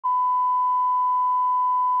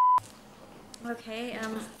Okay, hi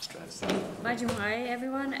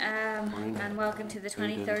everyone, and welcome to the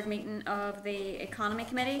 23rd meeting of the Economy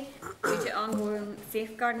Committee. Due to ongoing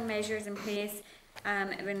safeguarding measures in place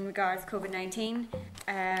in regards to COVID-19,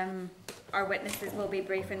 our witnesses will be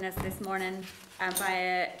briefing us this morning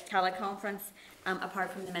via teleconference,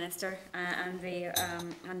 apart from the Minister and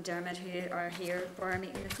Dermot, who are here for our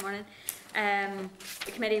meeting this morning.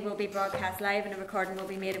 The committee will be broadcast live and a recording will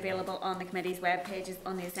be made available on the committee's web pages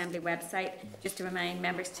on the Assembly website. Just to remind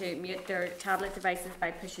members to mute their tablet devices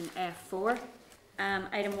by pushing F4.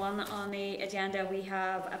 Item 1 on the agenda, we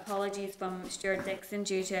have apologies from Stuart Dixon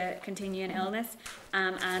due to continuing illness,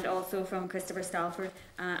 and also from Christopher Stalford,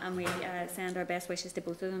 and we send our best wishes to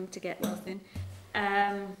both of them to get well soon.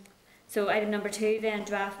 So item number 2 then,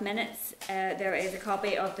 draft minutes. There is a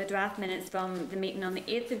copy of the draft minutes from the meeting on the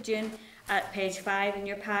 8th of June at page 5 in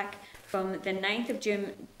your pack, from the 9th of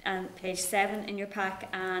June and page 7 in your pack,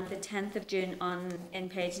 and the 10th of June in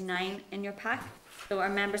page 9 in your pack. So are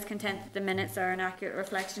members content that the minutes are an accurate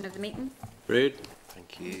reflection of the meeting? Great,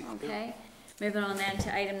 thank you. Okay. Moving on then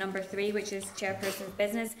to item number 3, which is Chairperson's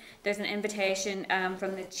business. There's an invitation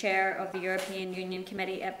from the Chair of the European Union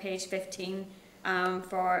Committee at page 15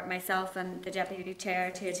 for myself and the Deputy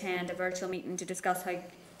Chair to attend a virtual meeting to discuss how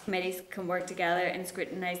committees can work together and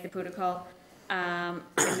scrutinise the protocol in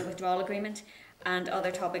the withdrawal agreement and other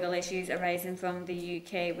topical issues arising from the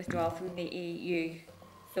UK withdrawal from the EU.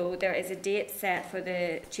 So there is a date set for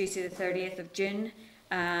the Tuesday the 30th of June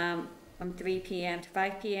from 3 p.m. to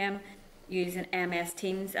 5 p.m. using MS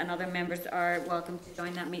Teams, and other members are welcome to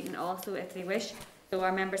join that meeting also if they wish. So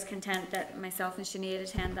are members content that myself and Sinead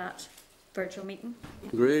attend that virtual meeting?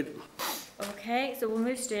 Great. Okay, so we'll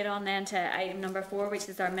move straight on then to item number 4, which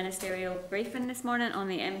is our ministerial briefing this morning on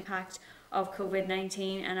the impact of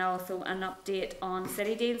COVID-19 and also an update on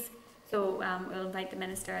city deals. So we'll invite the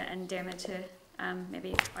Minister and Dermot to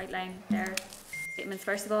maybe outline their statements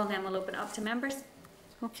first of all, and then we'll open it up to members.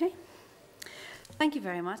 Okay. Thank you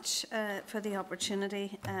very much for the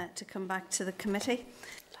opportunity to come back to the committee.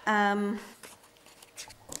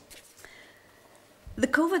 The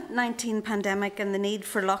COVID-19 pandemic and the need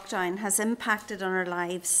for lockdown has impacted on our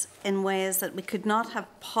lives in ways that we could not have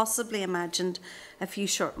possibly imagined a few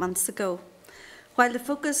short months ago. While the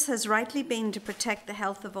focus has rightly been to protect the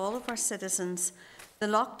health of all of our citizens, the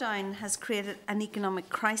lockdown has created an economic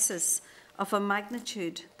crisis of a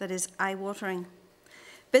magnitude that is eye-watering.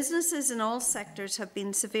 Businesses in all sectors have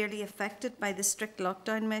been severely affected by the strict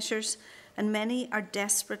lockdown measures, and many are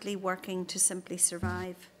desperately working to simply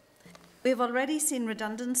survive. We have already seen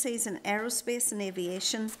redundancies in aerospace and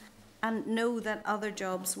aviation and know that other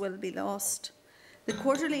jobs will be lost. The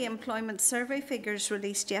quarterly employment survey figures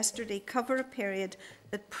released yesterday cover a period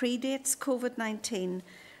that predates COVID-19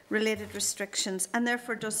 related restrictions and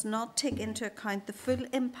therefore does not take into account the full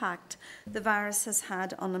impact the virus has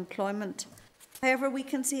had on employment. However, we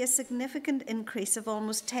can see a significant increase of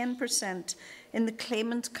almost 10% in the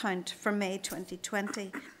claimant count for May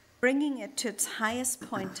 2020, bringing it to its highest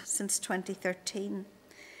point since 2013.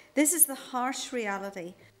 This is the harsh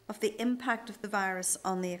reality of the impact of the virus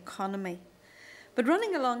on the economy. But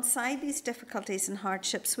running alongside these difficulties and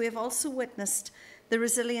hardships, we have also witnessed the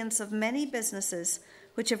resilience of many businesses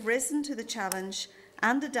which have risen to the challenge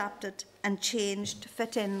and adapted and changed to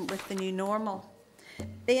fit in with the new normal.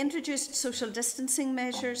 They introduced social distancing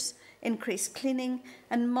measures, increased cleaning,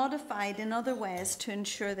 and modified in other ways to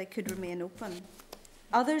ensure they could remain open.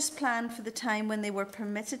 Others planned for the time when they were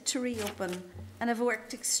permitted to reopen and have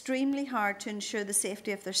worked extremely hard to ensure the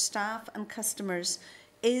safety of their staff and customers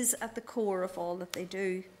is at the core of all that they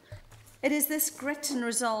do. It is this grit and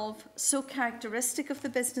resolve, so characteristic of the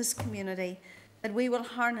business community, that we will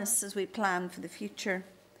harness as we plan for the future.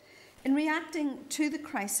 In reacting to the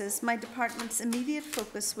crisis, my department's immediate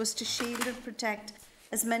focus was to shield and protect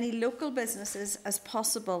as many local businesses as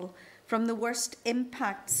possible from the worst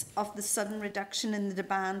impacts of the sudden reduction in the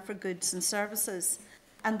demand for goods and services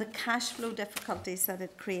and the cash flow difficulties that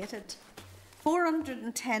it created.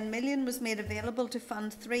 410 million was made available to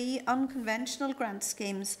fund 3 unconventional grant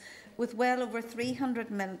schemes, with well over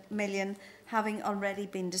 300 million having already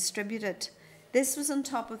been distributed. This was on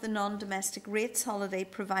top of the non-domestic rates holiday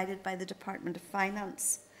provided by the Department of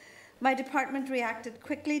Finance. My department reacted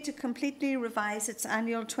quickly to completely revise its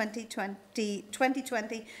annual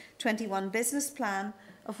 2020-21 business plan,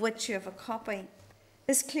 of which you have a copy.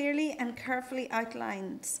 This clearly and carefully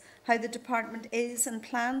outlines how the department is and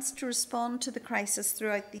plans to respond to the crisis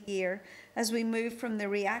throughout the year as we move from the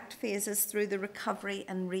react phases through the recovery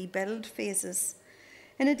and rebuild phases.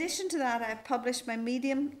 In addition to that, I have published my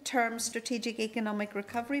medium-term strategic economic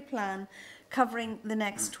recovery plan covering the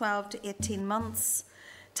next 12 to 18 months.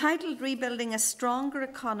 Titled Rebuilding a Stronger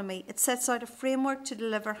Economy, it sets out a framework to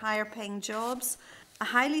deliver higher paying jobs, a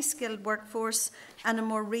highly skilled workforce and a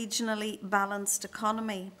more regionally balanced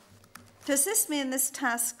economy. To assist me in this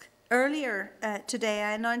task, earlier today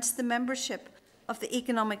I announced the membership of the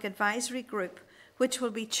Economic Advisory Group, which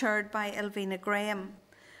will be chaired by Elvina Graham.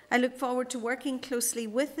 I look forward to working closely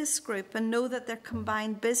with this group and know that their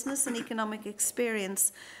combined business and economic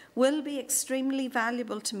experience will be extremely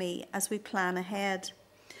valuable to me as we plan ahead.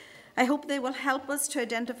 I hope they will help us to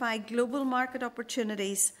identify global market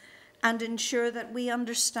opportunities and ensure that we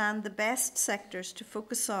understand the best sectors to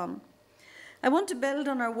focus on. I want to build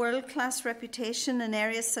on our world-class reputation in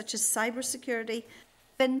areas such as cybersecurity,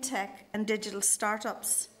 fintech and digital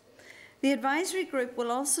startups. The advisory group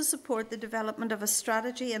will also support the development of a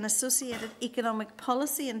strategy and associated economic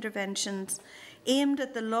policy interventions aimed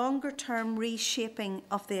at the longer-term reshaping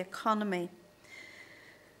of the economy.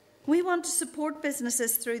 We want to support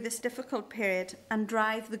businesses through this difficult period and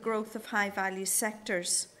drive the growth of high-value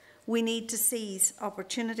sectors. We need to seize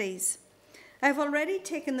opportunities. I have already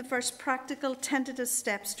taken the first practical tentative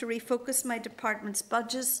steps to refocus my department's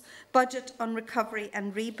budget on recovery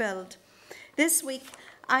and rebuild. This week,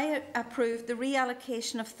 I approved the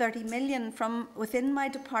reallocation of £30 million from within my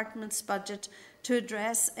department's budget to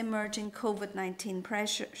address emerging COVID-19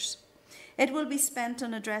 pressures. It will be spent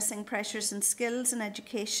on addressing pressures in skills and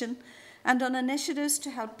education and on initiatives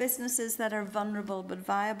to help businesses that are vulnerable but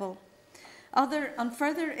viable. On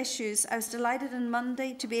further issues, I was delighted on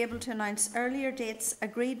Monday to be able to announce earlier dates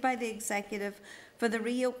agreed by the Executive for the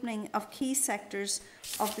reopening of key sectors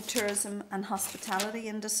of the tourism and hospitality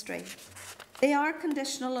industry. They are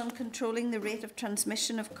conditional on controlling the rate of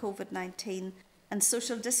transmission of COVID-19 and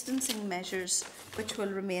social distancing measures which will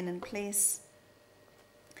remain in place.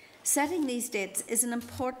 Setting these dates is an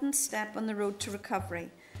important step on the road to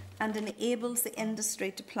recovery and enables the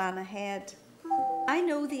industry to plan ahead. I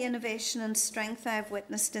know the innovation and strength I have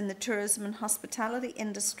witnessed in the tourism and hospitality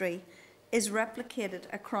industry is replicated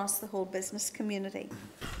across the whole business community.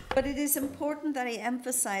 But it is important that I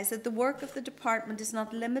emphasise that the work of the department is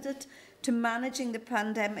not limited to managing the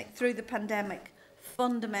pandemic through the pandemic,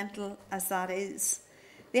 fundamental as that is.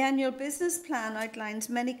 The annual business plan outlines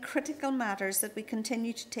many critical matters that we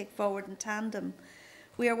continue to take forward in tandem.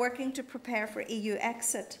 We are working to prepare for EU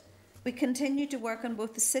exit. We continue to work on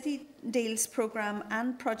both the City Deals programme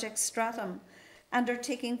and Project Stratum and are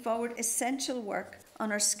taking forward essential work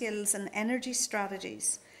on our skills and energy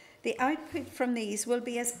strategies. The output from these will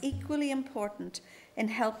be as equally important in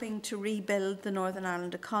helping to rebuild the Northern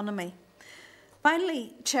Ireland economy.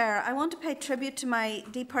 Finally, Chair, I want to pay tribute to my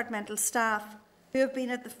departmental staff who have been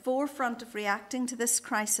at the forefront of reacting to this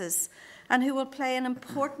crisis and who will play an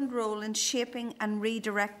important role in shaping and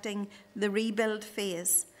redirecting the rebuild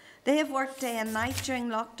phase. They have worked day and night during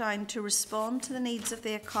lockdown to respond to the needs of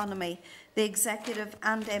the economy, the Executive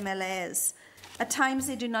and MLAs. At times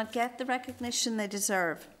they do not get the recognition they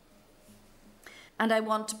deserve, and I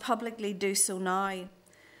want to publicly do so now.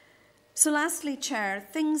 So lastly, Chair,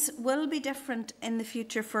 things will be different in the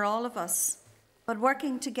future for all of us, but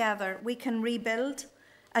working together we can rebuild,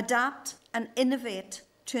 adapt and innovate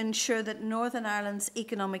to ensure that Northern Ireland's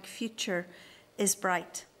economic future is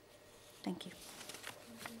bright. Thank you.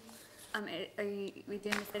 Are we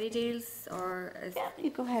doing the City Deals or is... Yeah, you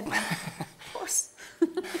go ahead. Of course.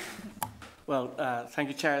 Well, thank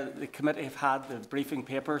you, Chair. The committee have had the briefing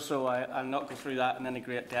paper, so I'll not go through that in any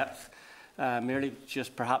great depth. Merely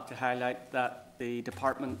just perhaps to highlight that the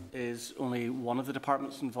department is only one of the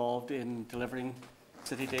departments involved in delivering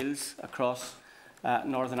City Deals across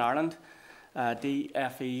Northern Ireland.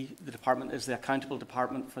 DFE, the department, is the accountable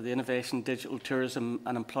department for the innovation, digital tourism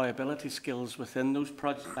and employability skills within those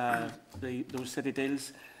City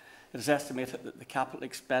Deals. It is estimated that the capital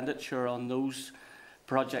expenditure on those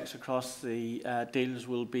projects across the deals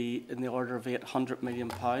will be in the order of £800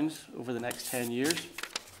 million over the next 10 years.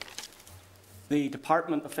 The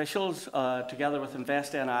department officials, together with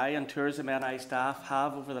Invest NI and Tourism NI staff,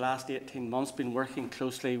 have over the last 18 months been working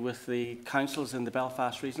closely with the councils in the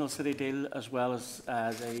Belfast Regional City Deal as well as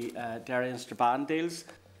the Derry and Strabane deals,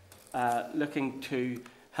 looking to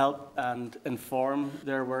help and inform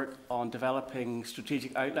their work on developing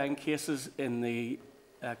strategic outline cases in the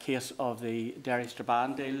case of the Derry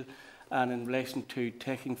Strabane deal and in relation to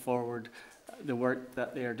taking forward the work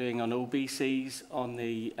that they are doing on OBCs on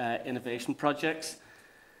the innovation projects.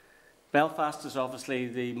 Belfast is obviously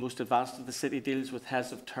the most advanced of the city deals with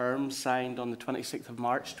heads of terms signed on the 26th of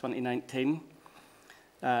March 2019.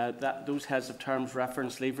 Those heads of terms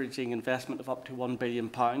reference leveraging investment of up to £1 billion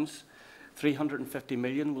 350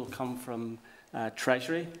 million will come from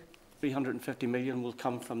Treasury, 350 million will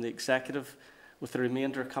come from the Executive, with the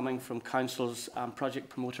remainder coming from councils, project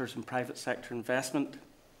promoters and private sector investment.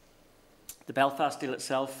 The Belfast deal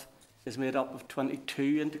itself is made up of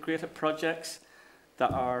 22 integrated projects that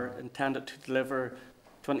are intended to deliver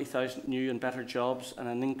 20,000 new and better jobs and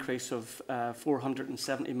an increase of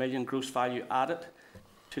 470 million gross value added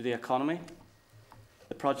to the economy.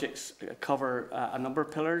 The projects cover a number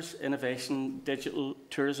of pillars: innovation, digital,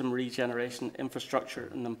 tourism regeneration, infrastructure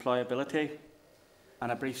and employability.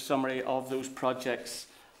 And a brief summary of those projects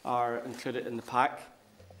are included in the pack.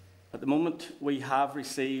 At the moment, we have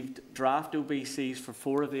received draft OBCs for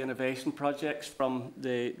 4 of the innovation projects from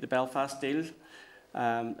the Belfast deal,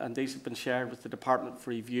 and these have been shared with the Department for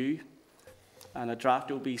review. And a draft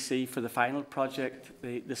OBC for the final project,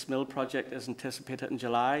 the SMIL project, is anticipated in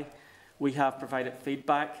July. We have provided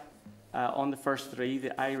feedback on the first 3,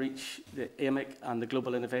 the iReach, the AMIC and the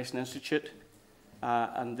Global Innovation Institute,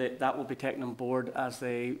 and that will be taken on board as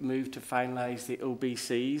they move to finalise the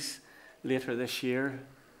OBCs later this year.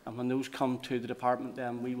 And when those come to the department,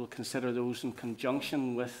 then we will consider those in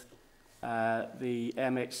conjunction with the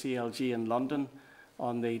MHCLG in London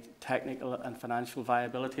on the technical and financial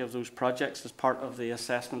viability of those projects as part of the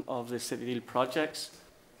assessment of the City Deal projects.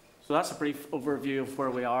 So that's a brief overview of where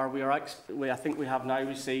we are. I think we have now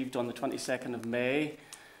received on the 22nd of May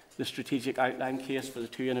the strategic outline case for the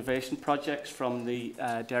 2 innovation projects from the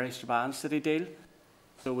Derry-Strabane City Deal.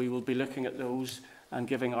 So we will be looking at those and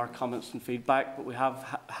giving our comments and feedback. But we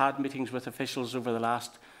have had meetings with officials over the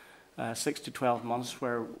last 6 to 12 months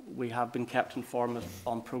where we have been kept informed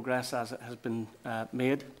on progress as it has been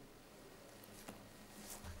made.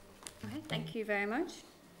 Okay, thank you very much,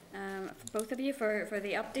 both of you, for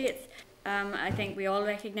the updates. I think we all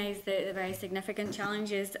recognise the very significant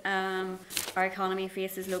challenges our economy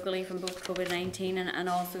faces locally from both COVID-19 and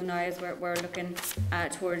also now as we're looking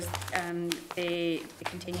towards the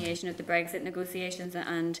continuation of the Brexit negotiations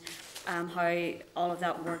and how all of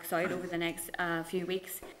that works out over the next few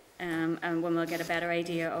weeks, and when we'll get a better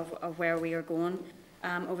idea of where we are going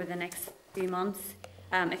over the next few months.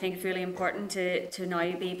 I think it's really important to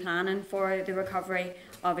now be planning for the recovery.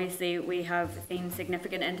 Obviously, we have seen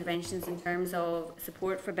significant interventions in terms of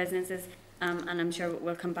support for businesses, and I'm sure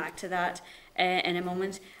we'll come back to that in a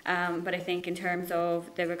moment. But I think in terms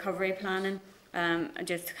of the recovery planning, I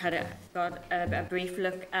just got a brief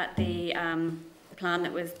look at the plan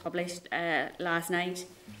that was published last night,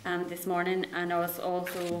 this morning, and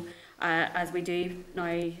also as we do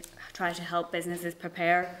now try to help businesses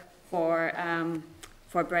prepare for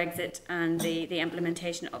Brexit and the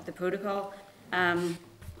implementation of the protocol.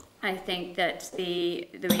 I think that the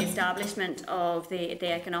re-establishment of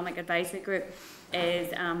the Economic Advisory Group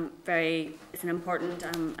is an important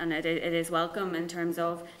and it is welcome in terms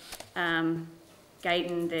of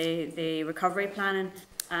guiding the recovery planning.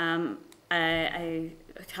 I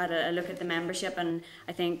had a look at the membership, and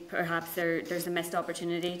I think perhaps there's a missed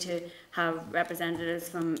opportunity to have representatives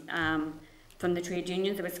from the trade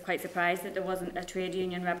unions. I was quite surprised that there wasn't a trade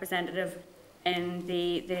union representative in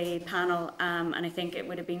the panel, and I think it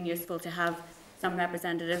would have been useful to have some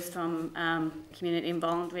representatives from community and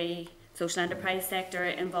voluntary social enterprise sector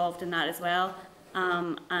involved in that as well.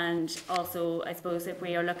 And also, I suppose, if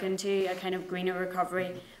we are looking to a kind of greener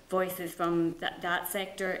recovery, voices from that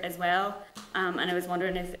sector as well. And I was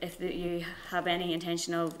wondering if you have any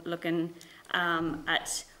intention of looking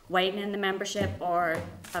at widening the membership or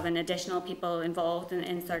having additional people involved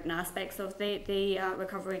in certain aspects of the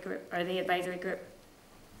recovery group or the advisory group.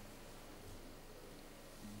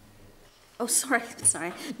 Oh, sorry.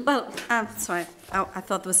 Well, sorry. I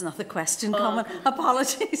thought there was another question coming.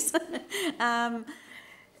 Apologies.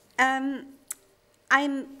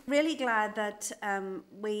 I'm really glad that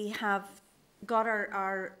we have got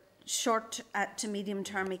our short to medium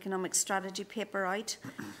term economic strategy paper out.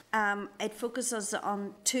 It focuses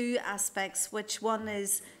on 2 aspects, which one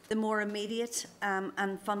is the more immediate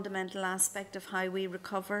and fundamental aspect of how we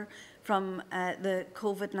recover from the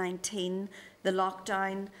COVID-19, the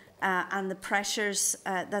lockdown, and the pressures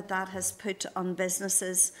that has put on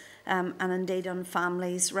businesses and indeed on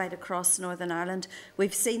families right across Northern Ireland.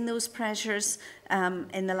 We've seen those pressures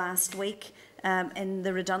in the last week in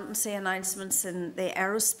the redundancy announcements in the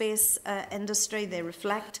aerospace industry. They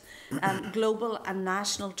reflect global and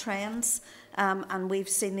national trends, and we've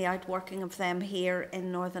seen the outworking of them here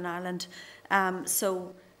in Northern Ireland.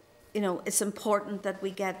 So, you know, it's important that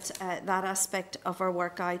we get that aspect of our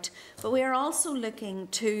work out. But we are also looking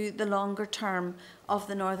to the longer term of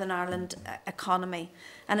the Northern Ireland economy.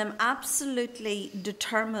 And I'm absolutely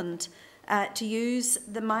determined to use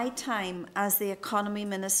my time as the Economy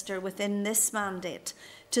Minister within this mandate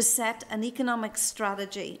to set an economic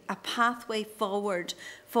strategy, a pathway forward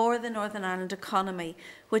for the Northern Ireland economy,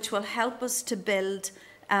 which will help us to build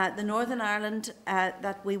the Northern Ireland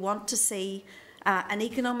that we want to see, an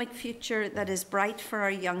economic future that is bright for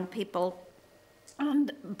our young people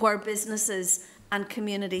and where businesses and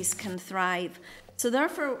communities can thrive. So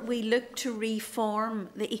therefore, we look to reform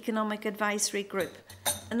the Economic Advisory Group.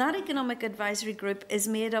 And that Economic Advisory Group is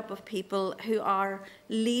made up of people who are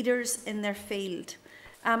leaders in their field.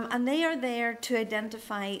 And they are there to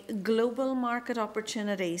identify global market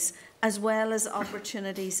opportunities as well as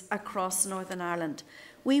opportunities across Northern Ireland.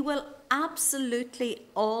 We will absolutely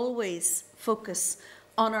always focus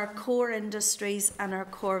on our core industries and our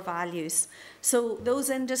core values. So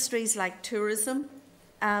those industries like tourism,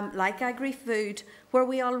 like agri-food, where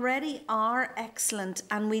we already are excellent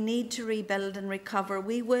and we need to rebuild and recover,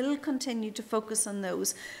 we will continue to focus on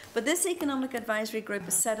those. But this Economic Advisory Group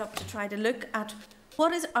is set up to try to look at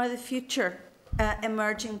what are the future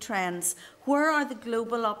emerging trends? Where are the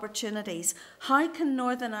global opportunities? How can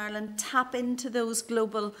Northern Ireland tap into those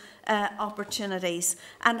global opportunities?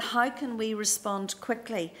 And how can we respond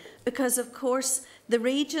quickly? Because, of course, the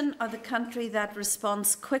region or the country that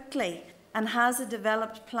responds quickly and has a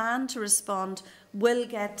developed plan to respond will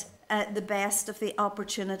get the best of the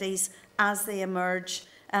opportunities as they emerge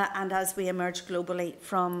and as we emerge globally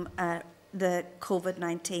from the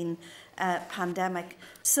COVID-19 pandemic.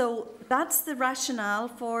 So that's the rationale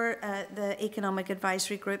for the Economic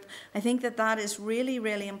Advisory Group. I think that is really,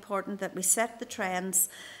 really important, that we set the trends.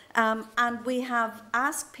 And we have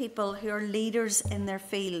asked people who are leaders in their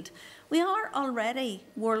field. We are already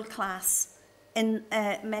world-class in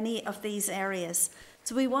many of these areas.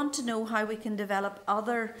 So we want to know how we can develop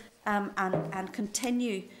other and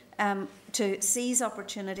continue to seize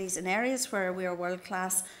opportunities in areas where we are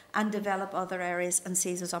world-class and develop other areas and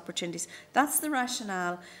seize those opportunities. That's the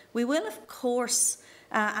rationale. We will, of course,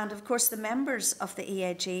 and of course the members of the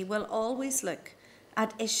EAG will always look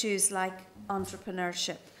at issues like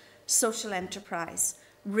entrepreneurship, social enterprise,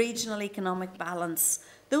 regional economic balance.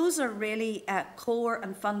 Those are really core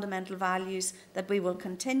and fundamental values that we will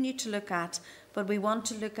continue to look at, but we want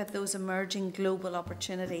to look at those emerging global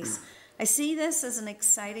opportunities. I see this as an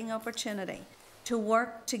exciting opportunity to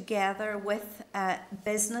work together with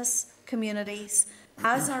business communities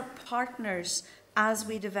as our partners as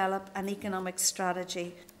we develop an economic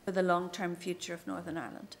strategy for the long-term future of Northern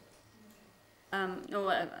Ireland.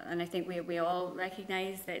 And I think we all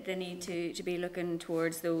recognise that the need to be looking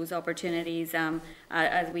towards those opportunities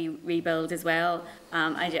as we rebuild as well.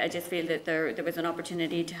 I just feel that there was an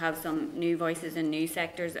opportunity to have some new voices and new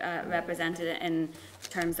sectors represented in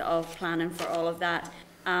terms of planning for all of that.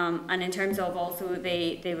 And in terms of also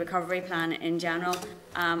the recovery plan in general,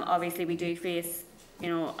 obviously we do face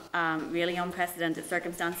really unprecedented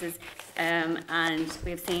circumstances, and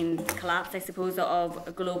we've seen collapse, I suppose,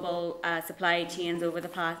 of global supply chains over the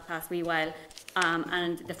past wee while,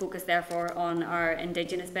 and the focus therefore on our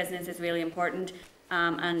Indigenous business is really important,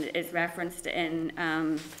 and is referenced in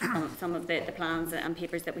some of the plans and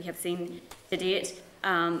papers that we have seen to date.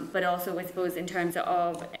 But also, I suppose, in terms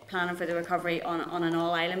of planning for the recovery on an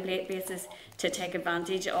all-island basis, to take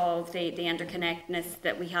advantage of the interconnectedness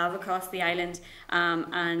that we have across the island,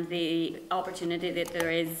 and the opportunity that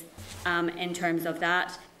there is in terms of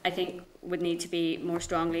that, I think would need to be more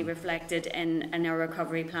strongly reflected in our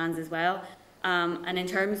recovery plans as well. And in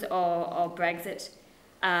terms of Brexit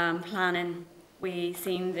planning, we've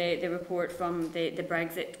seen the report from the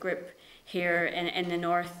Brexit group here in the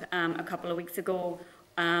north a couple of weeks ago.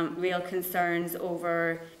 Real concerns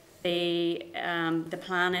over the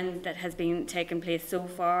planning that has been taking place so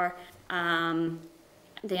far, the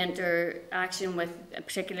interaction with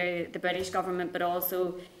particularly the British government, but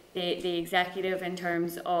also the executive in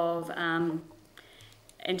terms of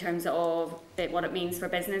what it means for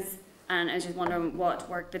business. And I was just wondering what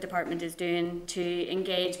work the department is doing to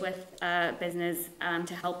engage with business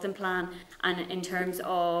to help them plan, and in terms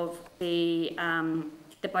of the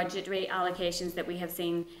budgetary allocations that we have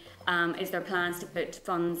seen, is there plans to put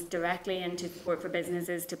funds directly into support for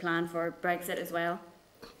businesses to plan for Brexit as well?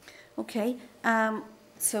 Okay,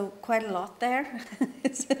 so quite a lot there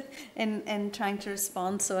in trying to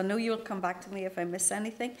respond, so I know you'll come back to me if I miss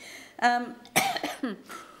anything.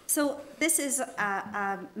 So this is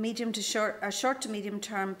a short to medium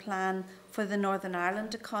term plan for the Northern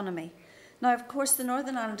Ireland economy. Now, of course, the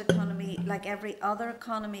Northern Ireland economy, like every other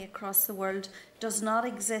economy across the world, does not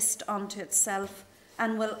exist unto itself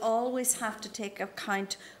and will always have to take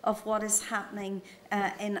account of what is happening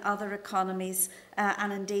in other economies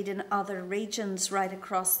and indeed in other regions right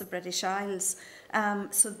across the British Isles.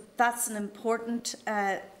 So that's an important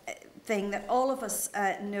thing that all of us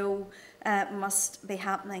know must be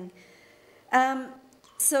happening.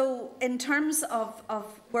 So in terms of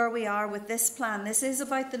where we are with this plan, this is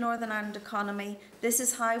about the Northern Ireland economy. This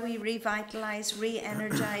is how we revitalise,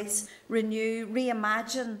 re-energise, renew,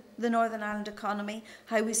 reimagine the Northern Ireland economy,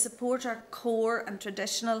 how we support our core and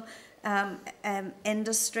traditional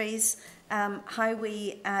industries, how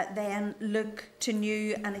we then look to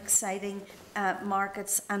new and exciting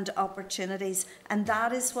markets and opportunities. And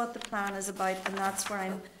that is what the plan is about, and that's where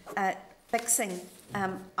I'm fixing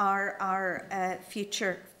our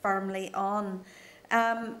future firmly on.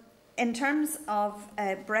 In terms of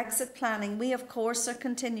Brexit planning, we of course are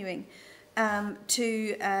continuing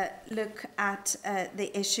to look at the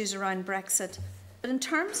issues around Brexit. But in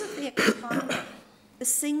terms of the economy, the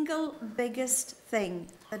single biggest thing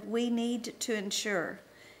that we need to ensure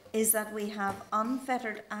is that we have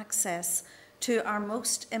unfettered access to our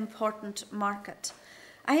most important market.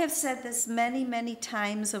 I have said this many, many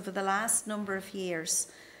times over the last number of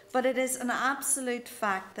years, but it is an absolute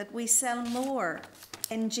fact that we sell more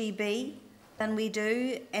in GB than we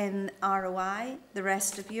do in ROI, the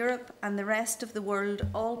rest of Europe and the rest of the world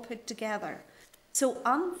all put together. So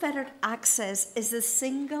unfettered access is the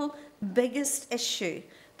single biggest issue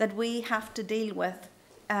that we have to deal with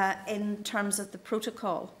in terms of the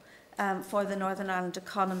protocol for the Northern Ireland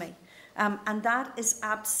economy. And that is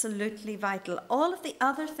absolutely vital. All of the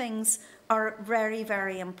other things are very,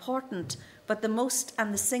 very important, but the most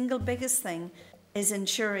and the single biggest thing is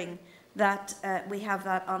ensuring that we have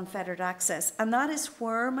that unfettered access. And that is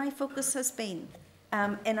where my focus has been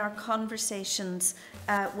in our conversations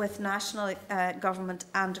with national government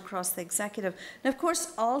and across the executive. And of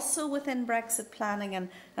course, also within Brexit planning, and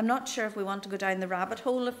I'm not sure if we want to go down the rabbit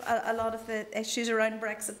hole of a lot of the issues around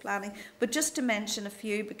Brexit planning, but just to mention a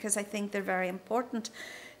few because I think they're very important.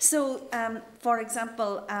 So, for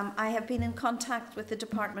example, I have been in contact with the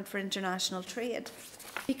Department for International Trade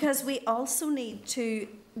because we also need to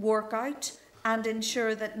work out and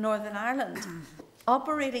ensure that Northern Ireland,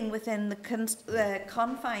 operating within the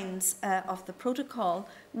confines of the protocol,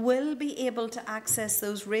 will be able to access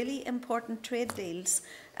those really important trade deals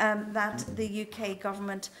that the UK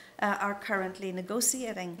government are currently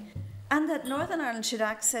negotiating, and that Northern Ireland should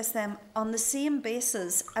access them on the same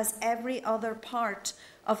basis as every other part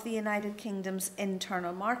of the United Kingdom's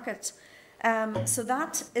internal market. So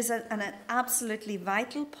that is an absolutely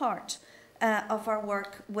vital part of our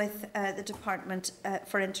work with the Department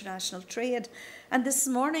for International Trade. And this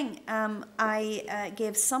morning I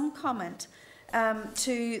gave some comment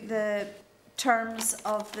to the terms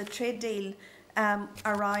of the trade deal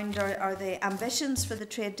around or the ambitions for the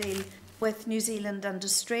trade deal with New Zealand and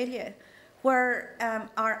Australia, where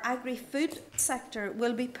our agri-food sector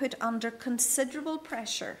will be put under considerable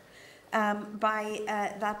pressure by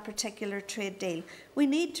that particular trade deal. We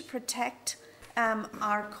need to protect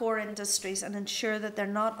our core industries and ensure that they're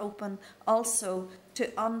not open also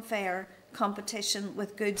to unfair competition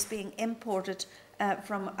with goods being imported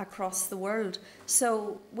from across the world.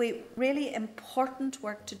 So we really important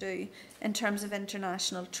work to do in terms of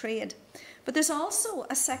international trade. But there's also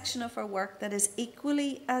a section of our work that is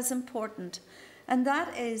equally as important, and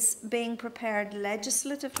that is being prepared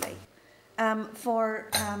legislatively for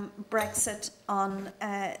Brexit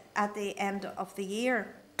at the end of the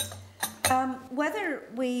year.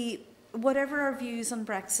 Whatever our views on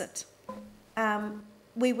Brexit,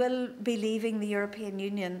 we will be leaving the European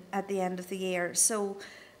Union at the end of the year. So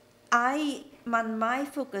my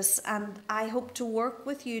focus, and I hope to work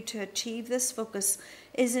with you to achieve this focus,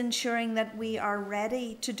 is ensuring that we are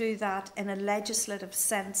ready to do that in a legislative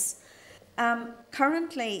sense.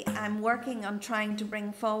 Currently, I'm working on trying to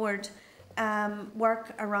bring forward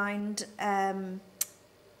work around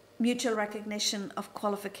mutual recognition of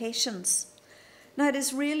qualifications. Now, it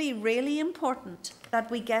is really, really important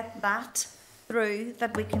that we get that through,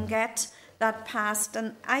 that we can get that passed,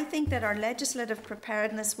 and I think that our legislative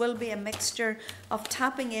preparedness will be a mixture of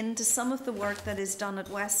tapping into some of the work that is done at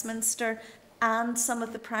Westminster and some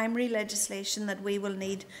of the primary legislation that we will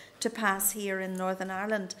need to pass here in Northern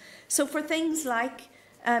Ireland. So for things like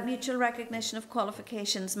mutual recognition of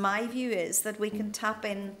qualifications, my view is that we can tap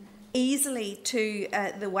in easily to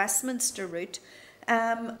the Westminster route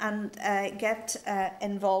and get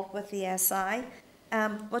involved with the SI.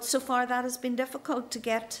 But so far that has been difficult to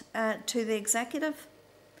get to the executive.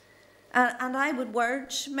 And I would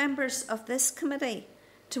urge members of this committee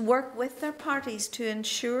to work with their parties to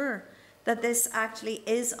ensure that this actually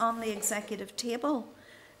is on the executive table.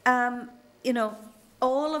 You know,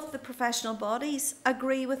 all of the professional bodies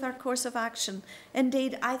agree with our course of action.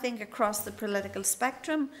 Indeed, I think across the political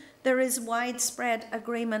spectrum, there is widespread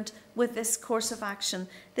agreement with this course of action.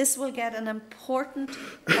 This will get an important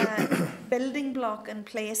building block in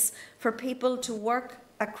place for people to work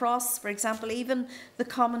across, for example, even the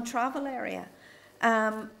common travel area.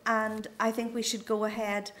 And I think we should go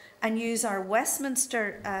ahead and use our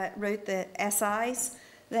Westminster route, the SIs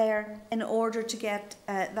there, in order to get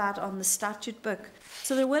that on the statute book.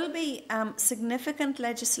 So there will be significant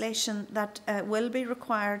legislation that will be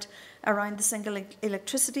required around the single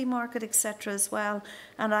electricity market, etc. as well.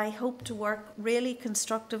 And I hope to work really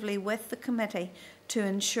constructively with the committee to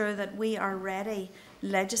ensure that we are ready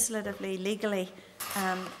legislatively, legally,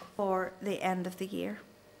 for the end of the year.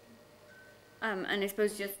 And I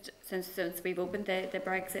suppose just since we've opened the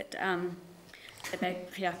Brexit,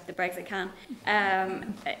 the Brexit can,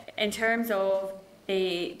 in terms of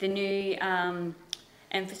the new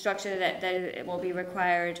infrastructure that will be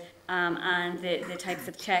required, and the types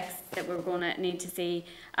of checks that we're going to need to see,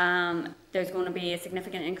 there's going to be a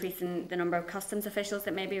significant increase in the number of customs officials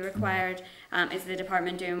that may be required. Is the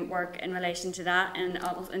department doing work in relation to that, and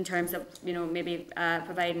in terms of, you know, maybe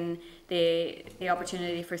providing the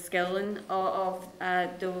opportunity for skilling of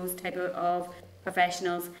those type of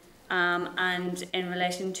professionals, and in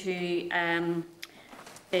relation to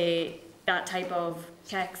that type of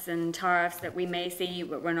checks and tariffs that we may see,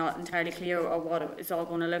 but we're not entirely clear of what it's all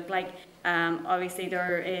going to look like. Obviously,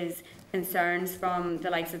 there is concerns from the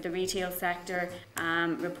likes of the retail sector,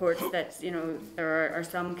 reports that, you know, there are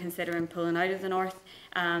some considering pulling out of the north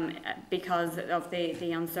because of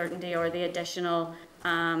the uncertainty or the additional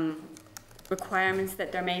requirements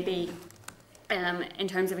that there may be in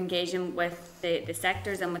terms of engaging with the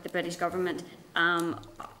sectors and with the British government.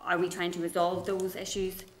 Are we trying to resolve those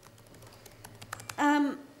issues?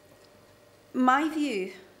 My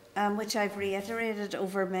view, which I've reiterated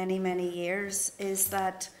over many, many years, is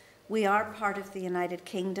that we are part of the United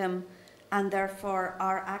Kingdom, and therefore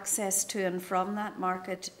our access to and from that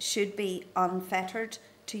market should be unfettered,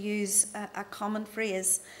 to use a common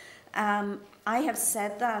phrase. I have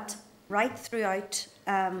said that right throughout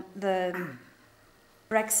the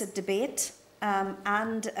Brexit debate,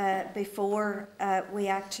 and before we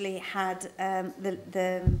actually had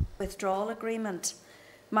the withdrawal agreement.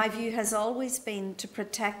 My view has always been to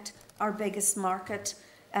protect our biggest market,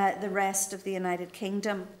 the rest of the United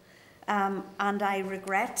Kingdom. And I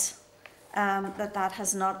regret that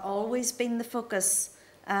has not always been the focus,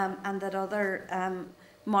 and that other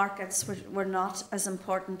markets were not as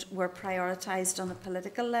important, were prioritised on a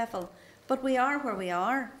political level. But we are where we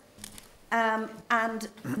are. And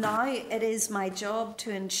now it is my job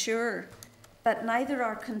to ensure that neither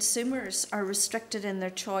our consumers are restricted in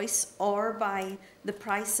their choice or by the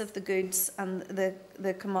price of the goods and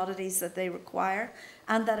the commodities that they require,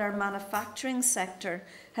 and that our manufacturing sector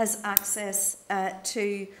has access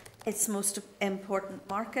to its most important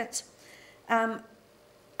market.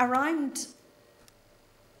 Around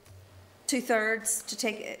 2/3, to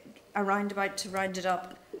take a roundabout to round it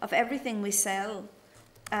up, of everything we sell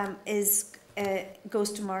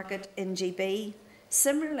goes to market in GB.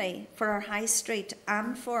 Similarly, for our high street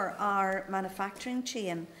and for our manufacturing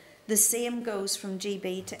chain, the same goes from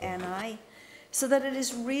GB to NI. So that it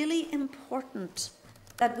is really important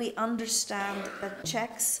that we understand that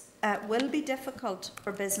checks will be difficult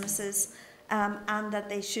for businesses, and that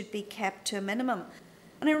they should be kept to a minimum.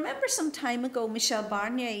 And I remember some time ago, Michel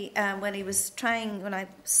Barnier, when I was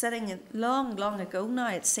sitting long ago now,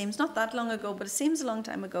 it seems not that long ago, but it seems a long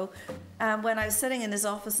time ago, when I was sitting in his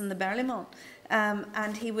office in the Berlaymont,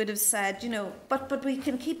 and he would have said, you know, but we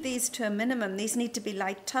can keep these to a minimum. These need to be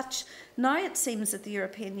light touch. Now it seems that the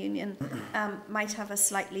European Union might have a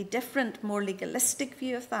slightly different, more legalistic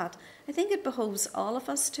view of that. I think it behoves all of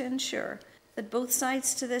us to ensure that both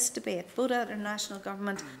sides to this debate, both at our national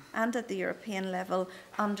government and at the European level,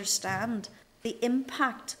 understand the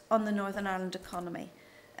impact on the Northern Ireland economy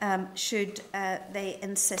should they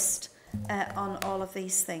insist on all of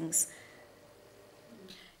these things.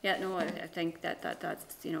 Yeah, no, I think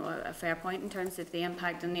that's, you know, a fair point in terms of the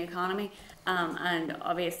impact on the economy, and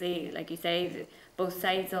obviously, like you say, both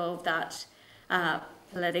sides of that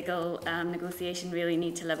political negotiation really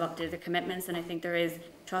need to live up to the commitments, and I think there is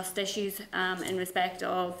trust issues in respect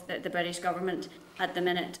of the British government at the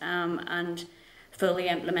minute, and fully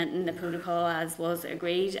implementing the protocol as was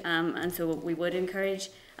agreed, and so we would encourage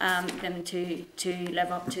them to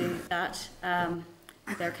live up to that,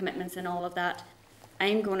 their commitments and all of that.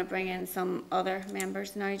 I'm going to bring in some other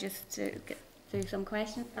members now just to get through some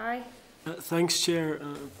questions. Sorry. Thanks, Chair.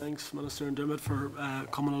 Thanks, Minister Dermot, for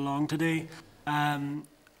coming along today.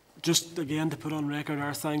 Just again to put on record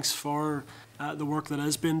our thanks for the work that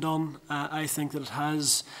has been done. I think that it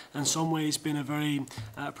has in some ways been a very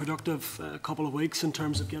productive couple of weeks in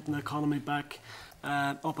terms of getting the economy back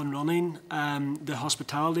up and running. The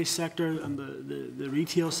hospitality sector and the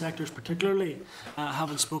retail sectors particularly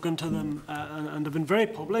haven't spoken to them and have been very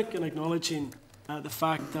public in acknowledging the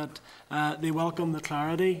fact that they welcome the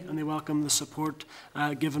clarity and they welcome the support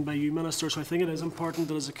given by you, Minister. So I think it is important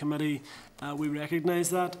that as a committee we recognise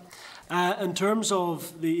that. In terms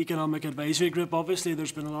of the Economic Advisory Group, obviously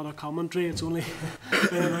there's been a lot of commentary. It's only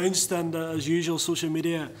been announced, and as usual, social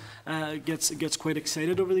media gets quite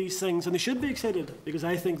excited over these things, and they should be excited because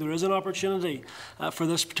I think there is an opportunity for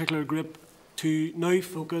this particular group to now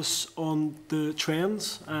focus on the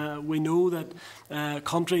trends. We know that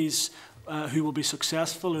countries who will be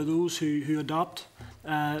successful are those who adopt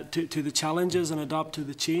to the challenges and adapt to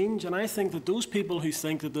the change. And I think that those people who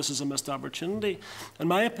think that this is a missed opportunity, in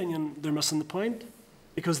my opinion, they're missing the point.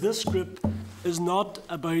 Because this group is not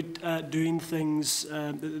about doing things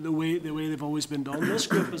the way they've always been done. This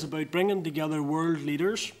group is about bringing together world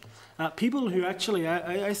leaders, people who actually,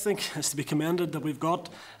 I think, has to be commended that we've got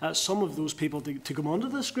some of those people to come onto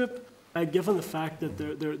this group. Given the fact that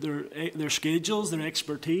their schedules, their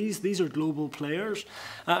expertise, these are global players,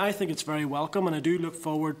 I think it's very welcome, and I do look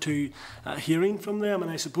forward to hearing from them.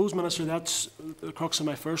 And I suppose, Minister, that's the crux of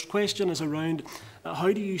my first question, is around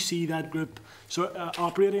how do you see that group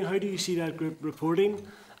operating, how do you see that group reporting,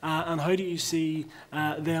 and how do you see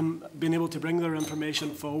them being able to bring their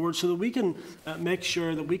information forward so that we can make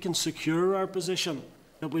sure that we can secure our position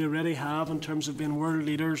that we already have in terms of being world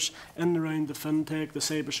leaders in and around the fintech, the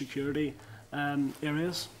cybersecurity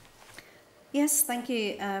areas? Yes, thank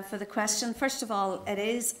you for the question. First of all, it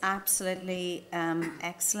is absolutely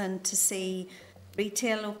excellent to see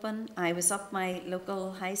retail open. I was up my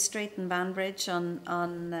local high street in Banbridge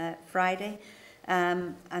on Friday,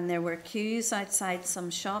 and there were queues outside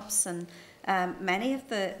some shops, and many of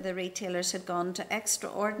the retailers had gone to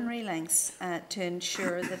extraordinary lengths to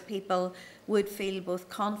ensure that people would feel both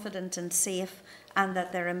confident and safe, and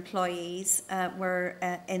that their employees were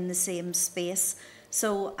in the same space.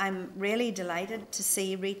 So I'm really delighted to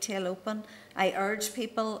see retail open. I urge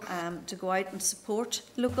people to go out and support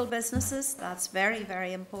local businesses. That's very,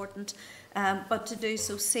 very important, but to do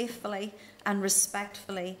so safely and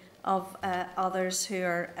respectfully of others who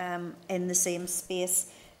are in the same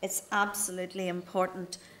space. It's absolutely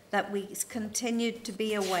important that we continue to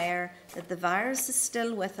be aware that the virus is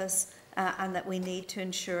still with us, and that we need to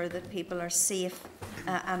ensure that people are safe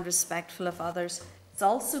and respectful of others. It's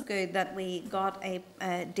also good that we got a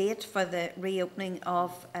date for the reopening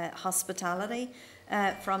of hospitality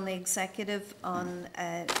from the executive on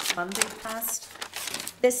Monday past.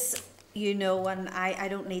 This, you know, and I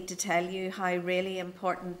don't need to tell you how really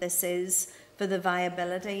important this is for the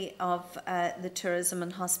viability of the tourism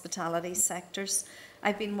and hospitality sectors.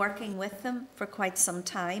 I've been working with them for quite some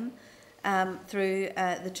time through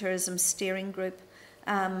the Tourism Steering Group,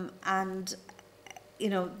 and you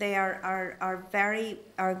know they are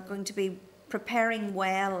going to be preparing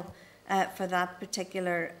well for that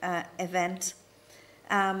particular event.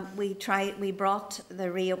 We brought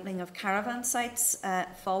the reopening of caravan sites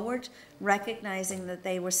forward, recognising that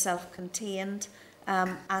they were self-contained,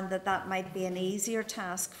 and that might be an easier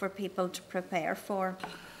task for people to prepare for.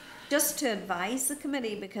 Just to advise the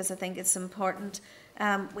committee, because I think it's important,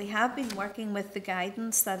 we have been working with the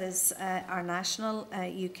guidance that is our national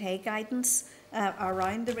UK guidance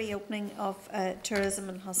around the reopening of tourism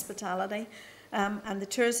and hospitality, and the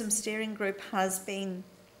Tourism Steering Group has been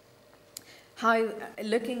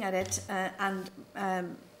looking at it and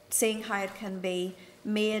seeing how it can be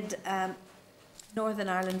made Northern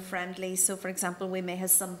Ireland friendly. So, for example, we may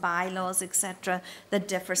have some bylaws, etc., that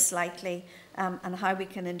differ slightly, and how we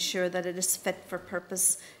can ensure that it is fit for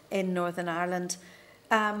purpose in Northern Ireland.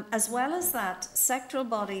 As well as that, sectoral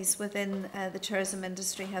bodies within the tourism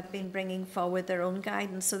industry have been bringing forward their own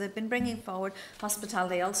guidance. So they've been bringing forward,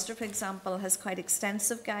 Hospitality Ulster, for example, has quite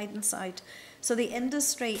extensive guidance out. So the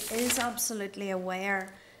industry is absolutely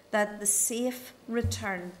aware that the safe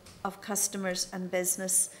return of customers and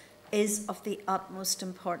business is of the utmost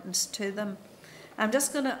importance to them. I'm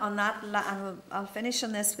just going to, on that, I'll finish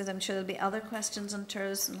on this because I'm sure there'll be other questions on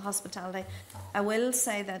tourism and hospitality. I will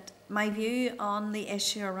say that my view on the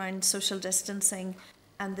issue around social distancing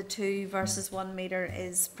and the 2 versus 1 metre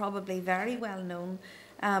is probably very well known.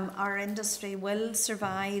 Our industry will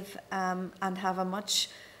survive and have a much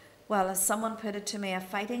well, as someone put it to me, a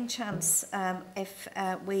fighting chance if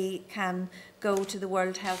we can go to the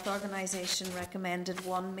World Health Organization recommended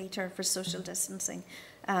 1 metre for social distancing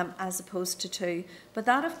as opposed to 2. But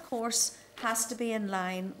that, of course, has to be in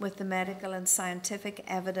line with the medical and scientific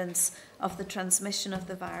evidence of the transmission of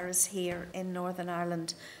the virus here in Northern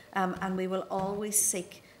Ireland. And we will always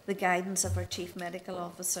seek the guidance of our Chief Medical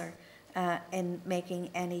Officer in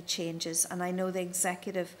making any changes. And I know the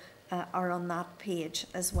Executive are on that page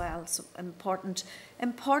as well. So important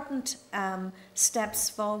steps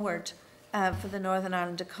forward for the Northern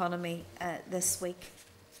Ireland economy this week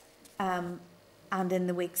and in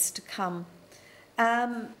the weeks to come.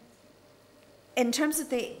 In terms of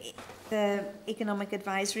the Economic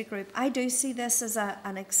Advisory Group, I do see this as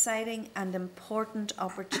an exciting and important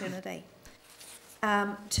opportunity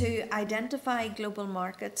to identify global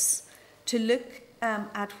markets, to look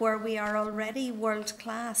at where we are already world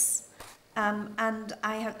class. And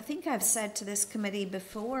I think I've said to this committee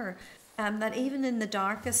before that even in the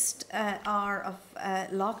darkest hour of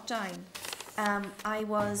lockdown, I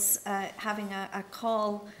was having a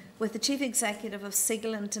call with the Chief Executive of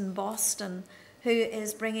Siglent in Boston, who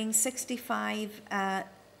is bringing 65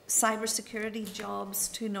 cybersecurity jobs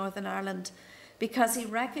to Northern Ireland because he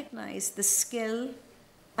recognised the skill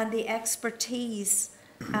and the expertise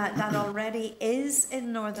that already is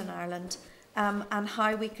in Northern Ireland and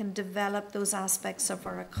how we can develop those aspects of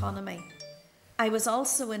our economy. I was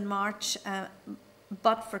also in March,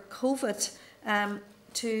 but for COVID,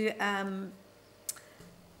 to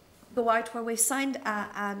go out where we signed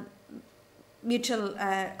a mutual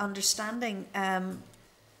understanding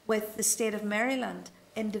with the state of Maryland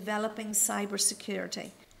in developing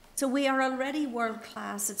cybersecurity. So we are already world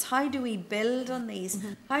class. It's how do we build on these?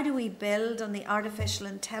 Mm-hmm. How do we build on the artificial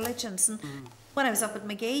intelligence? And when I was up at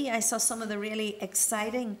McGee, I saw some of the really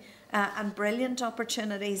exciting and brilliant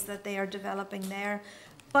opportunities that they are developing there.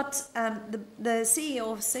 But the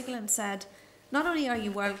CEO of Siglent said, not only are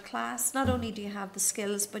you world class, not only do you have the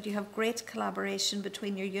skills, but you have great collaboration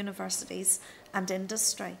between your universities and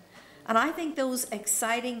industry. And I think those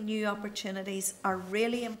exciting new opportunities are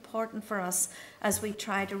really important for us as we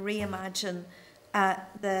try to reimagine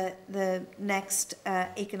the next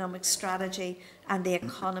economic strategy and the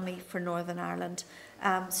economy for Northern Ireland.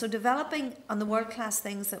 So developing on the world-class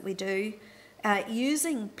things that we do,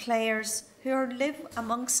 using players who live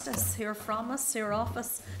amongst us, who are from us, who are off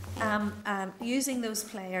us, using those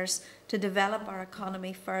players to develop our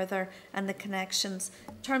economy further and the connections.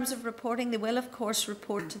 In terms of reporting, they will of course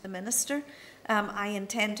report to the Minister. I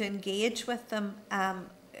intend to engage with them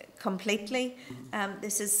completely.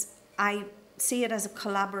 I see it as a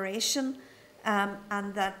collaboration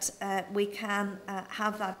and that we can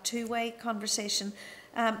have that two-way conversation.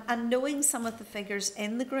 And knowing some of the figures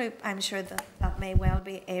in the group, I'm sure that that may well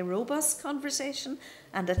be a robust conversation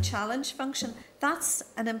and a challenge function. That's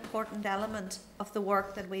an important element of the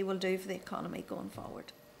work that we will do for the economy going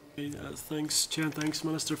forward. Thanks, Chair, and thanks,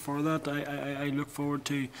 Minister, for that. I look forward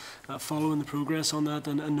to following the progress on that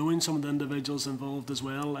and knowing some of the individuals involved as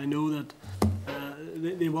well. I know that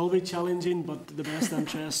they will be challenging, but the best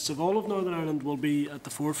interests of all of Northern Ireland will be at the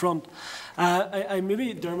forefront. I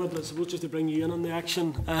maybe, Dermot, I suppose just to bring you in on the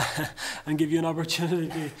action and give you an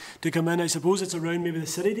opportunity to come in. I suppose it's around maybe the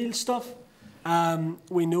City Deal stuff.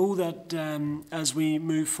 We know that as we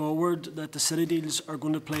move forward, that the City Deals are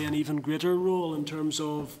going to play an even greater role in terms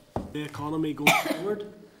of the economy going forward.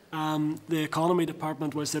 The Economy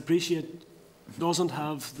Department, whilst I appreciate, doesn't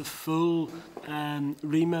have the full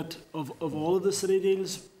remit of all of the City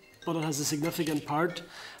Deals, but it has a significant part.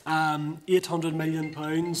 £800 million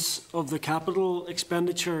of the capital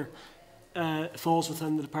expenditure falls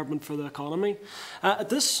within the Department for the Economy. At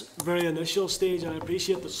this very initial stage, I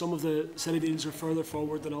appreciate that some of the City Deals are further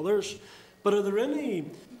forward than others, but are there any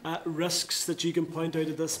risks that you can point out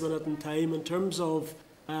at this minute in time in terms of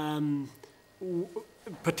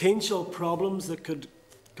potential problems that could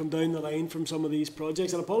come down the line from some of these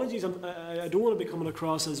projects? And apologies, I don't want to be coming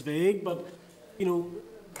across as vague, but you know,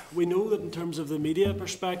 we know that in terms of the media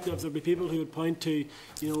perspective, there'll be people who would point to,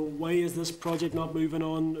 you know, why is this project not moving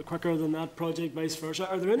on quicker than that project, vice versa.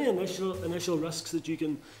 Are there any initial risks that you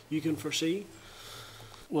can foresee?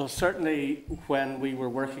 Well, certainly when we were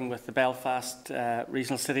working with the Belfast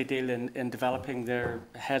Regional City Deal in developing their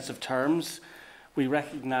heads of terms, we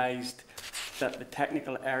recognised that the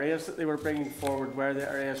technical areas that they were bringing forward were the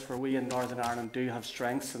areas where we in Northern Ireland do have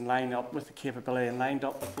strengths and line up with the capability and lined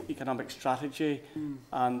up with the economic strategy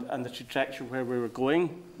and the trajectory where we were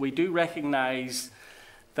going. We do recognise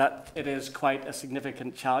that it is quite a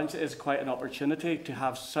significant challenge. It is quite an opportunity to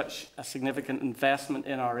have such a significant investment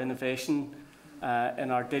in our innovation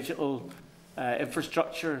in our digital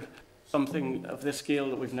infrastructure, something of this scale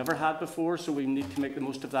that we've never had before, so we need to make the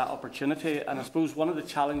most of that opportunity. And I suppose one of the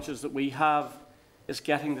challenges that we have is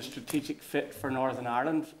getting the strategic fit for Northern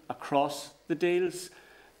Ireland across the deals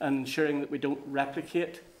and ensuring that we don't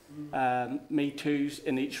replicate Me Too's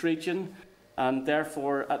in each region. And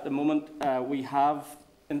therefore, at the moment, we have,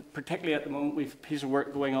 and particularly at the moment, we've a piece of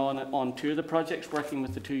work going on two of the projects, working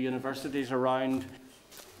with the two universities around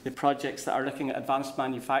the projects that are looking at advanced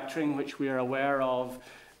manufacturing, which we are aware of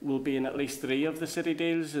will be in at least 3 of the city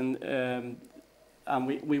deals, and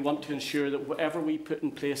we want to ensure that whatever we put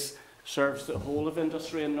in place serves the whole of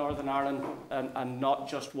industry in Northern Ireland and not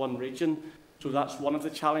just one region. So that's one of the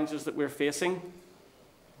challenges that we're facing.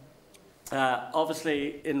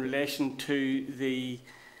 Obviously, in relation to the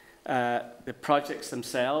projects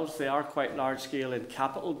themselves, they are quite large scale in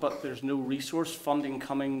capital, but there's no resource funding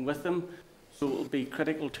coming with them. So it will be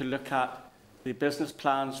critical to look at the business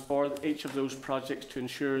plans for each of those projects to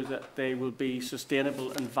ensure that they will be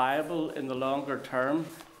sustainable and viable in the longer term.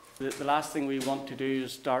 The last thing we want to do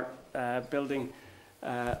is start building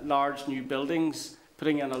large new buildings,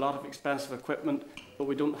 putting in a lot of expensive equipment, but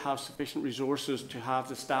we don't have sufficient resources to have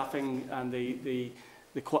the staffing and the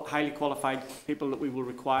highly qualified people that we will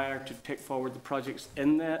require to take forward the projects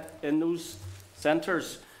in those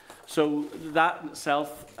centres. So that in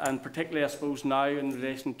itself, and particularly I suppose now in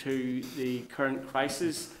relation to the current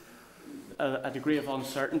crisis, a degree of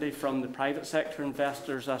uncertainty from the private sector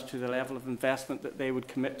investors as to the level of investment that they would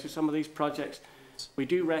commit to some of these projects. We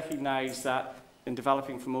do recognise that in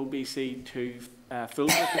developing from OBC to full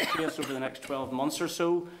business case over the next 12 months or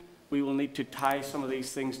so, we will need to tie some of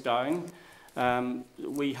these things down.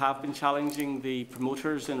 We have been challenging the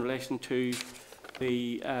promoters in relation to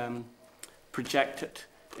the projected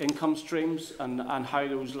income streams and how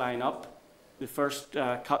those line up. The first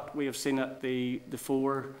cut we have seen at the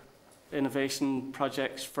 4 innovation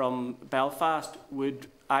projects from Belfast would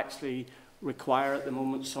actually require at the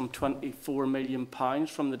moment some £24 million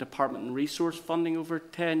from the department in resource funding over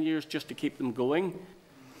 10 years just to keep them going.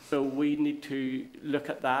 So we need to look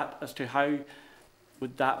at that as to how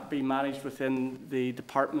would that be managed within the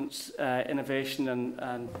department's innovation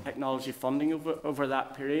and technology funding over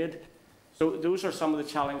that period. So those are some of the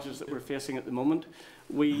challenges that we're facing at the moment.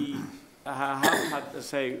 We have had to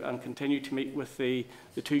say and continue to meet with the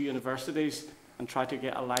 2 universities and try to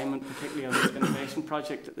get alignment, particularly on the innovation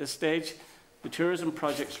project at this stage. The tourism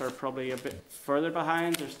projects are probably a bit further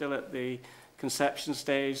behind. They're still at the conception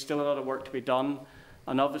stage, still a lot of work to be done.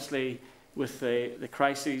 And obviously with the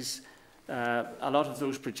crises, a lot of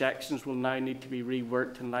those projections will now need to be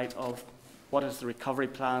reworked in light of what is the recovery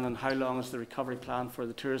plan and how long is the recovery plan for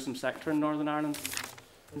the tourism sector in Northern Ireland.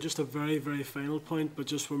 And just a very, very final point, but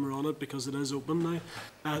just when we're on it, because it is open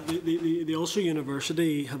now. The Ulster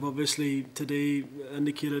University have obviously today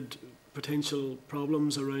indicated potential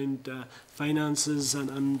problems around finances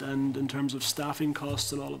and in terms of staffing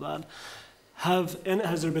costs and all of that.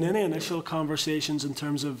 Has there been any initial conversations in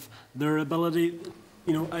terms of their ability,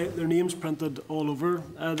 their names printed all over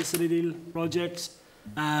the City Deal projects?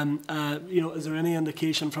 Is there any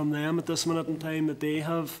indication from them at this minute in time that they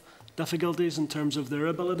have difficulties in terms of their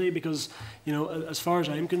ability? Because, as far as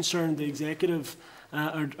I'm concerned, the executive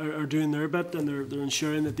are doing their bit and they're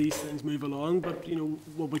ensuring that these things move along. But,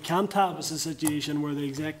 what we can't have is a situation where the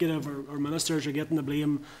executive or ministers are getting the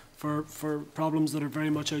blame for problems that are very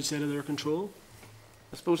much outside of their control.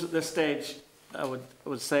 I suppose at this stage, I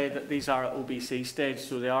would say that these are at OBC stage,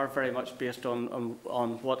 so they are very much based on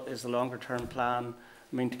what is the longer term plan.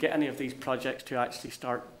 I mean, to get any of these projects to actually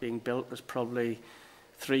start being built is probably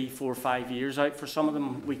 3, 4, 5 years out. For some of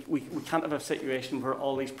them, we can't have a situation where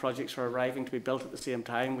all these projects are arriving to be built at the same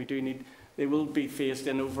time. They will be phased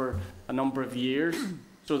in over a number of years,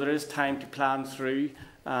 so there is time to plan through.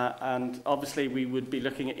 And obviously we would be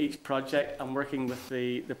looking at each project and working with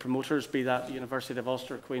the promoters, be that the University of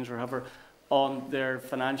Ulster, Queen's or whoever, on their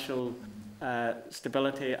financial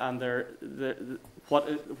stability and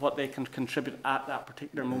what they can contribute at that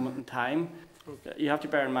particular moment in time. Okay. You have to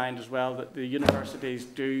bear in mind as well that the universities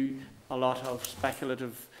do a lot of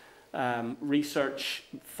speculative research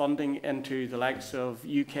funding into the likes of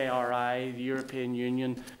UKRI, the European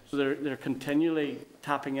Union. So they're continually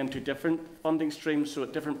tapping into different funding streams. So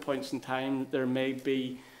at different points in time, there may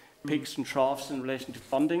be peaks and troughs in relation to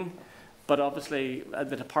funding. But obviously,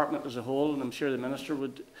 the department as a whole, and I'm sure the Minister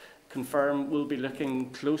would confirm, will be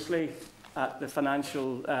looking closely at the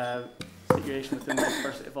financial situation within the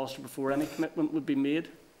University of Ulster before any commitment would be made.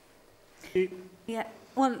 Yeah,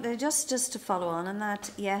 well, just to follow on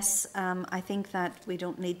that, yes, I think that we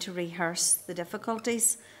don't need to rehearse the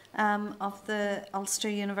difficulties of the Ulster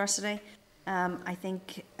University. I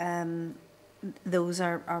think those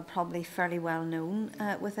are probably fairly well known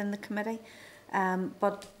within the committee.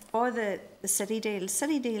 But for the city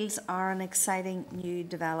deals are an exciting new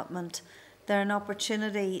development. They're an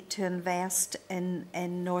opportunity to invest in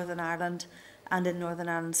Northern Ireland and in Northern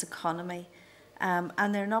Ireland's economy.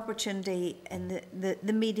 And they're an opportunity in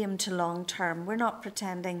the medium to long term. We're not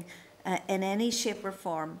pretending in any shape or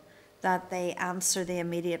form that they answer the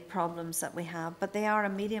immediate problems that we have, but they are a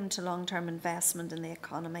medium to long term investment in the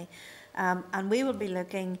economy. And we will be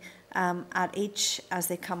looking at each as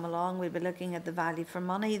they come along. We'll be looking at the value for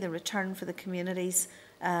money, the return for the communities,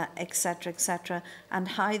 etc., and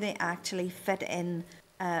how they actually fit in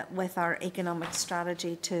with our economic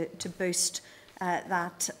strategy to boost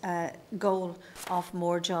that goal of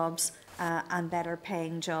more jobs and better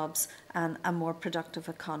paying jobs and a more productive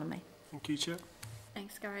economy. Thank you, Chair.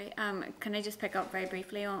 Thanks, Gary. Can I just pick up very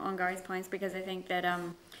briefly on Gary's points, because I think that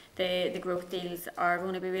the growth deals are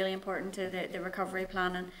going to be really important to the recovery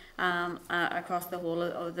planning across the whole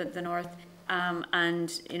of the north,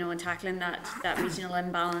 and in tackling that regional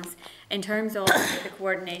imbalance. In terms of the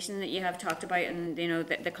coordination that you have talked about, and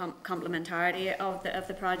the complementarity of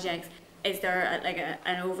the projects, is there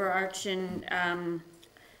an overarching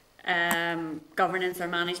governance or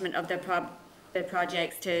management of the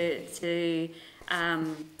projects to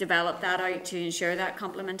develop that out to ensure that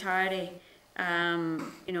complementarity?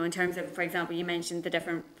 In terms of, for example, you mentioned the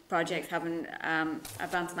different projects having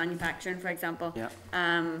advanced manufacturing, for example. Yeah.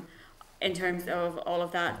 In terms of all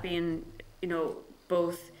of that being,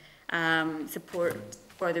 both support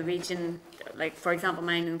for the region, like for example,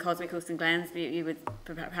 mine in Causeway Coast and Glens, you would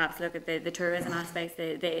perhaps look at the tourism aspects,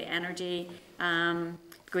 the energy,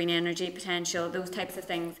 green energy potential, those types of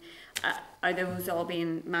things. Are those all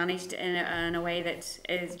being managed in a way that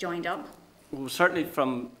is joined up? Well, certainly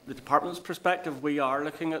from the department's perspective, we are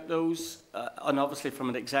looking at those, and obviously from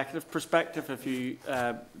an executive perspective, if you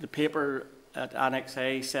the paper at Annex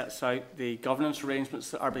A sets out the governance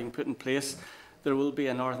arrangements that are being put in place. There will be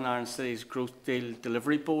a Northern Ireland Cities Growth Deal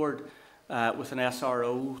Delivery Board with an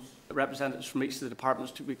SRO, representatives from each of the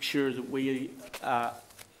departments, to make sure that we,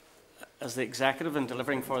 as the executive and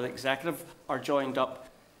delivering for the executive, are joined up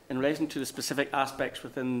in relation to the specific aspects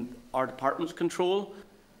within our department's control.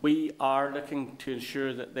 We are looking to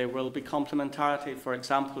ensure that there will be complementarity. For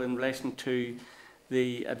example, in relation to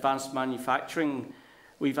the advanced manufacturing,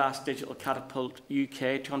 we've asked Digital Catapult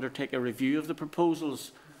UK to undertake a review of the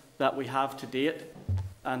proposals that we have to date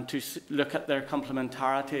and to look at their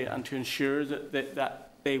complementarity and to ensure that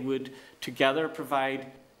they would together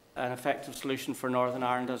provide an effective solution for Northern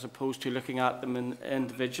Ireland, as opposed to looking at them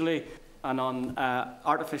individually. And on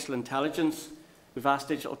artificial intelligence, we've asked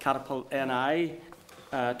Digital Catapult NI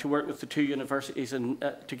to work with the two universities and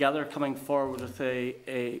together coming forward with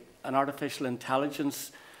an artificial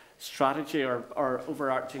intelligence strategy or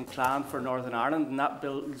overarching plan for Northern Ireland, and that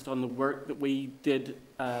builds on the work that we did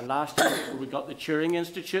last year, where we got the Turing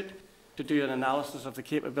Institute to do an analysis of the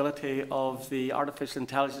capability of the artificial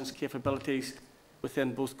intelligence capabilities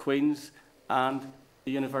within both Queen's and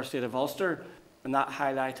the University of Ulster, and that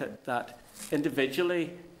highlighted that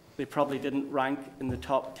individually they probably didn't rank in the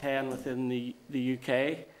top 10 within the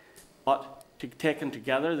UK, but taken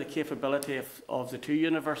together, the capability of the two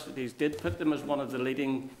universities did put them as one of the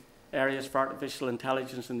leading areas for artificial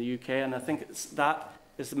intelligence in the UK, and I think that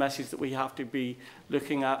is the message that we have to be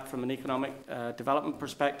looking at from an economic development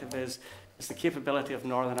perspective, is the capability of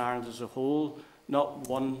Northern Ireland as a whole, not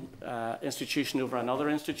one institution over another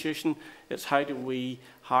institution. It's how do we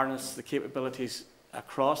harness the capabilities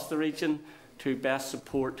across the region to best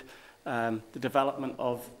support the development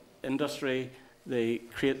of industry,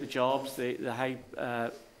 create the jobs, the high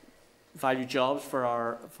value jobs for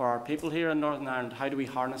our people here in Northern Ireland. How do we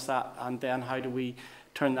harness that, and then how do we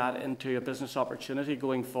turn that into a business opportunity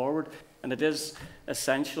going forward? And it is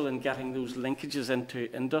essential in getting those linkages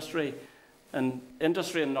into industry. And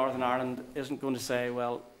industry in Northern Ireland isn't going to say,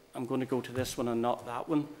 well, I'm going to go to this one and not that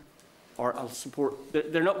one, or I'll support.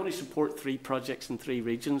 They're not going to support 3 projects in 3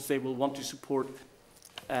 regions. They will want to support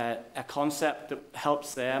a concept that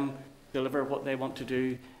helps them deliver what they want to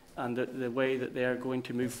do and the way that they're going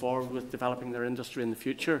to move forward with developing their industry in the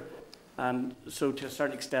future. And so to a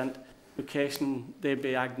certain extent, location, they'd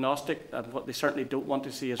be agnostic, and what they certainly don't want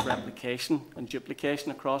to see is replication and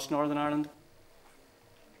duplication across Northern Ireland.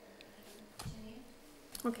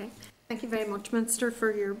 Okay. Thank you very much, Minister,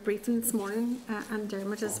 for your briefing this morning, and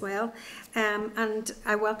Dermot as well. And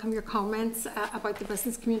I welcome your comments about the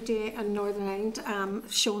business community in Northern Ireland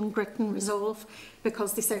showing grit and resolve,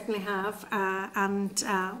 because they certainly have, and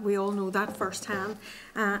we all know that firsthand.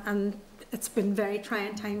 And it's been very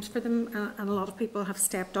trying times for them, and a lot of people have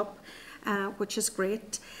stepped up, which is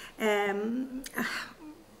great.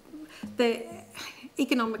 The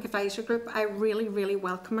Economic Advisory Group, I really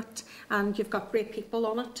welcome it, and you've got great people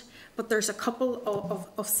on it. But there's a couple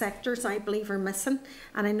of sectors I believe are missing,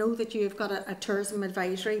 and I know that you've got a tourism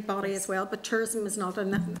advisory body as well, but tourism is not in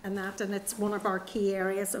that, and it's one of our key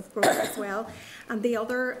areas of growth as well. And the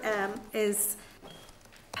other is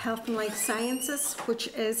health and life sciences, which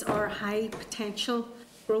is our high potential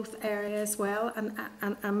growth area as well, and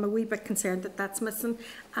I'm a wee bit concerned that that's missing,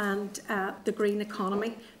 and the green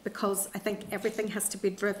economy, because I think everything has to be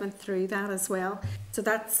driven through that as well. So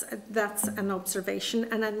that's an observation.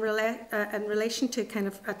 And in relation to kind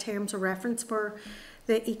of terms of reference for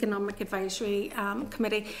the Economic Advisory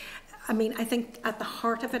Committee, I mean, I think at the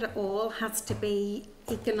heart of it all has to be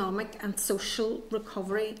economic and social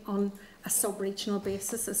recovery on a sub-regional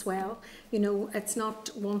basis as well. You know, it's not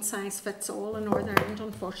one size fits all in Northern Ireland,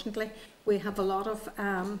 unfortunately. We have a lot of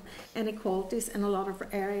inequalities in a lot of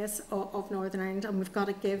areas of Northern Ireland, and we've got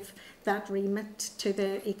to give that remit to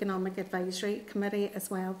the Economic Advisory Committee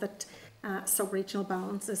as well, that sub-regional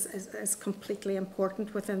balance is completely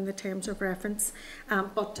important within the terms of reference.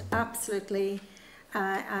 But absolutely,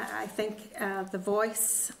 I think the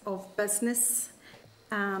voice of business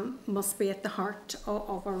must be at the heart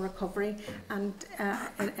of our recovery, and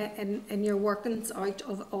in your workings out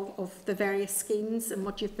of the various schemes and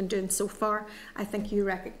what you've been doing so far, I think you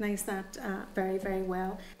recognise that very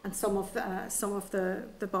well, and some of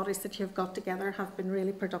the bodies that you've got together have been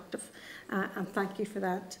really productive, and thank you for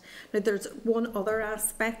that. Now, there's one other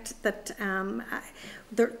aspect that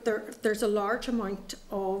there's a large amount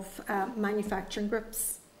of manufacturing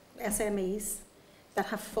groups, SMEs, that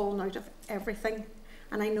have fallen out of everything.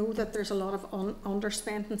 And I know that there's a lot of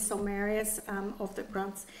underspent in some areas of the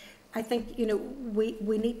grants. I think, you know,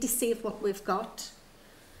 we need to save what we've got.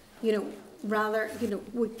 You know, rather, you know,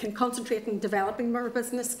 we can concentrate on developing our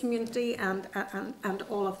business community and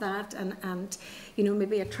all of that, and you know,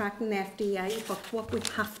 maybe attracting FDI. But what we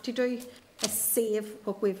have to do is save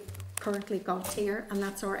what we've currently got here, and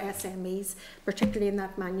that's our SMEs, particularly in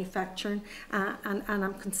that manufacturing. And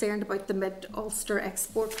I'm concerned about the mid-Ulster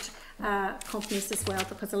export companies as well,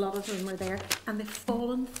 because a lot of them are there and they've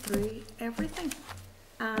fallen through everything.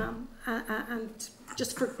 And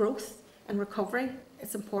just for growth and recovery,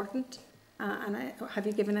 it's important. And have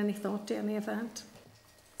you given any thought to any of that?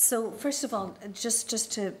 So first of all, just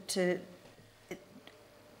to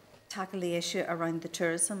tackle the issue around the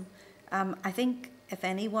tourism, I think if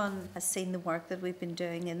anyone has seen the work that we've been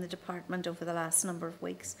doing in the department over the last number of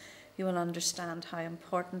weeks, you will understand how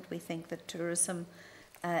important we think that tourism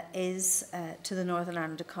is to the Northern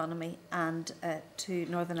Ireland economy and to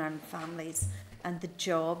Northern Ireland families, and the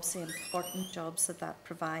jobs, the important jobs that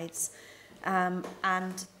provides.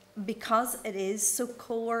 And because it is so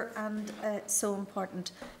core and so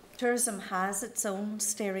important, tourism has its own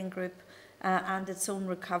steering group and its own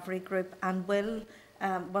recovery group, and will,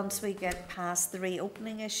 once we get past the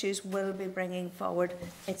reopening issues, will be bringing forward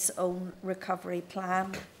its own recovery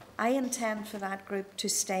plan. I intend for that group to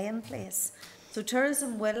stay in place. So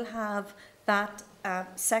tourism will have that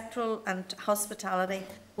sectoral, and hospitality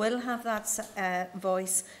will have that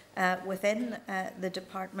voice within the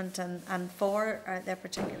department and for their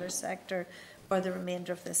particular sector for the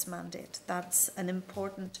remainder of this mandate. That's an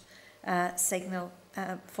important signal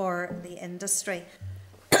for the industry.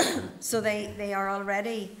 So they are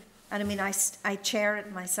already, and I mean, I chair it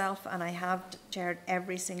myself, and I have chaired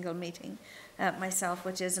every single meeting myself,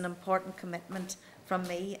 which is an important commitment from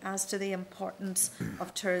me as to the importance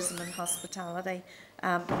of tourism and hospitality,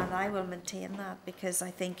 and I will maintain that, because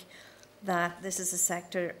I think that this is a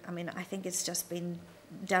sector, I mean, I think it's just been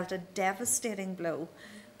dealt a devastating blow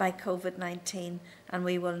by COVID-19, and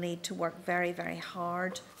we will need to work very, very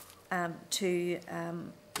hard to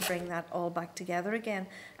bring that all back together again.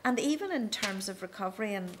 And even in terms of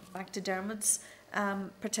recovery, and back to Dermot's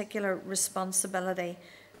particular responsibility,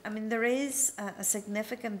 I mean, there is a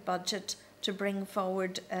significant budget to bring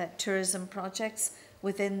forward tourism projects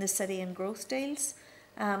within the city and growth deals.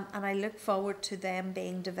 and I look forward to them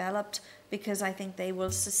being developed, because I think they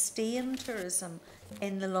will sustain tourism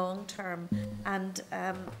in the long term. And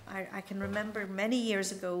I can remember many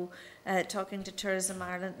years ago talking to Tourism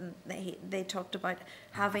Ireland, and they talked about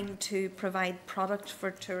having to provide product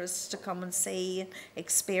for tourists to come and see,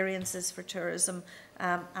 experiences for tourism,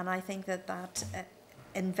 and I think that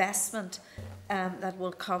investment that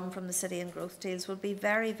will come from the city and growth deals will be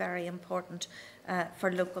very, very important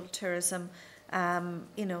for local tourism,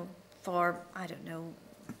 you know, for, I don't know,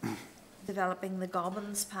 developing the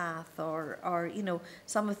Gobbins Path, or you know,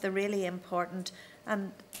 some of the really important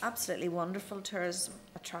and absolutely wonderful tourism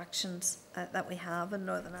attractions that we have in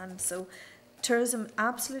Northern Ireland. So tourism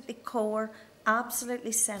absolutely core,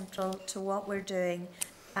 absolutely central to what we're doing,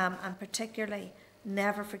 and particularly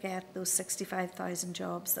never forget those 65,000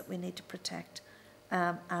 jobs that we need to protect,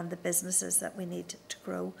 and the businesses that we need to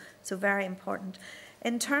grow. So very important.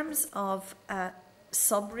 In terms of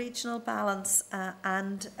sub-regional balance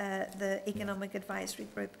and the Economic Advisory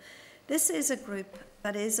Group, this is a group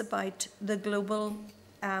that is about the global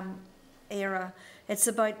era. It's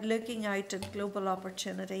about looking out at global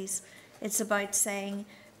opportunities. It's about saying,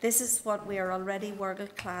 this is what we are already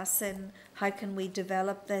world class in, how can we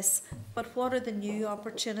develop this, but what are the new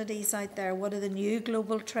opportunities out there, what are the new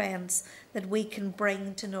global trends that we can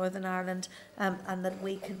bring to Northern Ireland, and that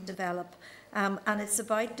we can develop. And it's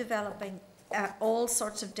about developing all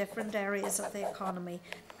sorts of different areas of the economy,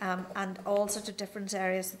 and all sorts of different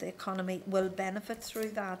areas of the economy will benefit through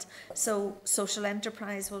that. So social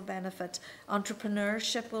enterprise will benefit,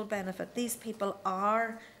 entrepreneurship will benefit. These people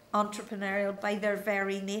are entrepreneurial by their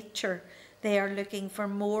very nature. They are looking for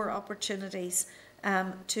more opportunities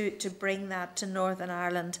to bring that to Northern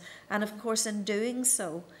Ireland. And of course, in doing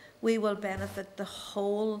so, we will benefit the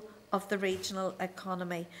whole of the regional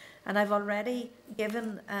economy. And I've already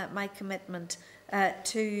given my commitment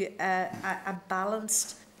to a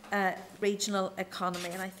balanced regional economy,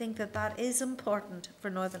 and I think that that is important for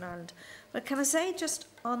Northern Ireland. But can I say, just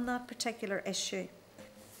on that particular issue,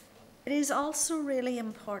 it is also really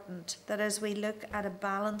important that as we look at a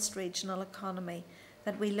balanced regional economy,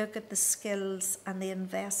 that we look at the skills and the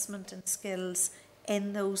investment in skills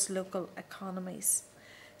in those local economies.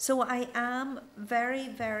 So I am very,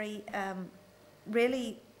 very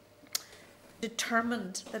really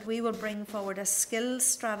determined that we will bring forward a skills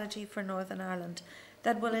strategy for Northern Ireland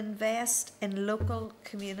that will invest in local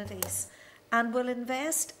communities and will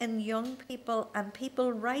invest in young people and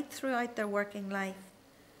people right throughout their working life.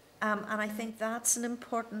 And I think that's an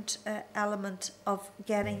important element of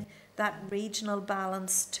getting that regional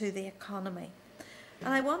balance to the economy.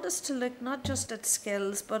 And I want us to look not just at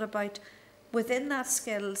skills, but about within that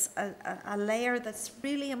skills, a layer that's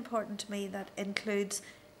really important to me that includes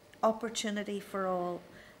opportunity for all.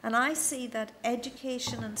 And I see that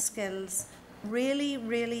education and skills really,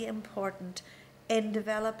 really important in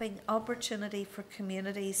developing opportunity for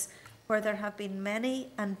communities where there have been many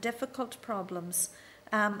and difficult problems.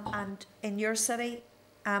 And in your city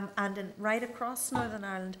and right across Northern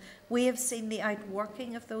Ireland, we have seen the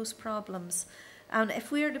outworking of those problems. And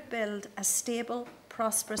if we are to build a stable,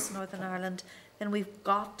 prosperous Northern Ireland, then we've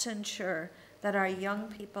got to ensure that our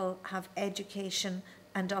young people have education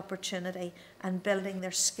and opportunity, and building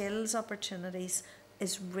their skills opportunities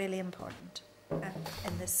is really important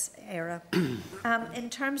in this era. In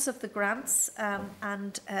terms of the grants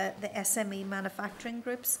and the SME manufacturing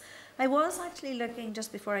groups, I was actually looking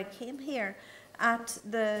just before I came here at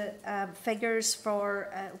the figures for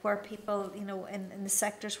where people, you know, in the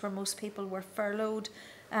sectors where most people were furloughed,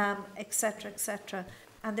 etc., etc.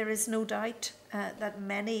 And there is no doubt that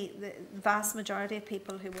the vast majority of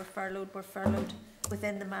people who were furloughed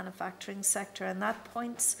within the manufacturing sector, and that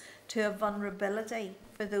points to a vulnerability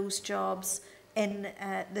for those jobs in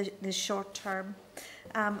the short term.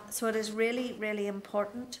 So it is really, really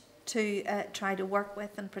important to try to work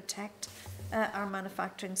with and protect our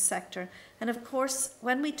manufacturing sector. And of course,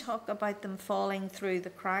 when we talk about them falling through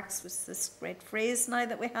the cracks, with this great phrase now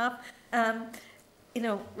that we have, you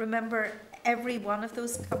know, remember, every one of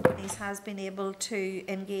those companies has been able to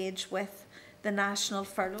engage with the National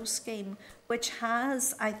Furlough Scheme, which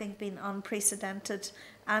has, I think, been unprecedented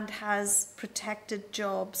and has protected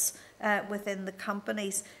jobs within the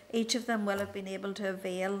companies. Each of them will have been able to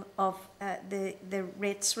avail of the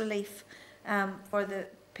rates relief for the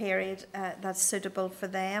period that's suitable for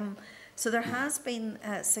them. So there has been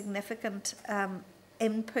significant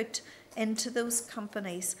input into those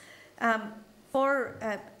companies.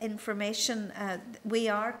 For information, we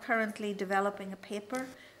are currently developing a paper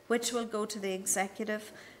which will go to the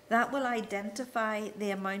executive that will identify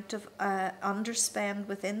the amount of underspend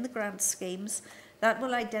within the grant schemes, That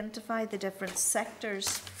will identify the different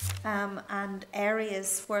sectors and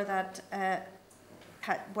areas where that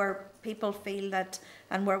where people feel that,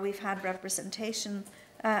 and where we've had representation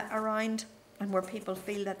around, and where people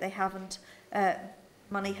feel that they haven't,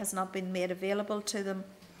 money has not been made available to them.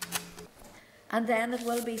 And then it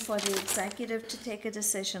will be for the executive to take a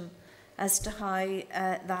decision as to how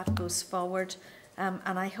that goes forward.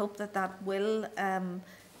 And I hope that that will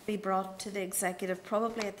be brought to the executive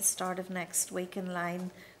probably at the start of next week, in line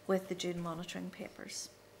with the June monitoring papers.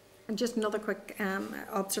 And just another quick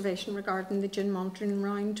observation regarding the June monitoring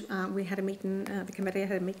round. We had a meeting, the committee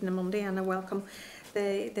had a meeting on Monday, and I welcome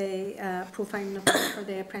the profiling of for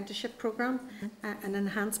the apprenticeship programme, an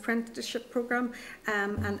enhanced apprenticeship programme.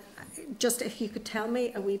 And just if you could tell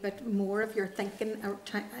me a wee bit more of your thinking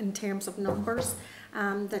in terms of numbers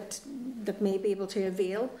that may be able to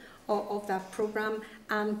avail of that programme,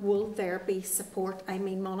 and will there be support, I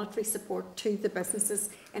mean monetary support, to the businesses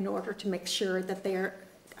in order to make sure that they're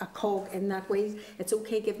a cog in that way? It's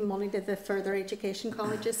okay giving money to the further education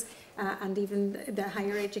colleges and even the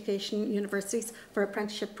higher education universities for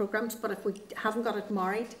apprenticeship programmes, but if we haven't got it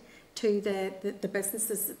married to the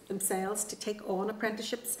businesses themselves to take on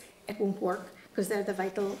apprenticeships, it won't work, because they're the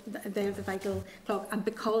vital clog. And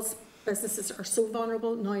because businesses are so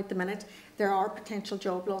vulnerable now at the minute, there are potential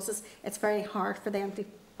job losses. It's very hard for them to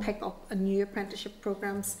pick up a new apprenticeship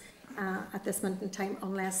programmes at this moment in time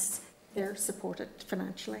unless they're supported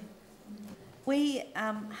financially. We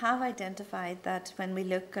have identified that when we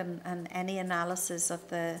look on any analysis of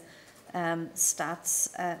the stats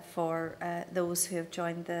for those who have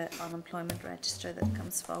joined the unemployment register that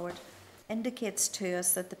comes forward, indicates to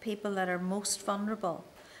us that the people that are most vulnerable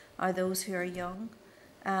are those who are young,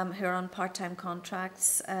 who are on part-time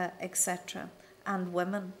contracts, etc., and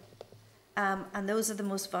women. And those are the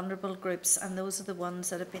most vulnerable groups, and those are the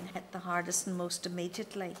ones that have been hit the hardest and most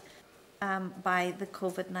immediately by the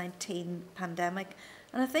COVID-19 pandemic.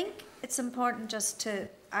 And I think it's important just to,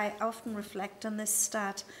 I often reflect on this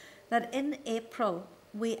stat, that in April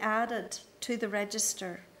we added to the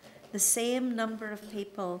register the same number of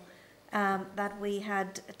people that we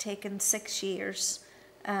had taken 6 years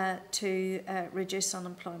to reduce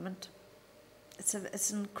unemployment.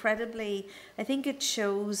 It's incredibly, I think it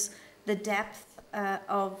shows the depth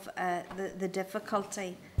of the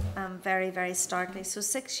difficulty very, very starkly. So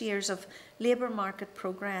 6 years of labour market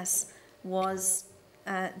progress was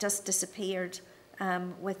just disappeared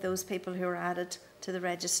with those people who were added to the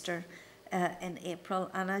register in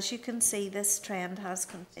April. And as you can see, this trend has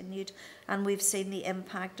continued, and we've seen the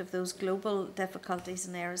impact of those global difficulties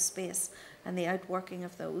in aerospace and the outworking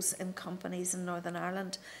of those in companies in Northern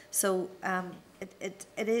Ireland. So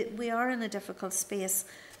we are in a difficult space.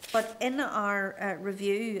 But in our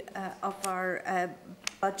review of our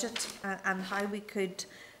budget and how we could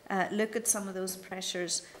look at some of those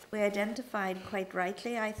pressures, we identified quite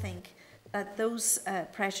rightly, I think, that those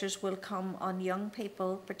pressures will come on young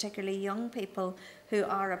people, particularly young people who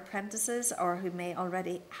are apprentices or who may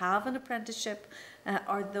already have an apprenticeship,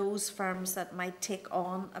 or those firms that might take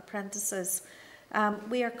on apprentices.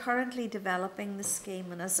 We are currently developing the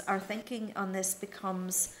scheme, and as our thinking on this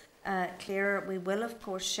becomes clearer, we will of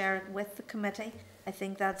course share it with the committee. I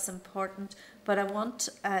think that's important, but I want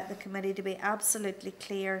the committee to be absolutely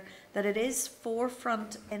clear that it is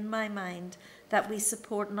forefront in my mind that we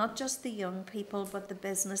support not just the young people but the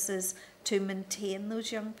businesses to maintain those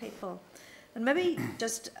young people. And maybe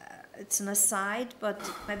just, it's an aside, but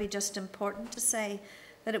maybe just important to say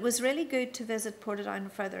that it was really good to visit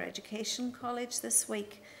Portadown Further Education College this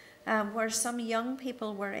week, where some young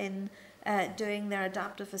people were in doing their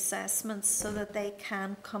adaptive assessments so that they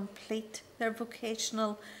can complete their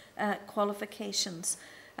vocational qualifications.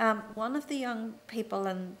 One of the young people,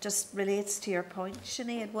 and just relates to your point,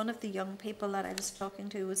 Sinead, one of the young people that I was talking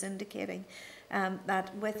to was indicating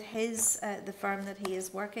that with his the firm that he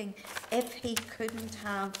is working, if he couldn't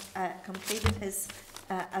have completed his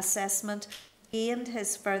assessment, gained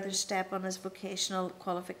his further step on his vocational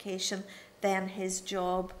qualification, then his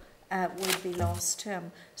job would be lost to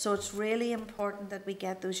him. So it's really important that we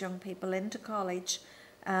get those young people into college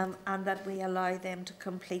and that we allow them to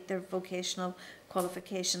complete their vocational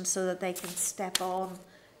qualifications so that they can step on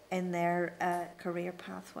in their career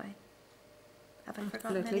pathway. Have I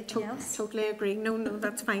forgotten anything else? Totally agree. No,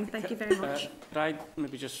 that's fine. Thank you very much. Could I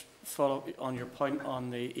maybe just follow up on your point on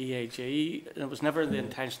the EAG? It was never the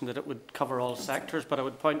intention that it would cover all sectors, but I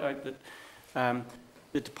would point out that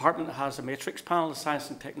the department has a matrix panel, a science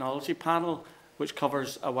and technology panel, which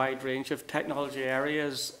covers a wide range of technology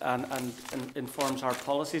areas and informs our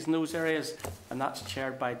policies in those areas, and that's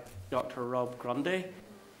chaired by Dr. Rob Grundy,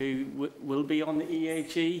 who will be on the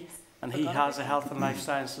EAG, and he has a health and life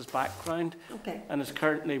sciences background, and is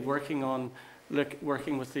currently working on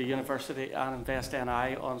working with the university and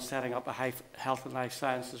InvestNI on setting up a health and life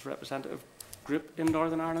sciences representative group in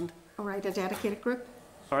Northern Ireland. All right, a dedicated group.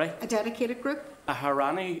 Sorry? A dedicated group. A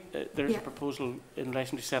Harani, there's a proposal in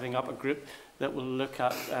relation to setting up a group that will look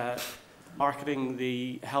at marketing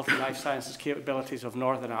the health and life sciences capabilities of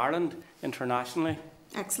Northern Ireland internationally.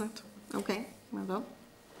 Excellent. Okay, well done.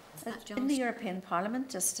 In the European Parliament,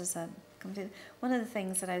 just as a one of the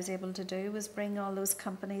things that I was able to do was bring all those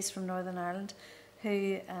companies from Northern Ireland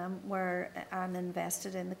who were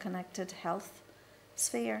invested in the connected health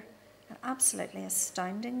sphere. Absolutely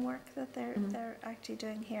astounding work that they're actually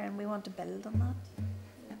doing here, and we want to build on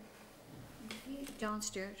that. Yeah. John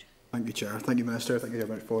Stewart. Thank you, Chair. Thank you, Minister. Thank you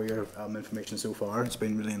for your information so far. It's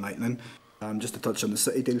been really enlightening. Just to touch on the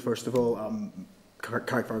city deal, first of all,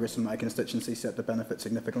 Carrickfergus, my constituency, set to benefit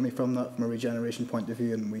significantly from that from a regeneration point of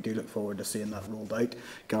view, and we do look forward to seeing that rolled out.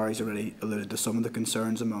 Gary's already alluded to some of the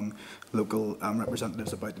concerns among local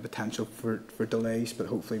representatives about the potential for delays, but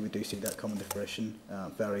hopefully we do see that coming to fruition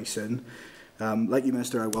very soon. Like you,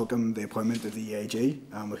 Minister, I welcome the appointment of the EAG.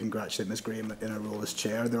 We congratulate Ms Graham in her role as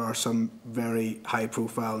chair. There are some very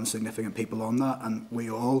high-profile and significant people on that, and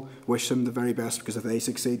we all wish them the very best, because if they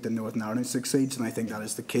succeed, then Northern Ireland succeeds, and I think that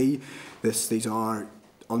is the key. These are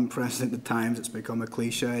unprecedented times. It's become a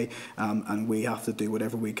cliche, and we have to do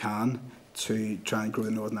whatever we can to try and grow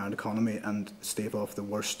the Northern Ireland economy and stave off the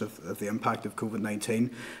worst of the impact of COVID-19.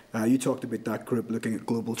 You talked about that group looking at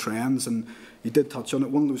global trends, and you did touch on it.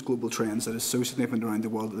 One of those global trends that is so significant around the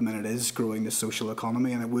world at the minute is growing the social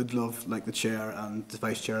economy, and I would love, like the Chair and the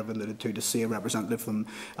Vice Chair have alluded to see a representative from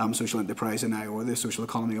social enterprise and or the social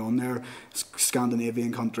economy on there.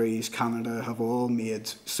 Scandinavian countries, Canada have all made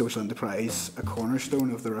social enterprise a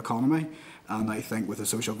cornerstone of their economy. And I think with the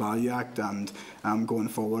Social Value Act and going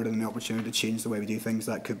forward and the opportunity to change the way we do things,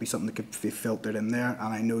 that could be something that could be filtered in there.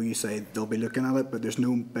 And I know you say they'll be looking at it, but there's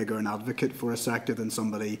no bigger an advocate for a sector than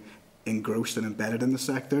somebody engrossed and embedded in the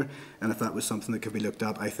sector. And if that was something that could be looked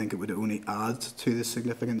at, I think it would only add to the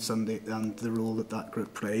significance and the role that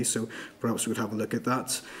group plays. So perhaps we would have a look at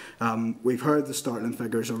that. We've heard the startling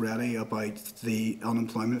figures already about the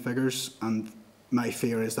unemployment figures, and my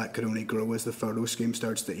fear is that could only grow as the furlough scheme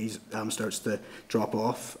starts to drop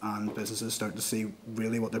off and businesses start to see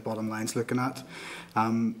really what their bottom line's looking at.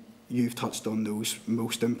 You've touched on those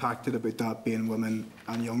most impacted, about that being women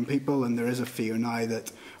and young people, and there is a fear now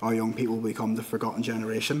that our young people will become the forgotten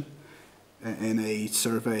generation. In a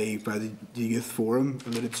survey by the Youth Forum,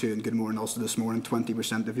 alluded to in Good Morning also this morning,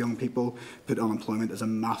 20% of young people put unemployment as a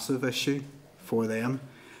massive issue for them.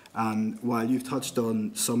 And while you've touched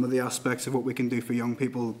on some of the aspects of what we can do for young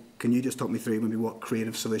people, can you just talk me through maybe what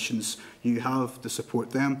creative solutions you have to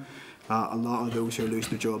support them? A lot of those who are losing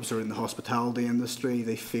their jobs are in the hospitality industry.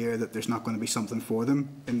 They fear that there's not going to be something for them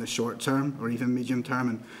in the short term or even medium term.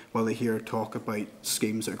 And while they hear talk about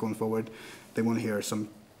schemes that are going forward, they want to hear some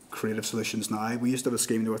creative solutions now. We used to have a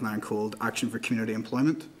scheme in Northern Ireland called Action for Community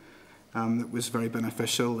Employment. That was very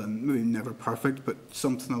beneficial and maybe never perfect, but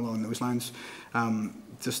something along those lines.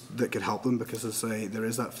 Just that could help them, because as I say, there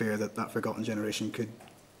is that fear that that forgotten generation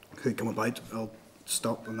could come about. I'll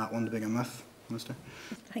stop on that one to begin with, Minister.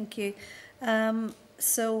 Thank you. I've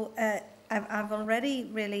already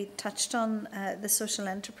really touched on the social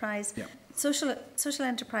enterprise. Yeah. Social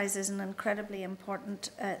enterprise is an incredibly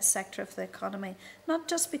important sector of the economy, not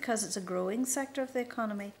just because it's a growing sector of the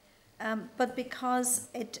economy, but because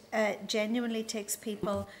it genuinely takes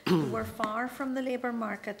people who are far from the labour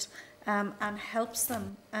market and helps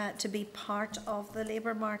them to be part of the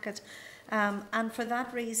labour market. And for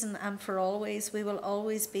that reason, and for always, we will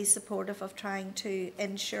always be supportive of trying to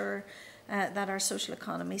ensure that our social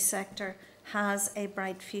economy sector has a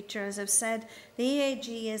bright future. As I've said, the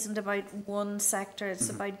EAG isn't about one sector, it's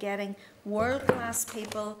about getting world-class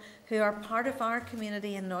people who are part of our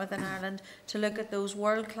community in Northern Ireland to look at those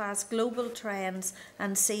world-class global trends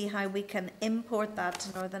and see how we can import that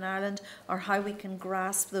to Northern Ireland, or how we can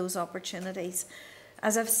grasp those opportunities.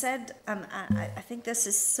 As I've said, and I think this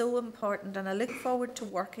is so important, and I look forward to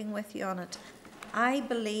working with you on it, I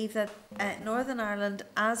believe that Northern Ireland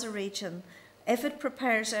as a region, if it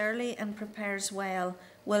prepares early and prepares well,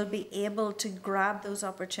 will be able to grab those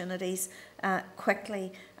opportunities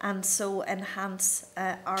quickly, and so enhance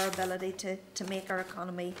our ability to make our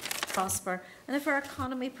economy prosper. And if our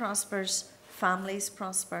economy prospers, families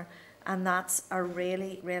prosper, and that's a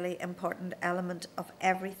really, really important element of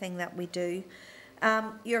everything that we do.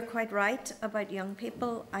 You're quite right about young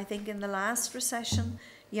people. I think in the last recession,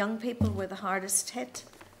 young people were the hardest hit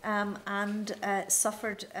and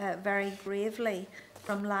suffered very gravely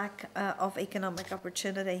from lack of economic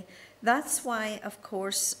opportunity. That's why, of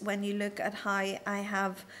course, when you look at how I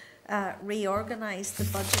have reorganised the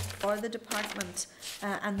budget for the department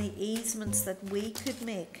and the easements that we could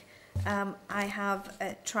make, I have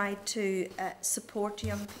tried to support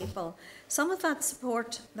young people. Some of that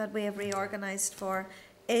support that we have reorganised for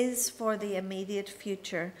is for the immediate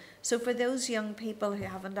future. So for those young people who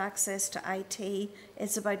haven't access to IT,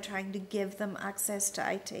 it's about trying to give them access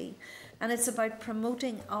to IT. And it's about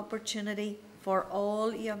promoting opportunity for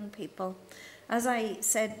all young people. As I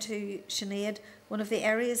said to Sinead, one of the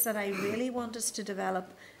areas that I really want us to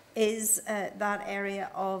develop is that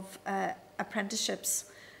area of apprenticeships.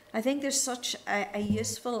 I think there's such a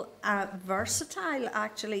useful, versatile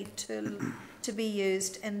actually tool to be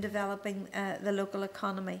used in developing the local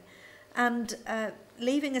economy. And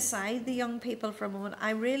leaving aside the young people for a moment,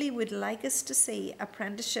 I really would like us to see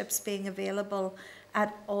apprenticeships being available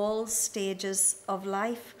at all stages of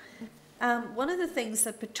life. One of the things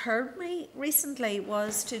that perturbed me recently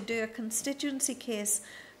was to do a constituency case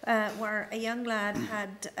where a young lad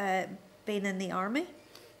had been in the army.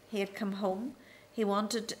 He had come home. He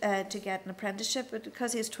wanted to get an apprenticeship, but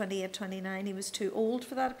because he was 28, 29, he was too old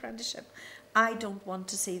for that apprenticeship. I don't want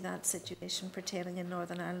to see that situation pertaining in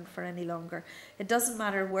Northern Ireland for any longer. It doesn't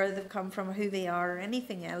matter where they've come from, who they are, or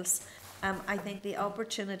anything else. I think the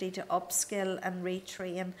opportunity to upskill and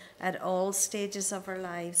retrain at all stages of our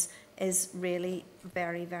lives is really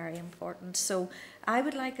very, very important. So I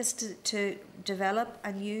would like us to develop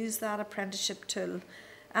and use that apprenticeship tool.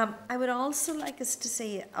 I would also like us to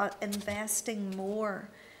see investing more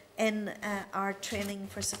in our training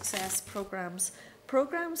for success programs.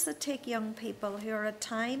 Programs that take young people who are at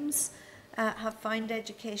times have found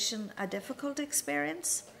education a difficult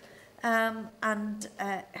experience and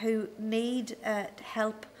who need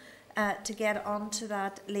help to get onto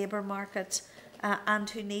that labour market and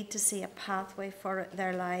who need to see a pathway for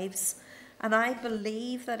their lives. And I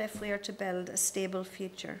believe that if we are to build a stable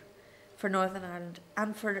future for Northern Ireland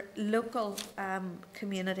and for local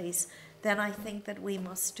communities, then I think that we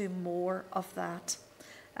must do more of that.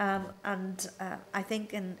 I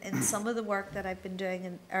think in some of the work that I've been doing,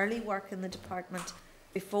 in early work in the department,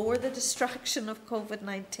 before the distraction of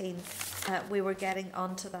COVID-19, we were getting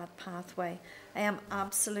onto that pathway. I am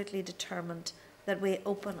absolutely determined that we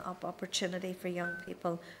open up opportunity for young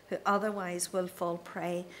people who otherwise will fall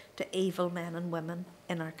prey to evil men and women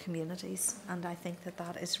in our communities. And I think that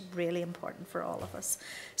that is really important for all of us.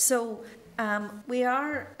 So we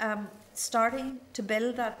are starting to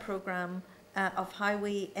build that programme of how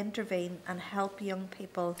we intervene and help young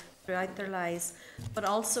people throughout their lives, but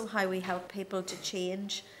also how we help people to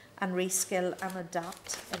change and reskill and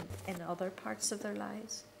adapt in other parts of their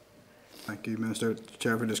lives. Thank you, Minister.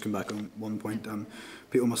 Chair, if I just come back on one point,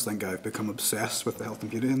 people must think I've become obsessed with the health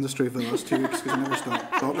and beauty industry for the last 2 weeks because I never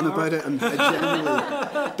stop talking about it, and I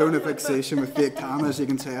genuinely don't have fixation with fake tan, as you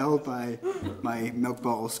can tell by my milk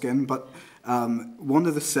bottle skin. But one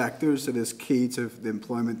of the sectors that is key to the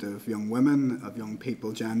employment of young women, of young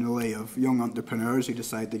people generally, of young entrepreneurs who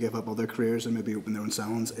decide to give up other careers and maybe open their own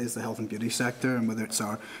salons is the health and beauty sector. And whether it's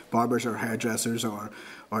our barbers or hairdressers or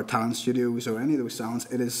our talent studios or any of those salons,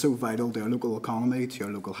 it is so vital to our local economy, to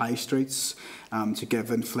our local high streets, to give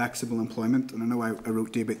in flexible employment. And I know I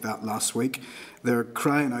wrote to you about that last week. They're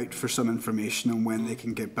crying out for some information on when they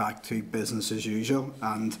can get back to business as usual.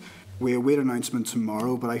 And we await an announcement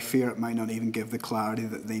tomorrow, but I fear it might not even give the clarity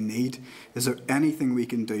that they need. Is there anything we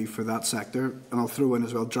can do for that sector? And I'll throw in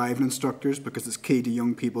as well driving instructors, because it's key to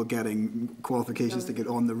young people getting qualifications to get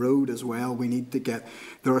on the road as well. We need to get...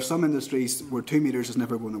 There are some industries where 2 metres is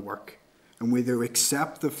never going to work. And we either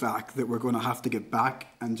accept the fact that we're going to have to get back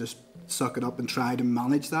and just suck it up and try to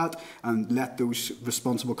manage that and let those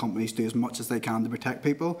responsible companies do as much as they can to protect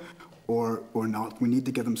people, or not. We need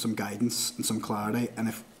to give them some guidance and some clarity.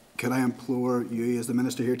 And could I implore you as the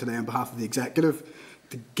Minister here today on behalf of the Executive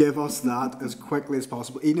to give us that as quickly as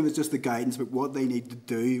possible, even if it's just the guidance about what they need to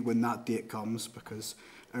do when that date comes, because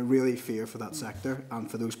I really fear for that sector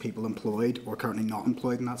and for those people employed or currently not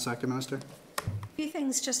employed in that sector, Minister. A few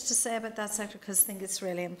things just to say about that sector because I think it's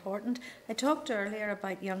really important. I talked earlier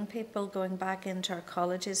about young people going back into our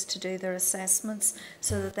colleges to do their assessments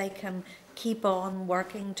so that they can keep on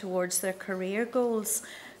working towards their career goals.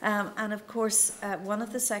 And of course, one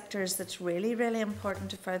of the sectors that's really, really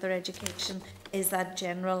important to further education is that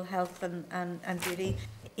general health and beauty,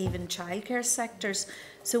 even childcare sectors.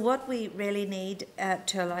 So what we really need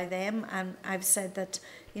to allow them, and I've said that,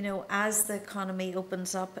 you know, as the economy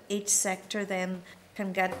opens up, each sector then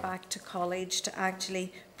can get back to college to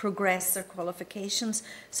actually progress their qualifications.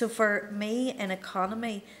 So for me, in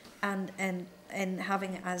economy and in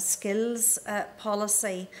having a skills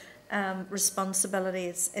policy responsibility,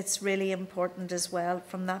 it's really important as well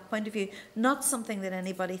from that point of view. Not something that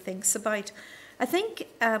anybody thinks about. I think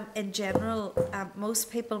in general, most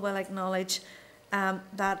people will acknowledge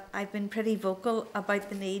that I've been pretty vocal about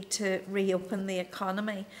the need to reopen the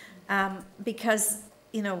economy because,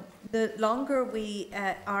 you know, the longer we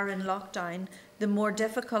are in lockdown, the more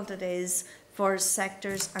difficult it is for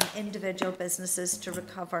sectors and individual businesses to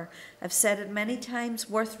recover. I've said it many times,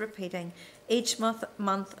 worth repeating. Each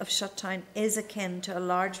month of shutdown is akin to a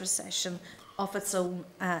large recession of its own,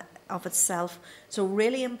 of itself. So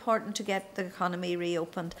really important to get the economy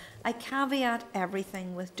reopened. I caveat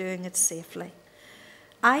everything with doing it safely.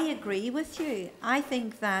 I agree with you. I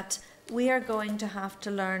think that we are going to have to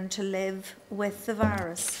learn to live with the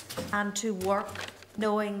virus and to work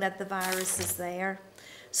knowing that the virus is there.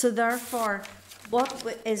 So therefore, what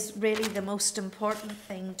is really the most important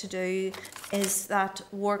thing to do is that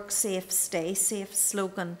work safe, stay safe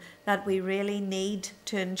slogan that we really need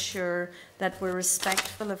to ensure that we're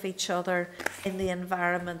respectful of each other in the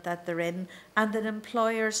environment that they're in, and that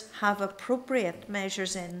employers have appropriate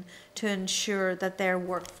measures in to ensure that their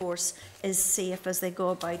workforce is safe as they go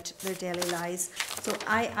about their daily lives. So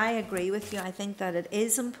I agree with you. I think that it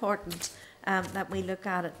is important that we look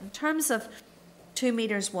at it. In terms of 2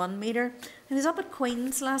 metres, 1 metre, I was up at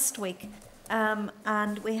Queen's last week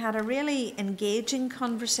and we had a really engaging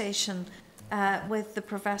conversation with the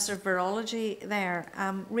Professor of Virology there,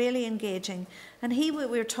 really engaging. And we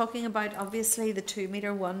were talking about, obviously, the 2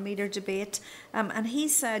 metre, 1 metre debate. And he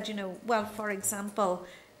said, you know, well, for example,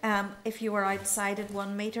 if you were outside at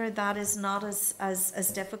 1 metre, that is not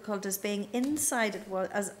as difficult as being inside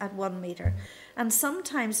at 1 metre. And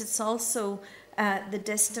sometimes it's also the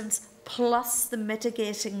distance plus the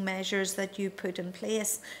mitigating measures that you put in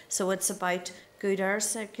place. So it's about good air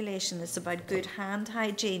circulation, it's about good hand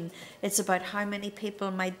hygiene, it's about how many people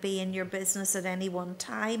might be in your business at any one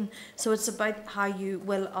time. So it's about how you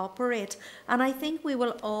will operate. And I think we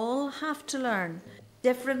will all have to learn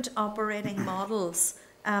different operating models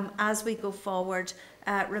as we go forward,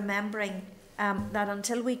 remembering that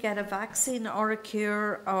until we get a vaccine or a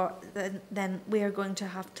cure, then we are going to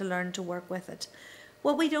have to learn to work with it.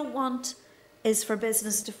 What we don't want is for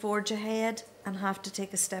business to forge ahead and have to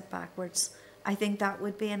take a step backwards. I think that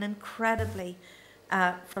would be an incredibly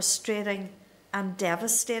frustrating and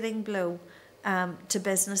devastating blow to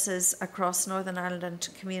businesses across Northern Ireland and to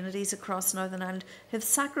communities across Northern Ireland who've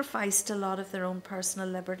sacrificed a lot of their own personal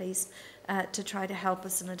liberties to try to help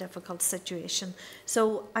us in a difficult situation.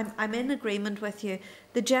 So I'm in agreement with you.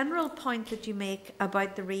 The general point that you make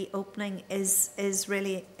about the reopening is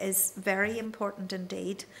very important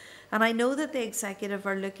indeed. And I know that the executive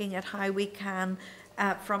are looking at how we can,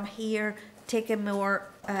 from here, take a more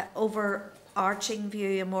overarching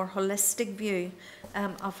view, a more holistic view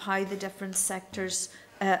of how the different sectors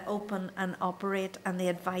open and operate and the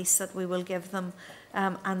advice that we will give them.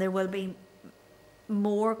 And there will be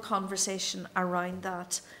more conversation around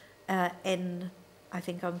that I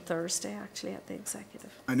think on Thursday actually at the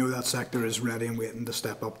executive. I know that sector is ready and waiting to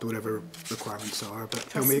step up to whatever requirements are, but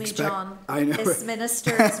can we expect? John, I know this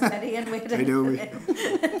minister is ready and waiting. I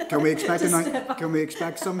know. Can we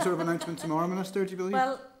expect some sort of announcement tomorrow, Minister? Do you believe?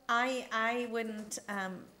 Well, I wouldn't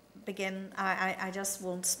begin. I just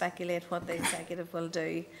won't speculate what the executive will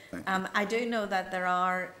do. I do know that there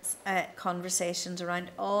are conversations around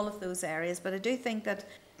all of those areas, but I do think that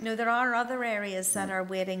there are other areas that are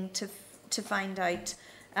waiting to find out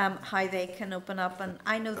how they can open up. And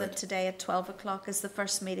I know that today at 12 o'clock is the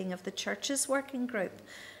first meeting of the Churches Working Group.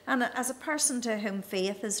 And as a person to whom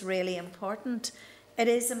faith is really important, it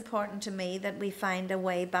is important to me that we find a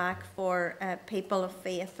way back for people of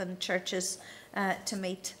faith and churches to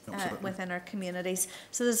meet within our communities.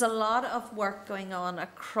 So there's a lot of work going on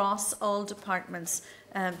across all departments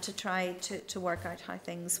to try to work out how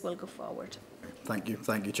things will go forward. Thank you,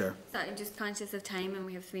 Chair. So I'm just conscious of time and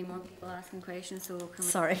we have 3 more people asking questions, so can we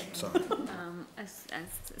Sorry. as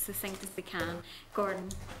succinct as we can. Gordon.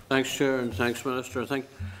 Thanks, Chair, and thanks, Minister. I think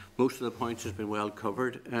most of the points has been well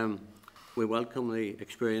covered. We welcome the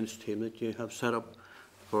experienced team that you have set up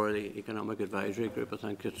for the Economic Advisory Group. I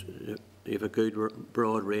think you have a good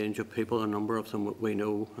broad range of people, a number of them we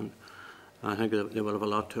know, and I think they will have a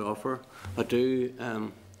lot to offer. I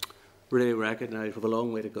do really recognise we have a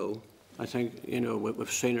long way to go. I think,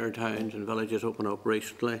 we've seen our towns and villages open up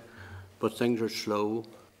recently, but things are slow.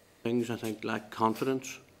 Things, I think, lack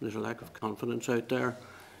confidence. There's a lack of confidence out there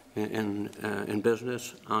in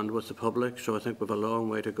business and with the public, so I think we have a long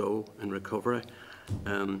way to go in recovery.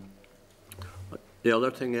 The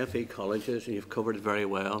other thing, FE colleges, and you've covered it very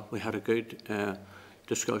well. We had a good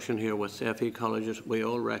discussion here with FE colleges. We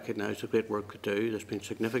all recognise the great work to do. There's been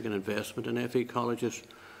significant investment in FE colleges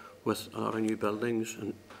with a lot of new buildings,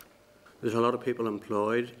 and there's a lot of people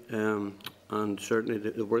employed, and certainly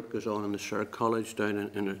the work goes on in the Shirk College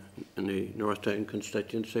down in the North Down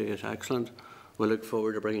constituency is excellent. We look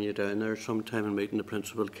forward to bringing you down there sometime and meeting the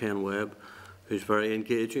principal, Ken Webb, who's very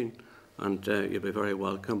engaging, and you'll be very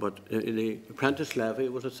welcome. But the apprentice levy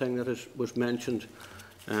was a thing that was mentioned,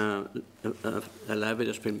 a levy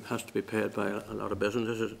that has to be paid by a lot of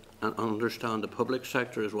businesses, and I understand the public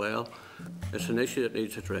sector as well. It's an issue that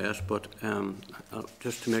needs addressed, but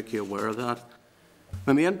just to make you aware of that.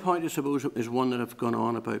 My main point, I suppose, is one that I've gone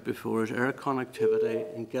on about before, is air connectivity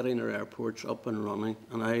and getting our airports up and running.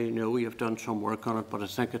 And I know you've done some work on it, but I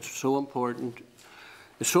think it's so important.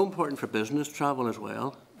 It's so important for business travel as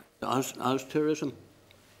well, as tourism.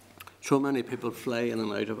 So many people fly in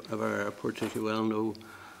and out of our airports, as you well know,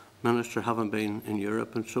 Minister, having been in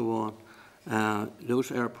Europe and so on.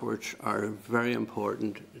 Those airports are very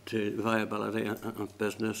important to the viability of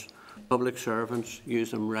business. Public servants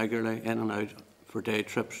use them regularly in and out for day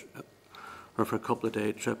trips or for a couple of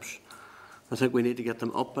day trips. I think we need to get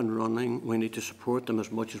them up and running. We need to support them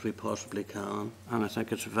as much as we possibly can, and I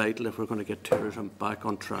think it's vital if we're going to get tourism back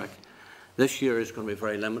on track. This year is going to be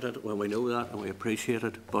very limited when we know that, and we appreciate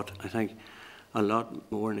it, but I think a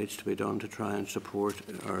lot more needs to be done to try and support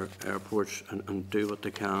our airports and do what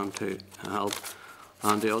they can to help.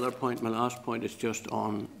 And the other point, my last point, is just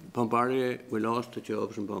on Bombardier. We lost the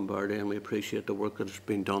jobs in Bombardier, and we appreciate the work that has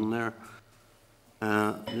been done there.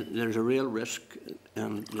 There's a real risk,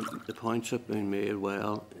 and the points have been made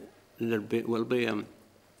well. There will be a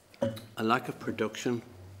lack of production.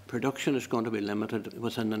 Production is going to be limited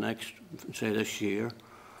within the next, say, this year,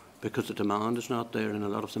 because the demand is not there in a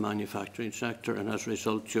lot of the manufacturing sector, and as a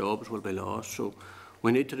result, jobs will be lost. So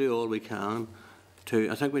we need to do all we can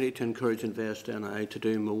I think we need to encourage Invest NI to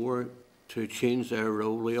do more, to change their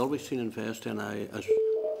role. We always seen Invest NI as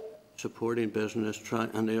supporting business,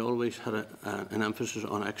 and they always had an emphasis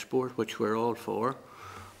on export, which we're all for.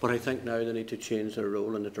 But I think now they need to change their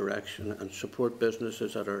role in the direction and support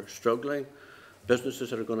businesses that are struggling, businesses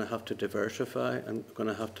that are going to have to diversify and going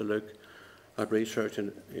to have to look at research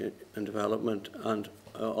and development and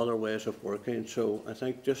other ways of working. So I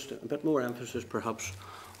think just a bit more emphasis perhaps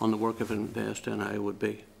on the work of Invest NI would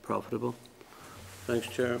be profitable. Thanks,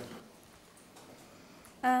 Chair.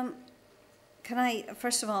 Can I,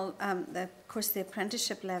 first of all, of course, the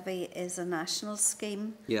apprenticeship levy is a national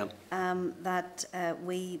scheme. Yeah. That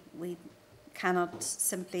we cannot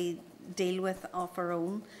simply deal with off our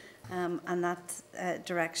own, and that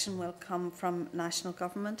direction will come from national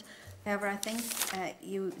government. However, I think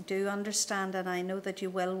you do understand, and I know that you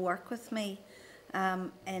will work with me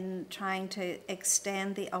in trying to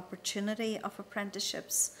extend the opportunity of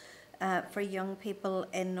apprenticeships for young people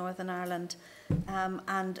in Northern Ireland.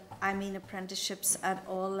 And I mean apprenticeships at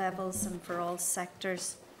all levels and for all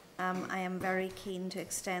sectors. I am very keen to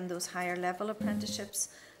extend those higher level apprenticeships,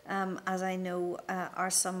 as I know are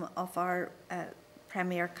some of our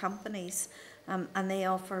premier companies, and they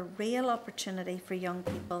offer real opportunity for young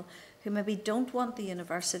people who maybe don't want the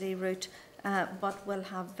university route, but will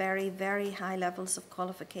have very, very high levels of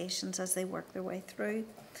qualifications as they work their way through.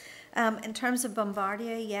 In terms of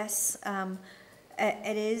Bombardier, yes,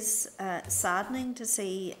 it is saddening to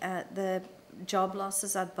see the job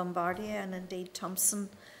losses at Bombardier and indeed Thompson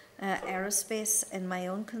Aerospace in my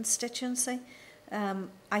own constituency.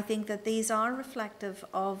 I think that these are reflective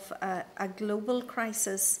of a global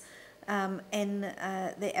crisis in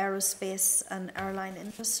the aerospace and airline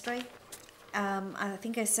industry. I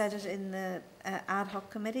think I said it in the ad hoc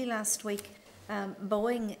committee last week.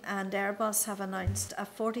 Boeing and Airbus have announced a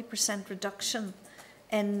 40% reduction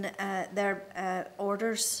in their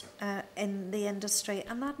orders in the industry,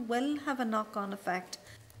 and that will have a knock-on effect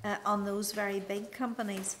on those very big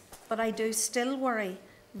companies. But I do still worry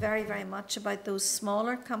very, very much about those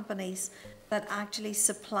smaller companies that actually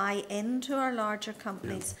supply into our larger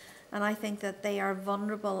companies, and I think that they are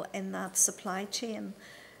vulnerable in that supply chain.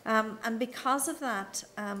 And because of that,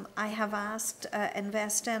 I have asked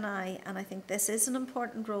Invest NI, and I think this is an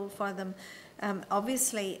important role for them.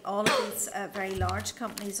 Obviously, all of these very large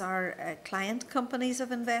companies are client companies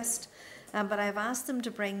of Invest, but I've asked them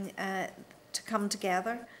to come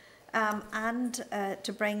together and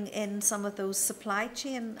to bring in some of those supply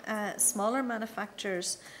chain smaller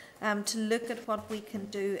manufacturers to look at what we can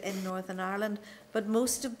do in Northern Ireland, but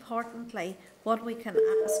most importantly, what we can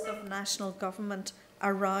ask of national government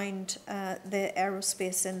around the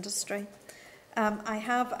aerospace industry. I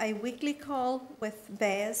have a weekly call with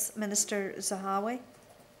BES, Minister Zahawi,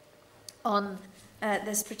 on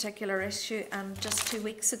this particular issue, and just 2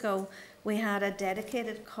 weeks ago we had a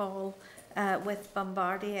dedicated call with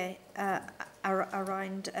Bombardier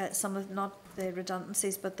around some of, not the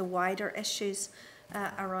redundancies, but the wider issues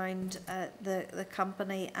around the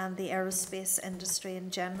company and the aerospace industry in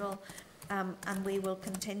general, and we will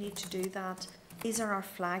continue to do that. These are our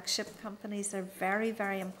flagship companies. They're very,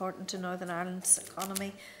 very important to Northern Ireland's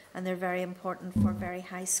economy, and they're very important for very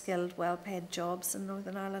high-skilled, well-paid jobs in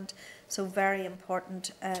Northern Ireland. So very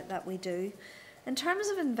important that we do. In terms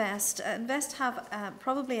of Invest, Invest have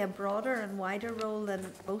probably a broader and wider role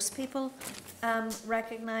than most people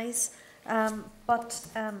recognise, but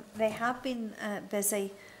they have been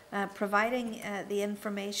busy providing the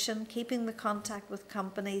information, keeping the contact with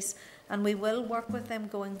companies, and we will work with them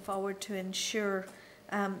going forward to ensure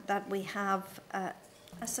that we have a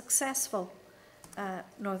successful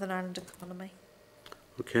Northern Ireland economy.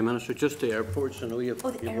 Okay, Minister, just the airports. I know you've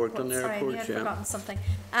worked on the airports. Sorry, I'd forgotten something.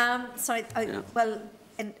 Sorry, well,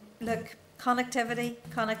 look, connectivity,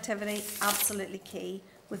 absolutely key,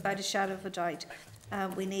 without a shadow of a doubt.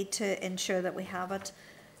 We need to ensure that we have it.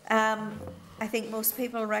 I think most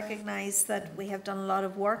people recognise that we have done a lot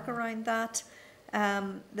of work around that.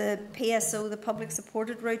 The PSO, the public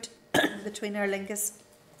supported route between Aer Lingus,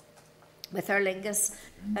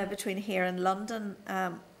 between here and London,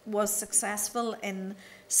 was successful in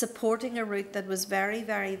supporting a route that was very,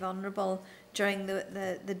 very vulnerable during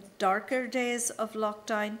the darker days of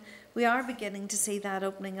lockdown. We are beginning to see that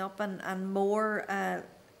opening up and more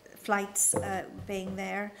flights being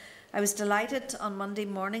there. I was delighted on Monday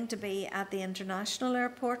morning to be at the International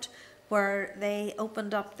Airport, where they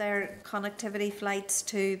opened up their connectivity flights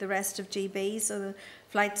to the rest of GB, so the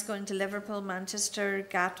flights going to Liverpool, Manchester,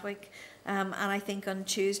 Gatwick, and I think on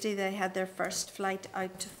Tuesday they had their first flight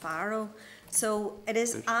out to Faro. So it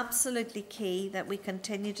is absolutely key that we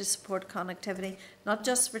continue to support connectivity, not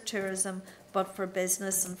just for tourism, but for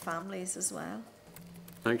business and families as well.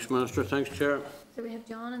 Thanks, Minister. Thanks, Chair. So we have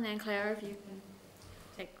John and then Claire, if you can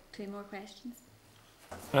take 2 more questions.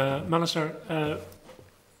 Minister,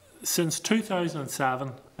 since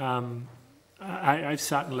 2007, I've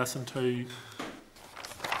sat and listened to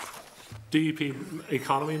DUP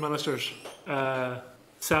economy ministers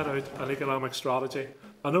set out an economic strategy,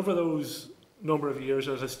 and over those number of years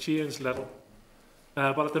it has changed little.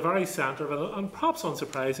 But at the very centre of it, and perhaps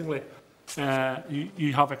unsurprisingly,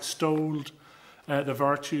 you have extolled the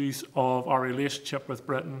virtues of our relationship with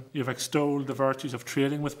Britain. You've extolled the virtues of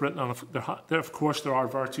trading with Britain, and of course there are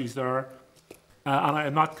virtues there, and I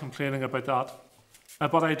am not complaining about that.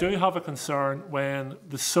 But I do have a concern when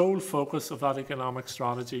the sole focus of that economic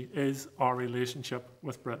strategy is our relationship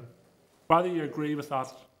with Britain. Whether you agree with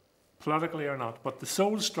that politically or not, but the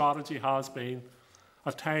sole strategy has been,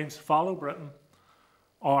 at times, follow Britain,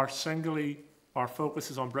 or singly, our focus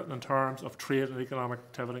is on Britain in terms of trade and economic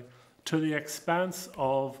activity, to the expense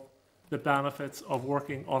of the benefits of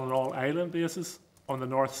working on an all-island basis, on the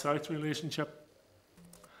north-south relationship.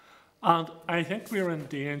 And I think we are in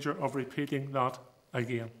danger of repeating that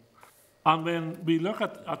again. And when we look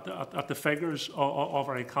at the figures of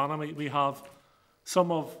our economy, we have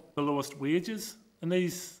some of the lowest wages in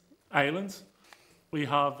these islands. We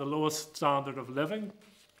have the lowest standard of living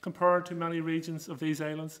compared to many regions of these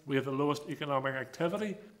islands. We have the lowest economic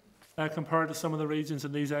activity compared to some of the regions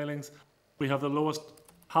in these islands. We have the lowest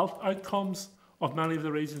health outcomes of many of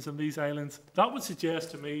the regions in these islands. That would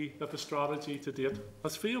suggest to me that the strategy to date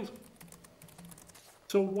has failed.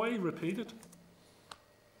 So why repeat it?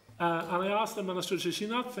 And I asked the Minister, does she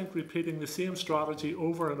not think repeating the same strategy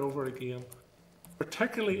over and over again,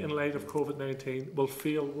 particularly in light of COVID-19, will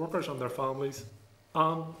fail workers and their families,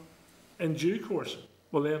 and in due course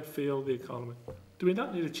will then fail the economy? Do we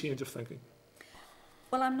not need a change of thinking?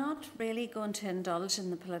 Well, I'm not really going to indulge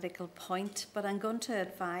in the political point, but I'm going to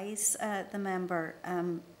advise the member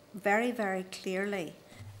very, very clearly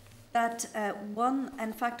that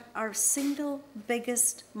in fact, our single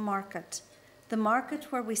biggest market, the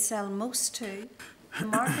market where we sell most to, the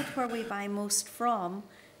market where we buy most from,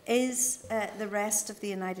 is the rest of the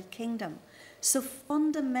United Kingdom. So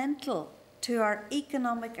fundamental to our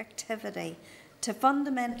economic activity,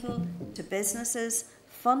 fundamental to businesses,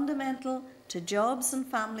 fundamental to jobs and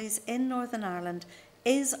families in Northern Ireland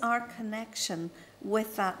is our connection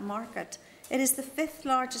with that market. It is the 5th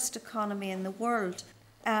largest economy in the world.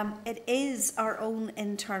 It is our own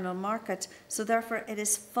internal market, so therefore it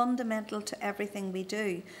is fundamental to everything we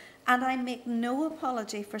do. And I make no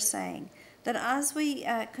apology for saying that as we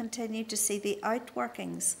continue to see the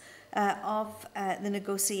outworkings of the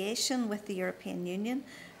negotiation with the European Union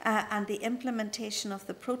and the implementation of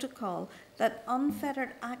the protocol, that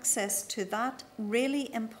unfettered access to that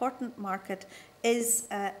really important market is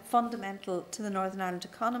fundamental to the Northern Ireland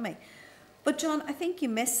economy. But John, I think you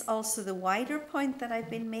miss also the wider point that I've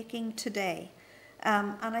been making today,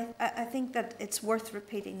 and I think that it's worth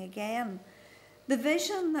repeating again. The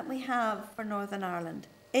vision that we have for Northern Ireland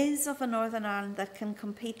is of a Northern Ireland that can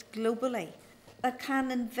compete globally, that can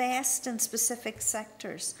invest in specific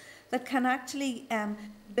sectors, that can actually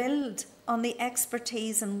build on the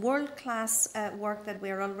expertise and world-class work that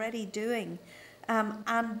we're already doing,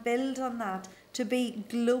 and build on that to be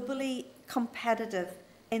globally competitive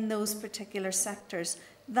in those particular sectors.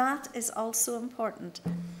 That is also important.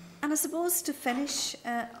 And I suppose to finish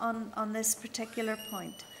on this particular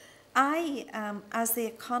point, I, as the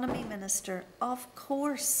Economy Minister, of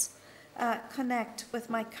course, connect with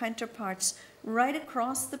my counterparts right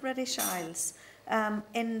across the British Isles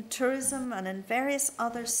in tourism and in various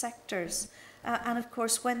other sectors. And of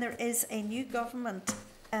course, when there is a new government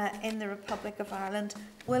in the Republic of Ireland,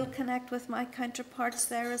 will connect with my counterparts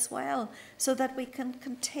there as well, so that we can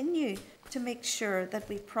continue to make sure that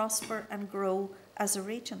we prosper and grow as a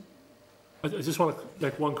region. I just want to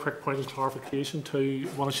make one quick point of clarification to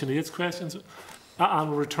one of Sinead's questions, and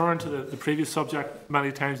we'll return to the previous subject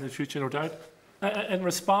many times in the future, no doubt. In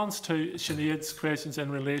response to Sinead's questions in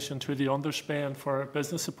relation to the underspend for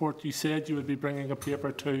business support, you said you would be bringing a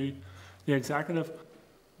paper to the Executive.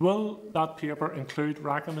 Will that paper include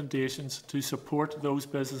recommendations to support those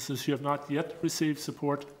businesses who have not yet received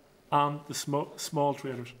support and the small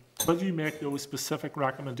traders? Will you make those specific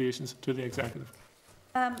recommendations to the Executive?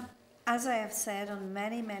 As I have said on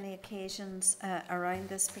many, many occasions around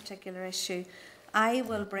this particular issue, I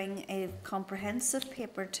will bring a comprehensive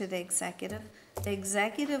paper to the Executive. The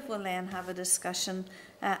Executive will then have a discussion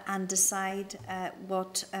and decide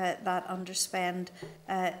what that underspend,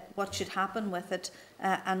 what should happen with it,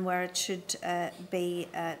 and where it should be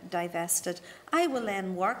divested. I will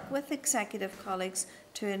then work with Executive colleagues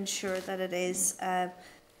to ensure that it is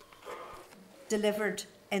delivered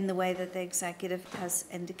in the way that the Executive has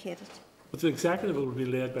indicated. But the Executive will be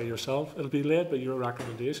led by yourself. It'll be led by your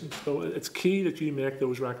recommendations. So it's key that you make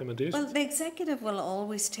those recommendations. Well, the Executive will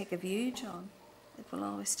always take a view, John. It will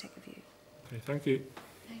always take a view. Okay, thank you.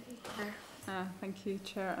 Thank you, Chair. Thank you,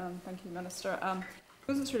 Chair, and thank you, Minister. I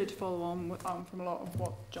suppose it's really to follow on with, from a lot of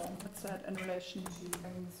what John had said in relation to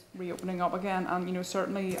things reopening up again. And, you know,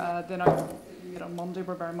 certainly the announcement that you made on Monday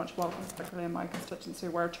were very much welcome, particularly in my constituency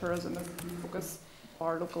where tourism is a key focus of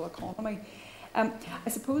our local economy. I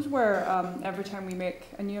suppose where every time we make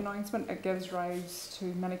a new announcement, it gives rise to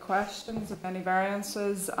many questions and many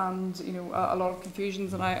variances, and you know a lot of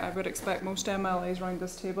confusions. And I would expect most MLAs around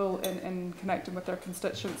this table, in connecting with their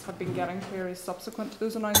constituents, have been getting queries subsequent to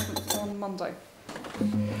those announcements on Monday.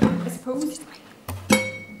 I suppose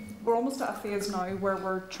we're almost at a phase now where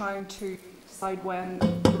we're trying to decide when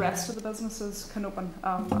the rest of the businesses can open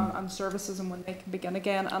and services, and when they can begin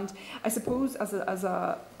again. And I suppose as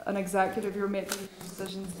an executive, you're making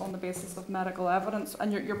decisions on the basis of medical evidence,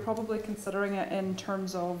 and you're probably considering it in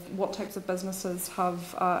terms of what types of businesses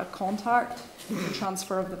have contact, the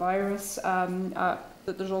transfer of the virus.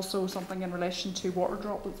 That there's also something in relation to water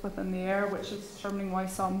droplets within the air, which is determining why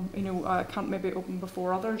some, can't maybe open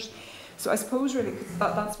before others. So I suppose really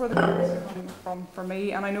that's where the queries are coming from for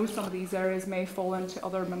me. And I know some of these areas may fall into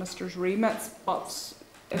other ministers' remits, but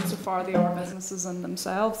insofar they are businesses in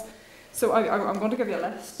themselves. So I'm going to give you a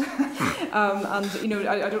list, and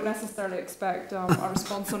I don't necessarily expect a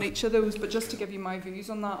response on each of those, but just to give you my views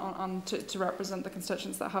on that, and to represent the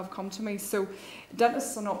constituents that have come to me. So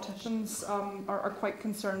dentists and opticians are quite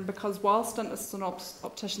concerned, because whilst dentists and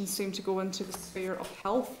opticians seem to go into the sphere of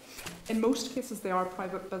health, in most cases they are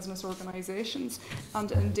private business organisations,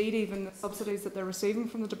 and indeed even the subsidies that they're receiving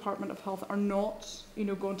from the Department of Health are not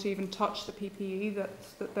going to even touch the PPE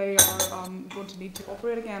that they are going to need to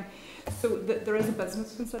operate again. So there is a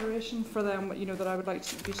business consideration for them, that I would like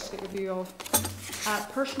you to take a view of.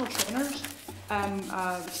 Personal trainers,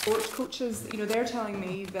 sports coaches, they're telling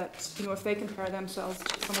me that, if they compare themselves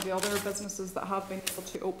to some of the other businesses that have been able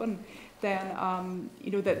to open, then,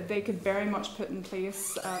 that they could very much put in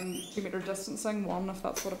place 2-metre distancing, if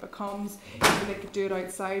that's what it becomes. They could do it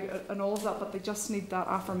outside and all of that, but they just need that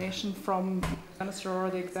affirmation from the Minister or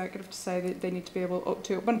the Executive to say that they need to be able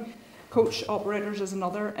to open. Coach operators is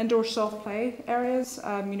another. Indoor soft play areas,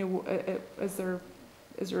 is there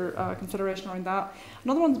consideration around that?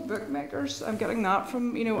 Another one's bookmakers. I'm getting that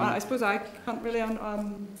from, I suppose I can't really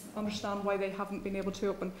understand why they haven't been able to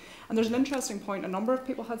open. And there's an interesting point a number of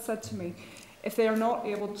people had said to me. if they are not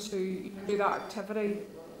able to do that activity,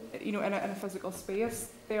 in a physical space,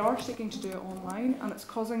 they are seeking to do it online, and it's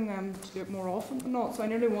causing them to do it more often than not. So I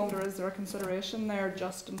nearly wonder, is there a consideration there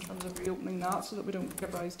just in terms of reopening that so that we don't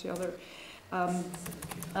give rise to other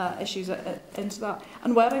issues into that?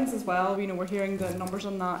 And weddings as well, we're hearing the numbers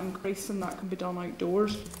on that increase, and that can be done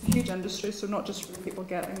outdoors. It's a huge industry, so not just for people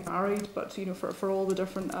getting married, but for all the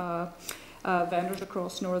different vendors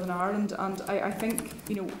across Northern Ireland. And I think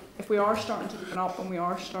if we are starting to open up and we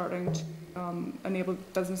are starting to enable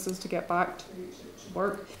businesses to get back to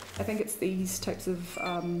work, I think it's these types of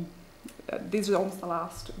these are almost the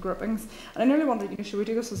last groupings. And I nearly wondered, should we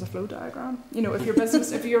do this as a flow diagram? If your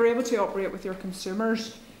business, if you're able to operate with your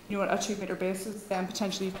consumers, at a 2-metre basis, then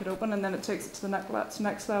potentially you could open, and then it takes it to the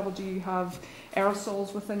next level. Do you have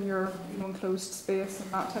aerosols within your enclosed space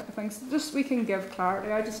and that type of thing? So just we can give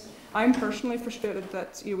clarity. I'm personally frustrated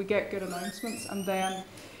that we get good announcements, and then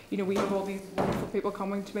we have all these wonderful people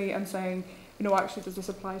coming to me and saying, actually, does this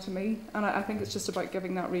apply to me? And I think it's just about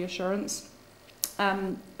giving that reassurance.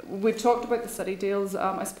 We've talked about the city deals.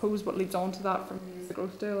 I suppose what leads on to that for me is the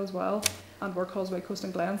growth deal as well, and where Causeway Coast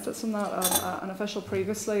and Glen sits in that. An official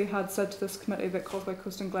previously had said to this committee that Causeway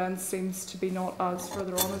Coast and Glen seems to be not as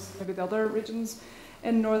further on as maybe the other regions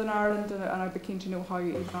in Northern Ireland, and I'd be keen to know how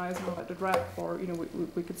even I as an elected rep, or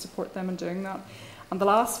we could support them in doing that. And the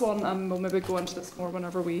last one, and we'll maybe go into this more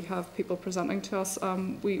whenever we have people presenting to us,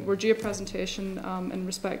 we're due a presentation in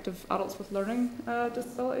respect of adults with learning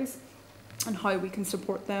disabilities and how we can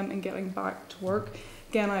support them in getting back to work.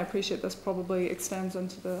 Again, I appreciate this probably extends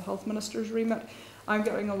into the Health Minister's remit. I'm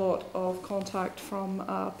getting a lot of contact from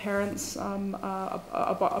parents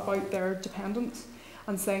about their dependents,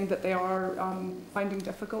 and saying that they are finding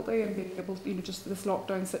difficulty in being able to, just this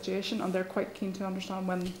lockdown situation, and they're quite keen to understand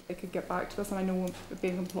when they could get back to this. And I know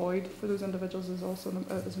being employed for those individuals is also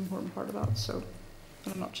an important part of that. So,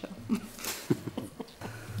 in a nutshell.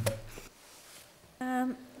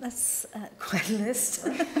 That's quite a list.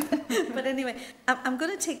 But anyway, I'm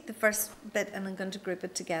going to take the first bit and I'm going to group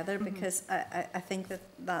it together because I think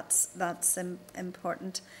that's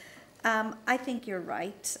important. I think you're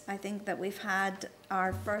right. I think that we've had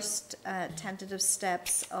our first tentative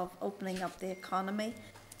steps of opening up the economy.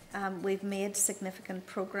 We've made significant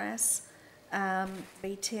progress.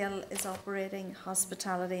 Retail is operating,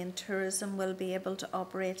 hospitality and tourism will be able to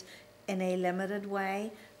operate in a limited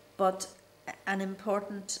way, but an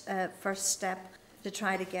important first step to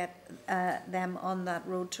try to get them on that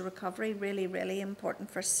road to recovery. Really, really important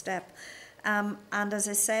first step. And as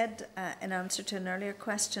I said in answer to an earlier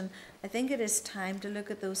question, I think it is time to look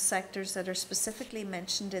at those sectors that are specifically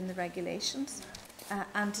mentioned in the regulations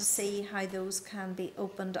and to see how those can be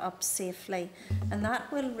opened up safely. And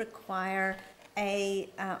that will require a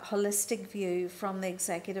holistic view from the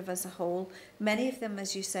executive as a whole. Many of them,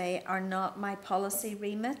 as you say, are not my policy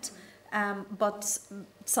remit, but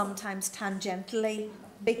sometimes tangentially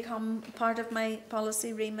become part of my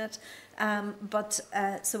policy remit.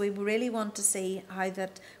 So we really want to see how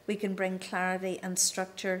that we can bring clarity and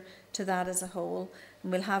structure to that as a whole.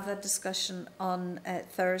 And we'll have that discussion on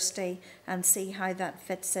Thursday and see how that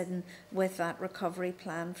fits in with that recovery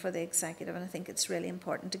plan for the executive. And I think it's really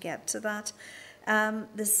important to get to that.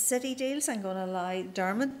 The city deals, I'm going to allow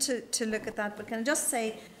Dermot to look at that, but can I just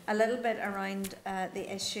say a little bit around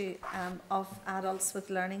the issue of adults with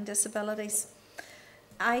learning disabilities.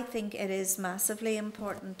 I think it is massively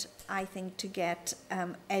important, to get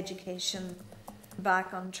education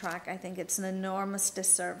back on track. I think it's an enormous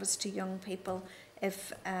disservice to young people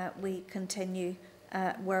if we continue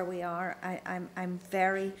where we are.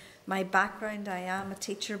 My background, I am a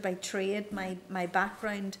teacher by trade. My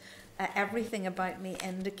background, everything about me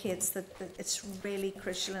indicates that it's really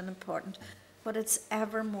crucial and important. But it's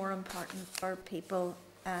ever more important for people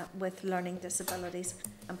with learning disabilities,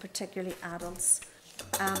 and particularly adults.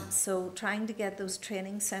 So trying to get those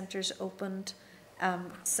training centres opened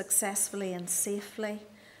successfully and safely,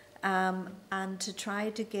 and to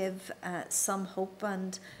try to give some hope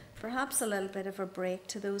and perhaps a little bit of a break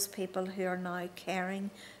to those people who are now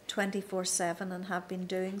caring 24/7 and have been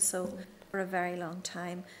doing so for a very long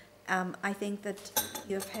time. I think that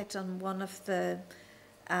you've hit on one of the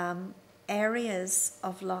areas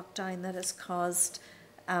of lockdown that has caused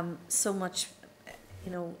so much,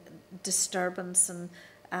 disturbance and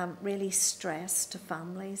really stress to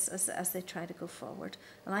families as they try to go forward.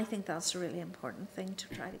 And I think that's a really important thing to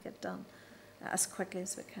try to get done as quickly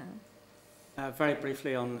as we can. Very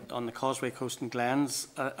briefly on the Causeway Coast and Glens,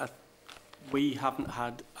 we haven't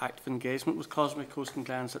had active engagement with Causeway Coast and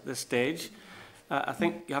Glens at this stage. I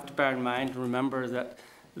think you have to bear in mind and remember that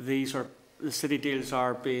the city deals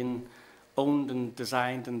are being owned and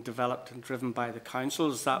designed and developed and driven by the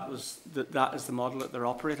councils. That is the model that they're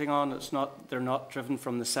operating on. They're not driven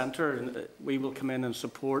from the centre, and we will come in and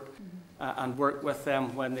support and work with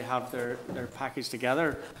them when they have their package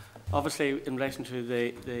together. Obviously, in relation to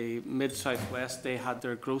the Mid-South West, they had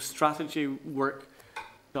their growth strategy work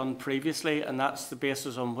done previously, and that's the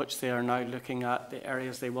basis on which they are now looking at the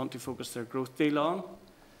areas they want to focus their growth deal on.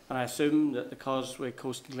 And I assume that the Causeway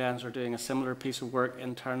Coastal Glens are doing a similar piece of work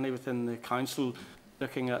internally within the council,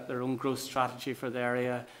 looking at their own growth strategy for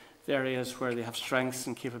the areas where they have strengths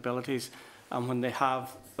and capabilities. And when they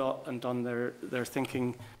have thought and done their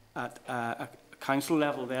thinking at a council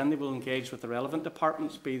level, then they will engage with the relevant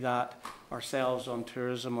departments, be that ourselves on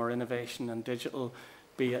tourism or innovation and digital,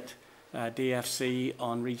 be it DFC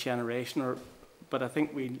on regeneration. But I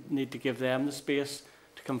think we need to give them the space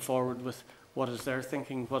to come forward with what is their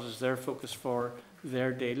thinking, what is their focus for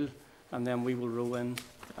their deal, and then we will roll in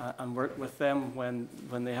and work with them when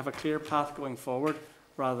they have a clear path going forward,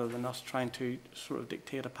 rather than us trying to sort of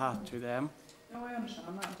dictate a path to them. No, I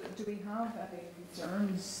understand that. Do we have any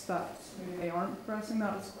concerns that maybe they aren't progressing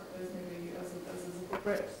that as quickly as maybe as is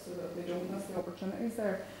appropriate, so that they don't miss the opportunities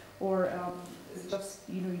there? Or is it just,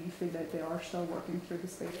 you feel that they are still working through the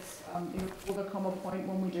space? Will there come a point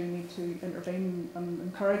when we do need to intervene and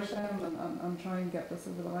encourage them and try and get this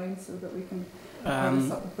over the line so that we can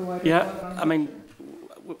this up with the wider I mean,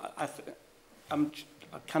 I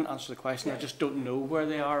can't answer the question. I just don't know where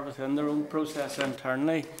they are within their own process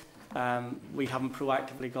internally. We haven't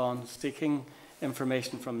proactively gone seeking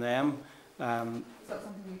information from them. Is that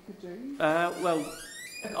something you could do? Well,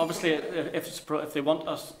 obviously, if they want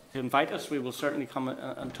us to invite us, we will certainly come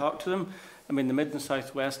and talk to them. I mean, the Mid and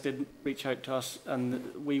South West did reach out to us,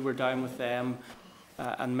 and we were down with them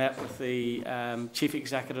and met with the chief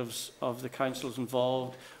executives of the councils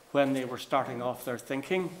involved when they were starting off their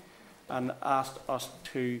thinking, and asked us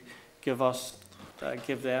to give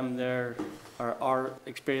them our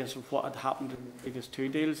experience of what had happened in the previous two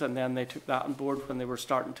deals, and then they took that on board when they were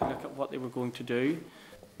starting to look at what they were going to do.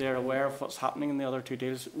 They're aware of what's happening in the other two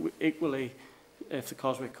deals. Equally, if the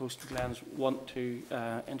Causeway Coastal Glens want to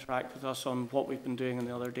interact with us on what we've been doing in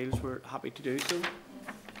the other deals, we're happy to do so.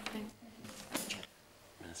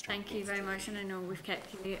 Thank you very much, and I know we've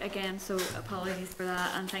kept you again, so apologies for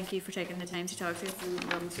that, and thank you for taking the time to talk to us,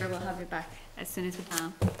 and I'm sure we'll have you back as soon as we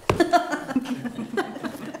can.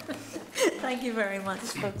 Thank you very much,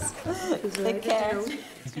 folks. Take care.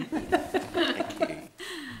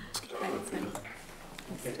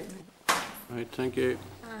 Right, thank you.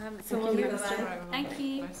 So we'll move on. Thank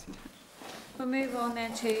you. We'll move on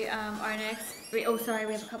then to our next. We have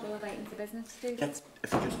a couple of items of business to do. Yes,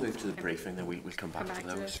 if we just move to the briefing, then we'll come back to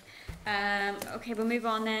those. Okay, we'll move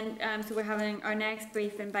on then. So we're having our next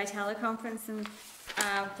briefing by teleconference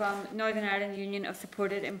from Northern Ireland Union of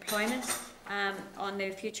Supported Employment on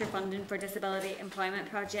the future funding for disability employment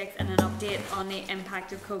projects and an update on the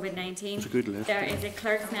impact of COVID-19. There is a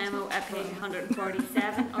clerk's memo at page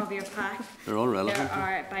 147 of your pack. They're all relevant. There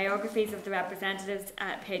are biographies of the representatives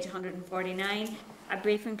at page 149, a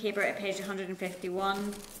briefing paper at page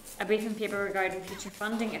 151, a briefing paper regarding future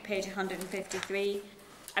funding at page 153,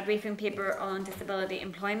 a briefing paper on disability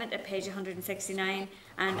employment at page 169,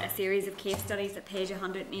 and a series of case studies at page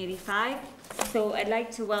 185. So I'd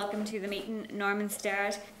like to welcome to the meeting Norman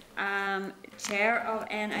Sterrett, Chair of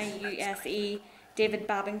NIUSE, David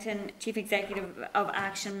Babington, Chief Executive of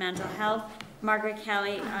Action Mental Health, Margaret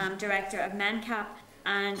Kelly, Director of MENCAP,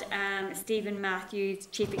 and Stephen Matthews,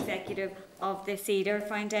 Chief Executive of the Cedar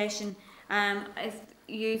Foundation. If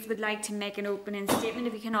you would like to make an opening statement,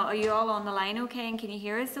 if you cannot, are you all on the line okay, and can you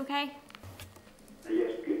hear us okay?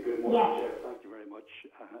 Yes, good morning, Chair. Thank you very much,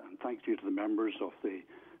 and thank you to the members of the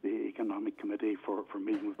Economic Committee for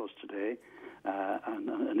meeting with us today and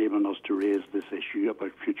enabling us to raise this issue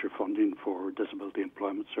about future funding for disability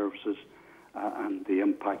employment services and the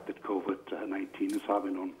impact that COVID-19 is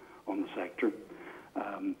having on the sector.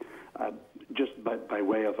 Just by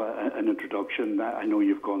way of an introduction, I know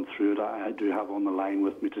you've gone through it. I do have on the line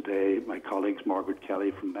with me today my colleagues Margaret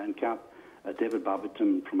Kelly from MENCAP, David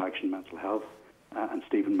Babington from Action Mental Health, and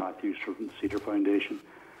Stephen Matthews from the Cedar Foundation.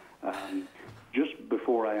 Just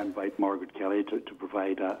before I invite Margaret Kelly to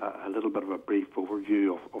provide a little bit of a brief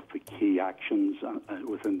overview of the key actions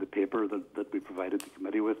within the paper that we provided the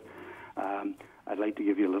committee with, I'd like to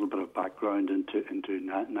give you a little bit of background into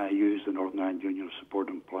NIUSE, the Northern Ireland Union of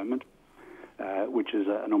Supported Employment, which is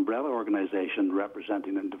an umbrella organisation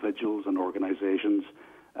representing individuals and organisations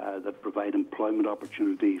that provide employment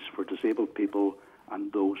opportunities for disabled people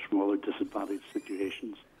and those from other disadvantaged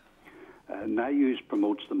situations. NIUS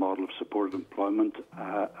promotes the model of supported employment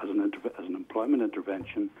as an employment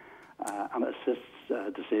intervention and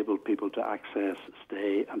assists disabled people to access,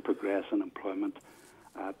 stay and progress in employment,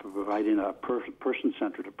 providing a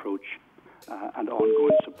person-centred approach and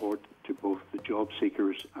ongoing support to both the job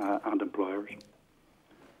seekers and employers.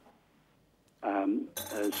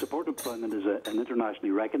 Support employment is an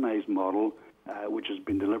internationally recognised model which has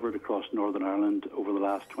been delivered across Northern Ireland over the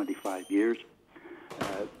last 25 years.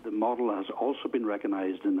 The model has also been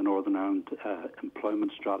recognised in the Northern Ireland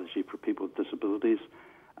Employment Strategy for People with Disabilities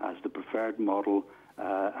as the preferred model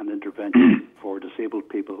and intervention for disabled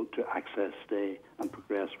people to access, stay and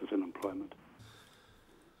progress within employment.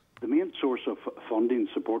 The main source of funding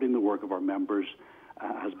supporting the work of our members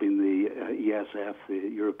has been the ESF, the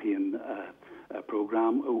European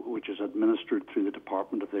programme, which is administered through the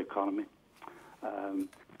Department of the Economy.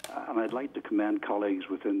 And I'd like to commend colleagues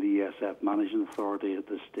within the ESF Managing Authority at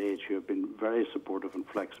this stage who have been very supportive and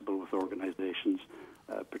flexible with organisations,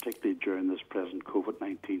 particularly during this present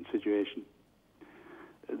COVID-19 situation.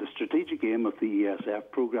 The strategic aim of the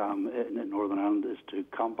ESF programme in Northern Ireland is to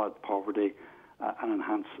combat poverty and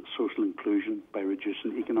enhance social inclusion by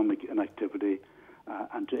reducing economic inactivity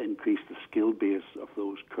and to increase the skill base of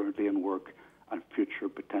those currently in work and future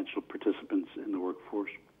potential participants in the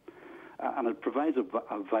workforce. And it provides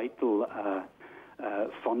a vital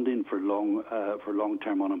funding for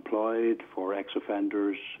long-term unemployed, for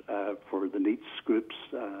ex-offenders, for the needs groups,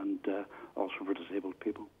 and also for disabled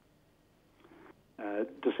people.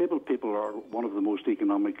 Disabled people are one of the most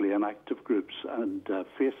economically inactive groups and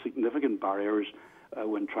face significant barriers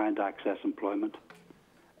when trying to access employment.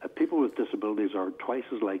 People with disabilities are twice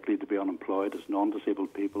as likely to be unemployed as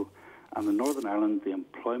non-disabled people, and in Northern Ireland, the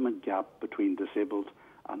employment gap between disabled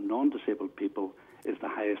and non-disabled people is the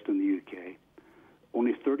highest in the UK.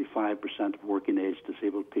 Only 35% of working-age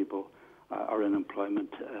disabled people are in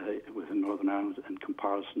employment within Northern Ireland, in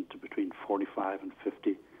comparison to between 45 and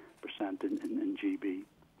 50% in GB.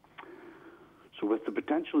 So, with the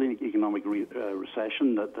potential economic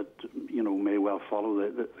recession that may well follow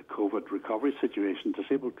the COVID recovery situation,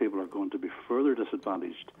 disabled people are going to be further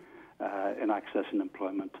disadvantaged in accessing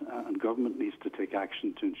employment, and government needs to take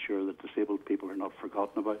action to ensure that disabled people are not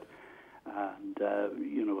forgotten about and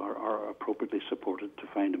are appropriately supported to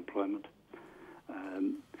find employment.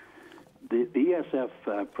 The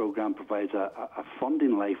ESF programme provides a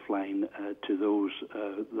funding lifeline to those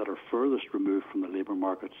that are furthest removed from the labour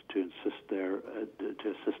markets to assist their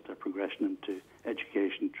progression into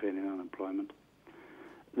education, training and employment.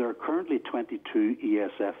 There are currently 22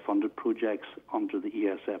 ESF-funded projects under the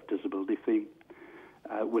ESF disability theme,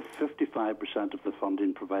 with 55% of the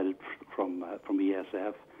funding provided from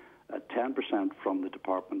ESF, 10% from the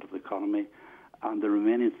Department of the Economy, and the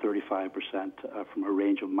remaining 35% from a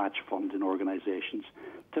range of match funding organisations,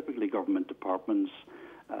 typically government departments,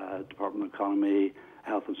 Department of Economy,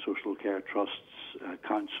 Health and Social Care Trusts,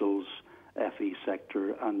 councils, FE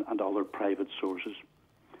sector and other private sources.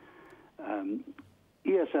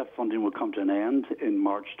 ESF funding will come to an end in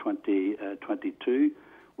March 2022,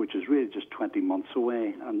 which is really just 20 months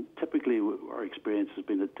away, and typically our experience has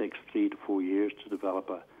been it takes 3 to 4 years to develop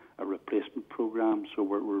a replacement programme, so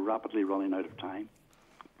we're rapidly running out of time.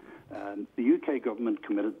 The UK government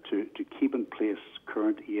committed to keep in place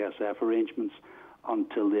current ESF arrangements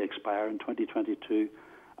until they expire in 2022,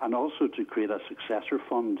 and also to create a successor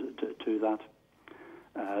fund to that.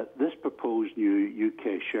 This proposed new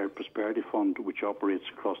UK Shared Prosperity Fund, which operates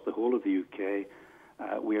across the whole of the UK,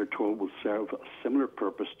 we are told will serve a similar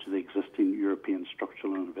purpose to the existing European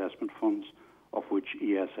Structural and Investment Funds, of which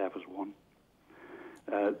ESF is one.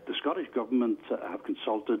 The Scottish Government have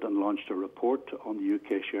consulted and launched a report on the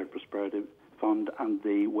UK Shared Prosperity Fund, and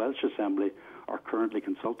the Welsh Assembly are currently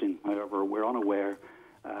consulting. However, we're unaware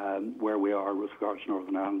where we are with regards to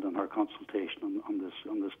Northern Ireland and our consultation on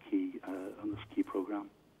this key programme.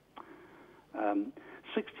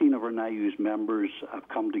 16 of our NIUS members have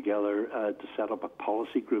come together to set up a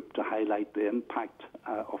policy group to highlight the impact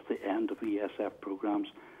of the end of ESF programmes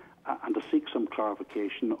and to seek some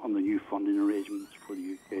clarification on the new funding arrangements for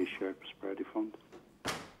the UK Shared Prosperity Fund.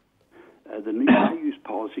 The NIUS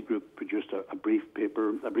policy group produced a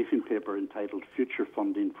briefing paper entitled "Future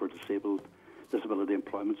Funding for Disability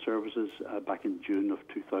Employment Services" back in June of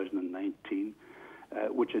 2019,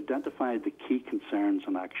 which identified the key concerns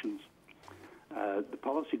and actions. The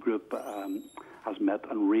policy group has met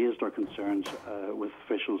and raised our concerns with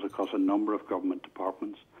officials across a number of government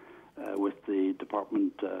departments, with the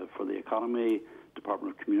Department for the Economy,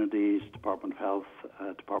 Department of Communities, Department of Health,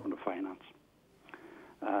 Department of Finance.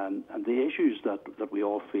 And the issues that we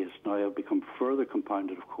all face now have become further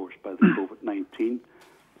compounded, of course, by the COVID-19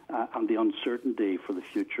 and the uncertainty for the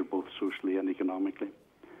future, both socially and economically.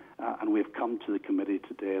 And we've come to the committee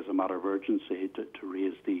today as a matter of urgency to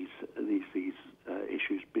raise these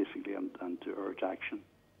issues, basically, and to urge action.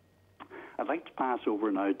 I'd like to pass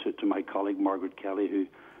over now to my colleague Margaret Kelly, who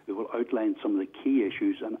will outline some of the key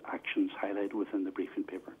issues and actions highlighted within the briefing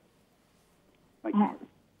paper. Thank you.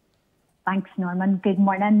 Thanks, Norman. Good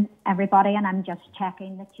morning, everybody, and I'm just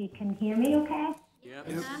checking that you can hear me okay? Yep.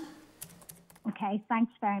 Okay,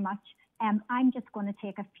 thanks very much. I'm just going to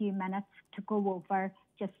take a few minutes to go over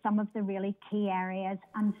just some of the really key areas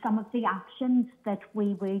and some of the actions that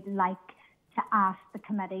we would like to ask the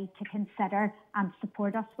committee to consider and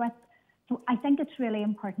support us with. So I think it's really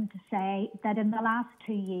important to say that in the last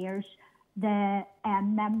 2 years, the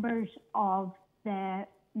members of the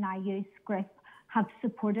Now Youth group have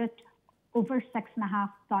supported over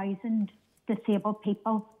 6,500 disabled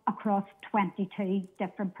people across 22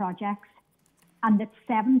 different projects, and that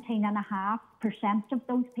 17.5% of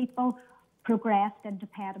those people progressed into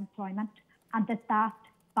paid employment, and that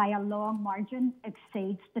by a long margin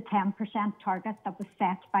exceeds the 10% target that was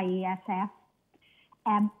set by ESF.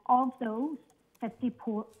 Of those,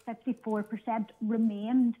 54%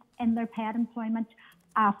 remained in their paid employment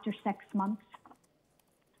after 6 months,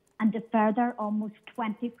 and a further almost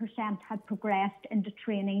 20% had progressed into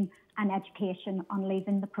training and education on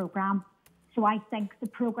leaving the programme. So I think the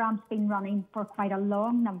programme's been running for quite a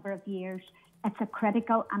long number of years. It's a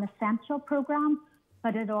critical and essential programme,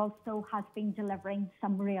 but it also has been delivering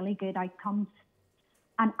some really good outcomes.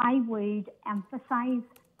 And I would emphasise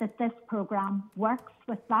that this programme works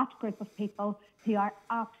with that group of people who are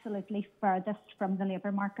absolutely furthest from the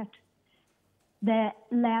labour market. The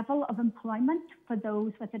level of employment for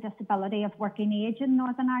those with a disability of working age in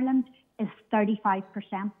Northern Ireland is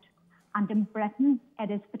 35%, and in Britain it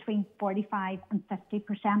is between 45 and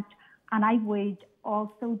 50%. And I would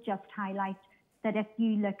also just highlight that if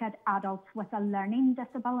you look at adults with a learning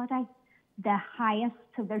disability, the highest,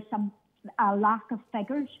 so there's a lack of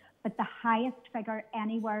figures, but the highest figure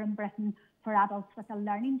anywhere in Britain for adults with a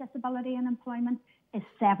learning disability in employment is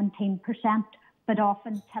 17%, but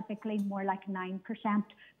often typically more like 9%.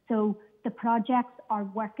 So the projects are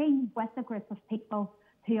working with a group of people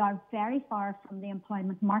who are very far from the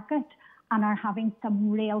employment market and are having some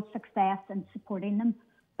real success in supporting them.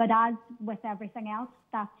 But as with everything else,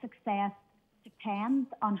 that success depends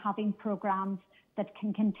on having programmes that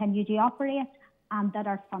can continue to operate and that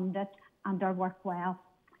are funded and are work well.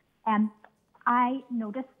 I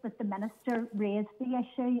noticed that the Minister raised the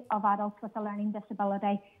issue of adults with a learning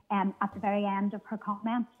disability at the very end of her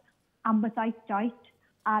comments. And without doubt,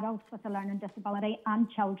 adults with a learning disability and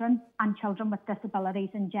children with disabilities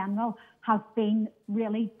in general have been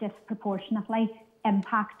really disproportionately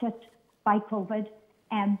impacted by COVID,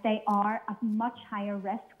 and they are at much higher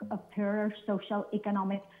risk of poorer social,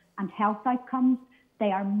 economic and health outcomes.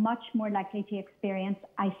 They are much more likely to experience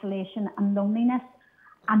isolation and loneliness,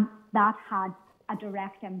 and that had a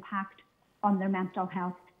direct impact on their mental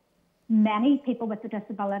health. Many people with a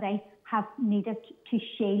disability have needed to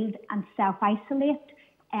shield and self-isolate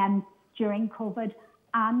during COVID,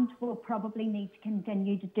 and will probably need to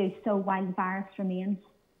continue to do so while the virus remains.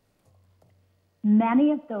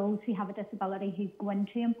 Many of those who have a disability who go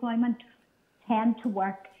into employment tend to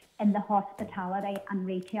work in the hospitality and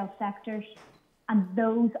retail sectors, and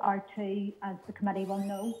those are two, as the committee will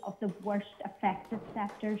know, of the worst affected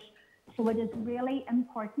sectors. So it is really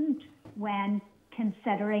important when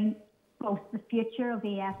considering both the future of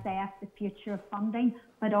ESF, the future of funding,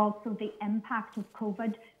 but also the impact of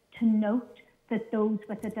COVID, to note that those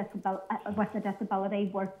with a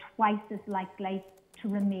disability were twice as likely to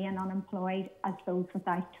remain unemployed as those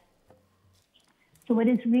without. So it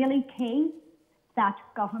is really key that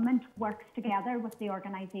government works together with the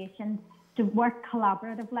organisations to work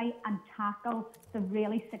collaboratively and tackle the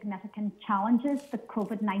really significant challenges that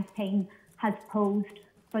COVID-19 has posed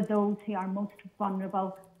for those who are most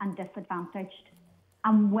vulnerable and disadvantaged.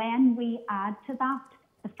 And when we add to that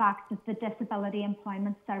the fact that the Disability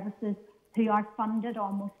Employment Services, who are funded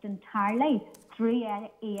almost entirely through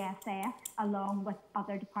ESF along with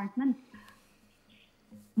other departments,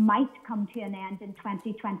 might come to an end in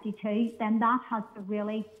 2022, then that has a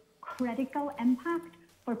really critical impact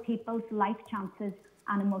for people's life chances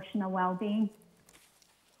and emotional well-being.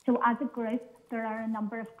 So as a group, there are a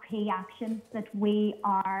number of key actions that we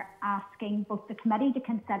are asking both the committee to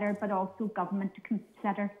consider, but also government to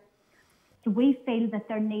consider. So we feel that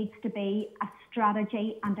there needs to be a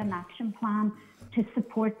strategy and an action plan to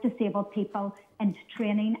support disabled people into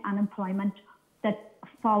training and employment that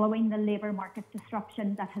following the labour market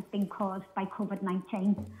disruption that has been caused by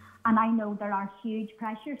COVID-19. And I know there are huge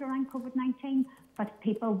pressures around COVID-19, but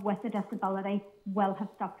people with a disability will have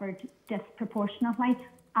suffered disproportionately,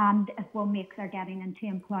 and it will make their getting into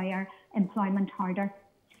employment harder.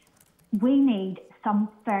 We need some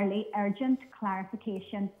fairly urgent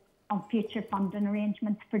clarification on future funding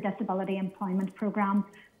arrangements for disability employment programmes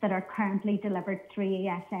that are currently delivered through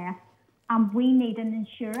ESF. And we need an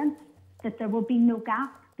assurance that there will be no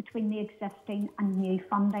gap between the existing and new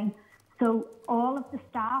funding. So all of the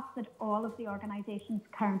staff that all of the organisations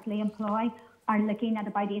currently employ are looking at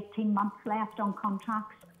about 18 months left on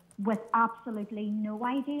contracts with absolutely no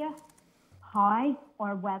idea how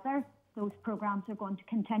or whether those programmes are going to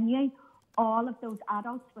continue. All of those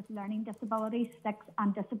adults with learning disabilities,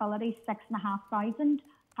 and disabilities 6,500,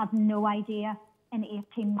 have no idea in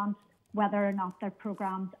 18 months whether or not their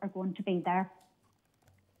programmes are going to be there.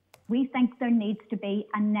 We think there needs to be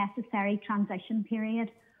a necessary transition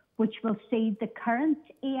period which will see the current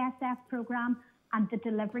ESF programme and the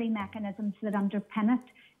delivery mechanisms that underpin it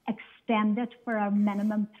extended for a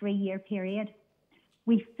minimum 3-year period.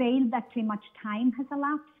 We feel that too much time has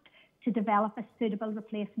elapsed to develop a suitable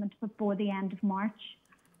replacement before the end of March.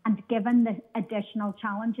 And given the additional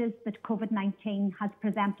challenges that COVID-19 has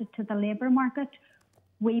presented to the labour market,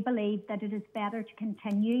 we believe that it is better to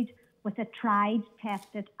continue with a tried,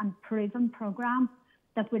 tested and proven programme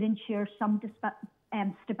that would ensure some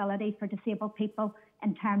stability for disabled people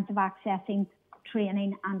in terms of accessing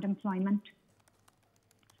training and employment.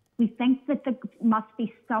 We think that there must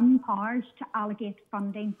be some powers to allocate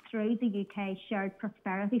funding through the UK Shared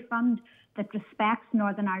Prosperity Fund that respects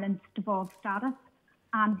Northern Ireland's devolved status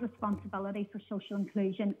and responsibility for social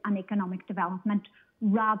inclusion and economic development,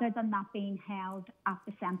 rather than that being held at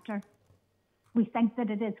the centre. We think that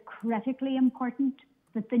it is critically important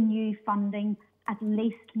that the new funding at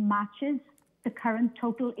least matches the current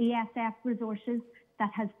total ESF resources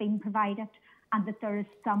that has been provided, and that there is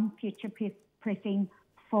some future-proofing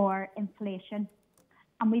for inflation.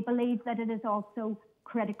 And we believe that it is also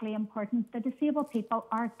critically important that disabled people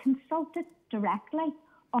are consulted directly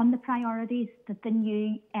on the priorities that the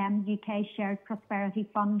new UK Shared Prosperity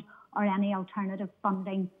Fund or any alternative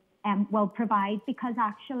funding will provide, because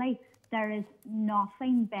actually there is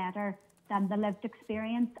nothing better than the lived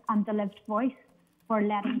experience and the lived voice for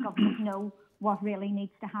letting government know what really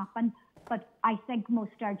needs to happen. But I think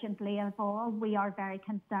most urgently of all, we are very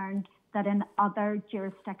concerned that in other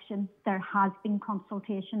jurisdictions there has been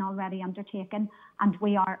consultation already undertaken, and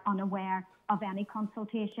we are unaware of any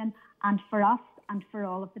consultation. And for us and for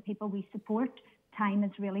all of the people we support, time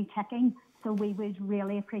is really ticking. So we would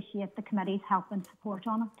really appreciate the committee's help and support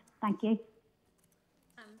on it. Thank you.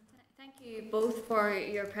 Thank you both for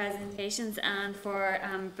your presentations and for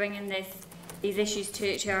bringing these issues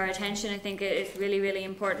to our attention. I think it is really, really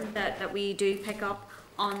important that we do pick up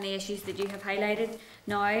on the issues that you have highlighted.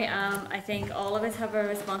 Now, I think all of us have a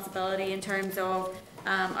responsibility in terms of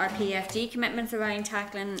our PFD commitments around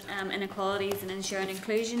tackling inequalities and ensuring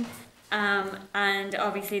inclusion. And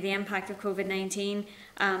obviously the impact of COVID-19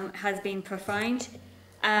 has been profound.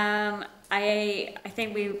 I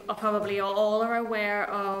think we probably all are aware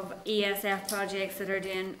of ESF projects that are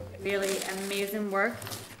doing really amazing work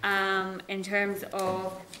in terms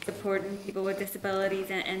of supporting people with disabilities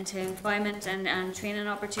into employment and training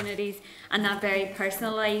opportunities, and that very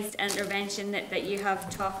personalised intervention that you have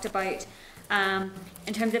talked about.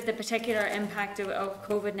 In terms of the particular impact of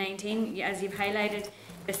COVID-19, as you've highlighted,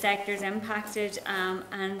 the sectors impacted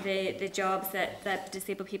and the jobs that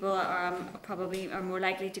disabled people are more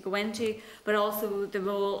likely to go into, but also the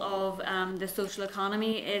role of the social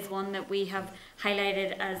economy is one that we have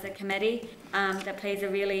highlighted as a committee that plays a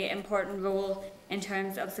really important role in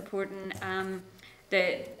terms of supporting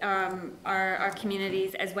our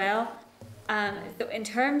communities as well. So in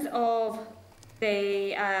terms of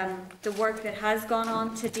the work that has gone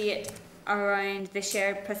on to date around the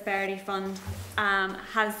Shared Prosperity Fund,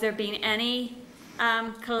 has there been any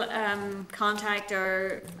contact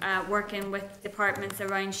or working with departments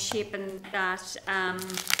around shaping that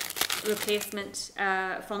replacement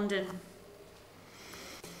funding?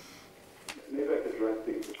 Maybe I could direct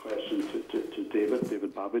the question to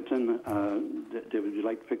David Babington. David, would you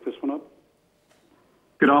like to pick this one up?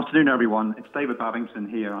 Good afternoon, everyone. It's David Babington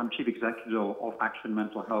here. I'm Chief Executive of Action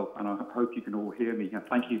Mental Health, and I hope you can all hear me. And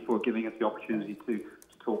thank you for giving us the opportunity to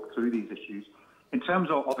talk through these issues. In terms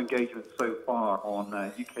of engagement so far on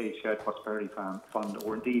UK Shared Prosperity Fund,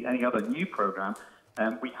 or indeed any other new programme,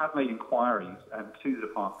 we have made inquiries to the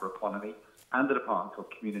Department for Economy and the Department for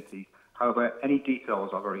Communities. However, any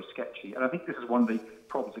details are very sketchy. And I think this is one of the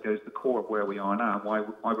problems that goes to the core of where we are now, and why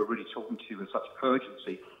we're really talking to you with such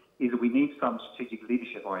urgency, is that we need some strategic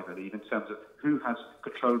leadership, I believe, in terms of who has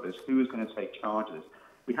control of this, who is going to take charge of this.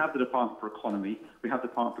 We have the Department for Economy, we have the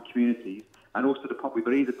Department for Communities, and also we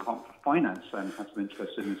believe the Department for Finance has some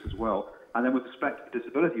interest in this as well. And then with respect to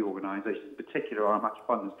disability organisations in particular, our match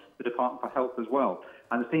funders, the Department for Health as well.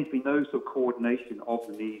 And there seems to be no sort of coordination of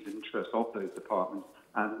the needs and interests of those departments,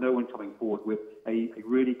 and no one coming forward with a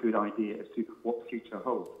really good idea as to what the future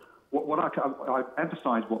holds. I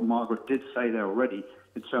emphasise what Margaret did say there already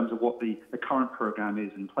in terms of what the current programme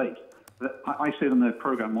is in place. I sit on the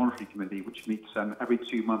Programme Monitoring Committee, which meets every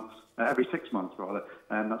 6 months,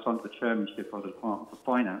 and that's under the chairmanship of the Department for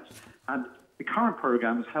Finance. And the current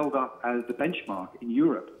programme is held up as the benchmark in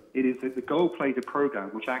Europe. It is the gold-plated programme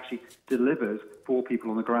which actually delivers for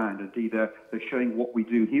people on the ground. Indeed, they're showing what we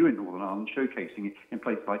do here in Northern Ireland, showcasing it in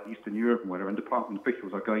places like Eastern Europe and whatever, and department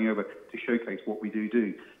officials are going over to showcase what we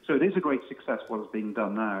do. So it is a great success what is being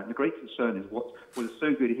done now. And the great concern is what is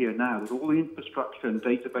so good here now is all the infrastructure and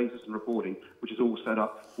databases and reporting, which is all set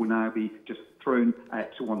up, will now be just thrown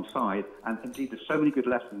to one side. And indeed, there's so many good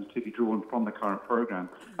lessons to be drawn from the current programme.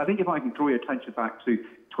 I think if I can draw your attention back to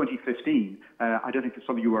 2015, I don't think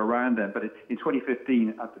some of you were around then, but in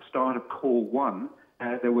 2015, at the start of Call 1,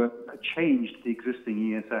 there were a change to the existing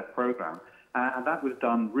ESF programme, and that was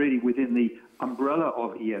done really within the umbrella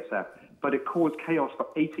of ESF, but it caused chaos for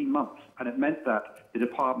 18 months, and it meant that the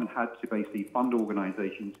department had to basically fund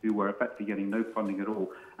organisations who were effectively getting no funding at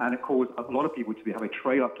all, and it caused a lot of people to have a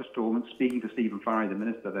trail up to Stormont, speaking to Stephen Farry, the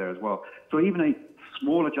Minister there as well. So even a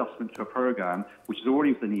small adjustment to a programme, which is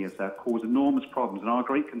already within ESF, caused enormous problems. And our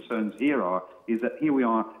great concerns here is that here we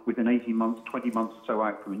are within 18 months, 20 months or so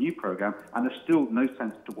out from a new programme, and there's still no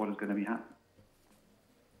sense to what is going to be happening.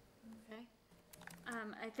 Okay.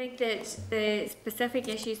 I think that the specific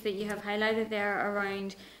issues that you have highlighted there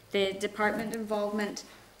around the department involvement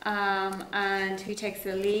and who takes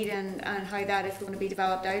the lead and how that is going to be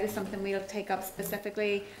developed out is something we'll take up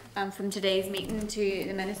specifically from today's meeting to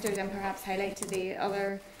the ministers and perhaps highlight to the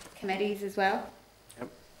other committees as well. Yep.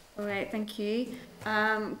 All right, thank you.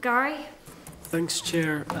 Gary? Thanks,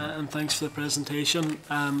 Chair, and thanks for the presentation.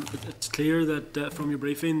 It's clear that from your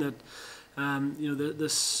briefing that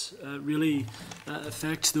this really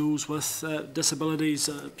affects those with disabilities,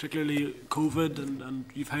 particularly COVID, and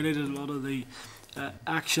you've highlighted a lot of the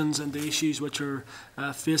actions and the issues which are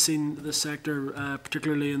facing the sector,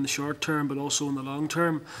 particularly in the short term, but also in the long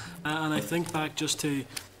term. And I think back just to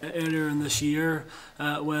earlier in this year,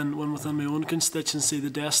 when within my own constituency, the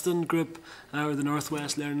Destin Group, or the North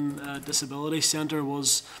West Learning Disability Centre,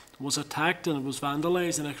 was attacked and it was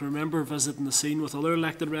vandalised, and I can remember visiting the scene with other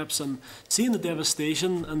elected reps and seeing the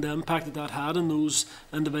devastation and the impact that had on those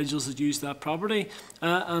individuals that used that property.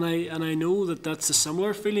 And I know that that's a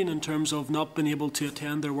similar feeling in terms of not being able to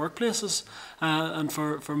attend their workplaces. And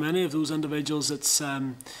for many of those individuals, it's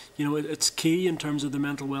it's key in terms of their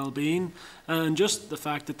mental well-being and just the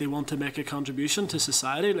fact that they want to make a contribution to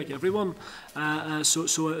society like everyone.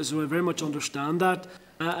 So I very much understand that.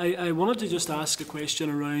 I wanted to just ask a question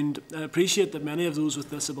around, I appreciate that many of those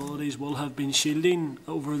with disabilities will have been shielding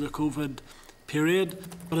over the COVID period,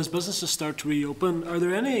 but as businesses start to reopen, are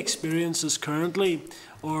there any experiences currently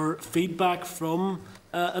or feedback from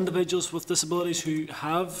individuals with disabilities who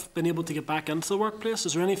have been able to get back into the workplace?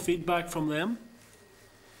 Is there any feedback from them?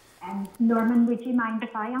 Norman, would you mind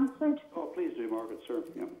if I answered? Oh, please do, Margaret, sir.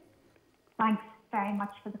 Yeah. Thanks very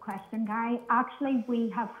much for the question, Gary. Actually, we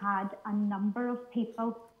have had a number of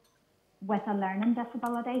people with a learning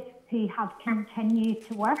disability who have continued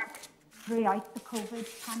to work throughout the COVID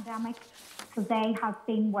pandemic. So they have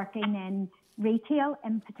been working in retail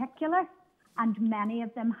in particular, and many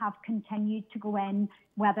of them have continued to go in,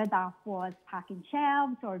 whether that was packing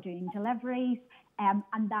shelves or doing deliveries,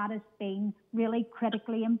 and that has been really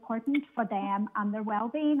critically important for them and their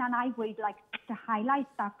well-being. And I would like to highlight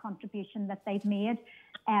that contribution that they've made.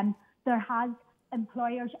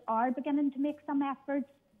 Employers are beginning to make some efforts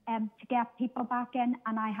to get people back in,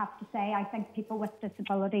 and I have to say I think people with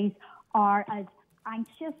disabilities are as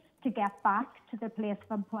anxious to get back to their place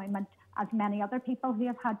of employment as many other people who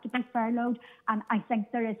have had to be furloughed. And I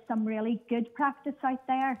think there is some really good practice out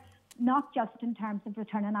there, not just in terms of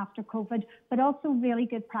returning after COVID, but also really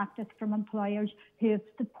good practice from employers who have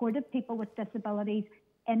supported people with disabilities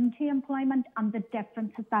into employment and the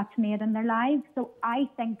difference that that's made in their lives. So I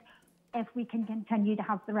think if we can continue to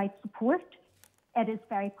have the right support, it is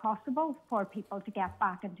very possible for people to get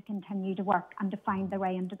back and to continue to work and to find their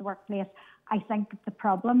way into the workplace. I think the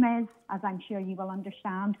problem is, as I'm sure you will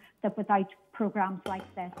understand, that without programmes like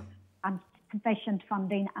this, and sufficient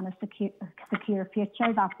funding and a secure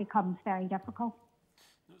future, that becomes very difficult.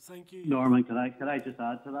 Thank you. Norman, could I just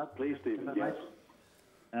add to that? Please, Stephen. Yes.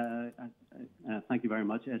 Thank you very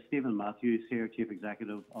much. Stephen Matthews here, Chief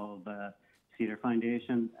Executive of Cedar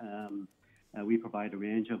Foundation. We provide a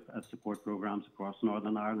range of support programmes across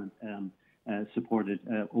Northern Ireland, supported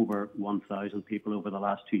over 1,000 people over the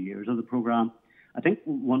last 2 years of the programme. I think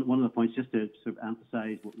one of the points, just to sort of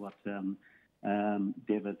emphasise what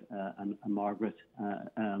David and Margaret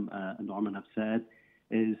and Norman have said,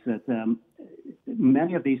 is that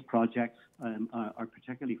many of these projects are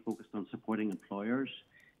particularly focused on supporting employers.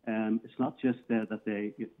 It's not just that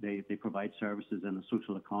they provide services in a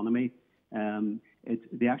social economy.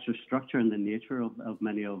 The actual structure and the nature of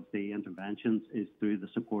many of the interventions is through the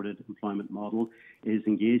supported employment model, is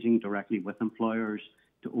engaging directly with employers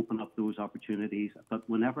to open up those opportunities. But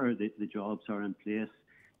whenever the jobs are in place,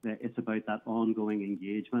 it's about that ongoing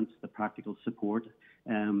engagement, the practical support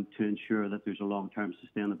to ensure that there's a long-term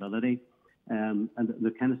sustainability. And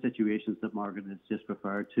the kind of situations that Margaret has just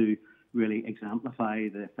referred to really exemplify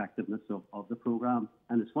the effectiveness of the programme.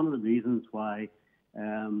 And it's one of the reasons why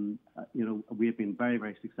we have been very,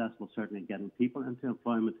 very successful, certainly in getting people into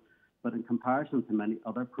employment. But in comparison to many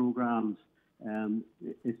other programmes,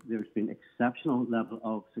 there's been exceptional level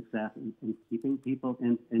of success in keeping people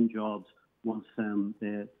in jobs once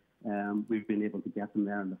we've been able to get them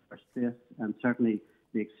there in the first place. And certainly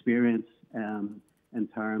the experience in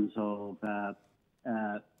terms of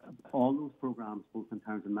all those programmes, both in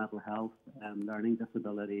terms of mental health, learning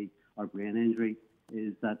disability or brain injury,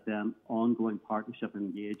 is that ongoing partnership and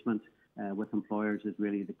engagement with employers is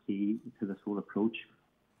really the key to this whole approach.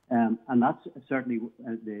 And that's certainly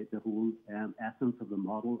the whole essence of the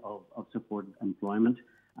model of supported employment.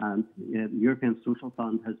 And the European Social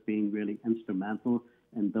Fund has been really instrumental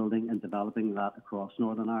in building and developing that across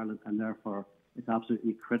Northern Ireland, and therefore it's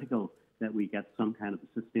absolutely critical that we get some kind of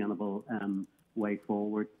a sustainable way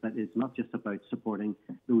forward that is not just about supporting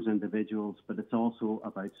those individuals, but it's also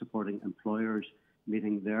about supporting employers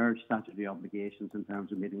meeting their statutory obligations in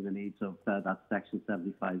terms of meeting the needs of that Section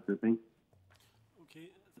 75 grouping.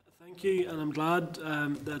 Okay, thank you, and I'm glad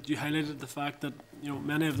that you highlighted the fact that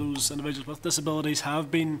many of those individuals with disabilities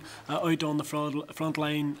have been out on the front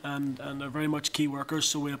line and are very much key workers,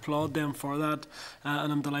 so we applaud them for that,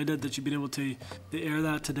 and I'm delighted that you've been able to air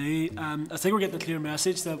that today. I think we're getting a clear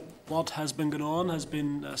message that what has been going on has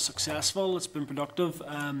been successful, it's been productive,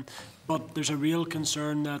 but there's a real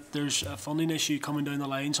concern that there's a funding issue coming down the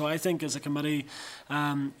line. So I think as a committee,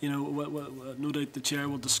 no doubt the Chair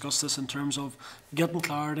will discuss this in terms of getting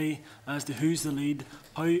clarity as to who's the lead,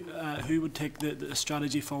 who would take the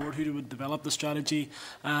strategy forward, who would develop the strategy.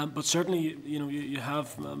 But certainly, you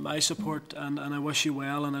have my support, and I wish you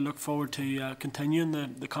well, and I look forward to continuing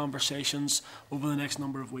the conversations over the next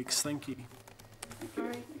number of weeks. Thank you. All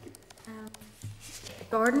right.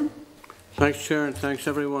 Gordon? Thanks, Chair, and thanks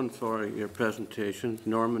everyone for your presentation.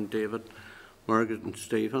 Norman, David, Margaret and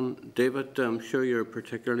Stephen. David, I'm sure you're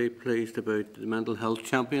particularly pleased about the mental health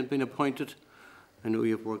champion being appointed. I know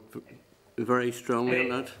you've worked very strongly on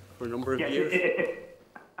that for a number of years.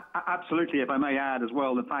 Absolutely. If I may add as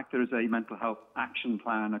well, the fact there is a mental health action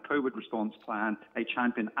plan, a COVID response plan, a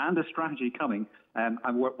champion and a strategy coming, and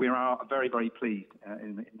we are very, very pleased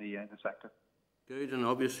in the sector. Good, and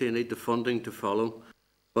obviously you need the funding to follow.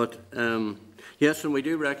 But yes, and we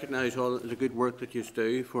do recognise all the good work that you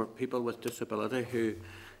do for people with disability who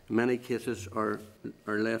in many cases are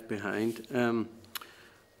left behind.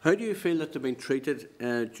 How do you feel that they've been treated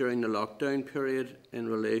during the lockdown period in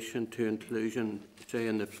relation to inclusion, say,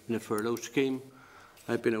 in the furlough scheme?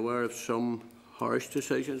 I've been aware of some harsh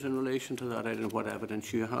decisions in relation to that. I don't know what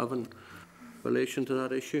evidence you have in relation to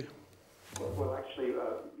that issue. Well, actually,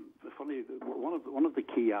 one of the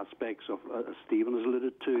key aspects of, as Stephen has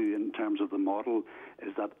alluded to, in terms of the model,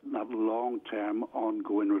 is that long-term,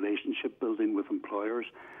 ongoing relationship building with employers.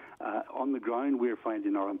 On the ground, we're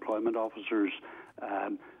finding our employment officers,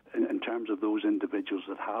 in terms of those individuals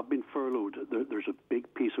that have been furloughed, there's a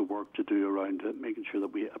big piece of work to do around making sure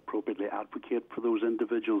that we appropriately advocate for those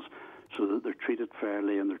individuals so that they're treated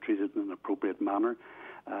fairly and they're treated in an appropriate manner.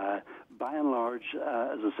 By and large,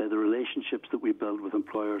 as I say, the relationships that we build with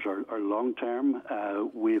employers are long-term.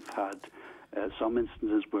 We've had some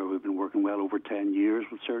instances where we've been working well over 10 years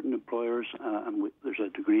with certain employers, and there's a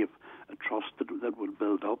degree of trust that will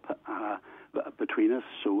build up between us.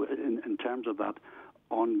 So in terms of that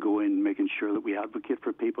ongoing, making sure that we advocate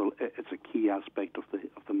for people, it's a key aspect of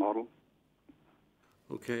the model.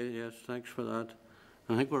 Okay, yes, thanks for that.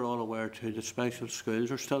 I think we're all aware too that special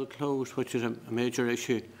schools are still closed, which is a major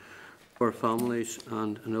issue. for families,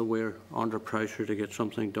 and I know we're under pressure to get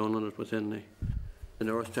something done on it within the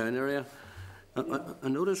North Down area. I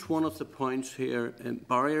noticed one of the points here,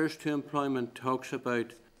 barriers to employment, talks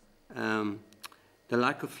about the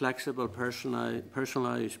lack of flexible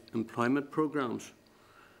personalised employment programmes.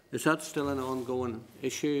 Is that still an ongoing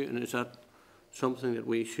issue, and is that something that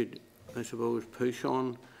we should, I suppose, push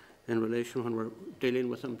on in relation when we're dealing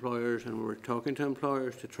with employers and we're talking to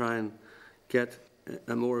employers to try and get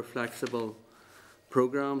a more flexible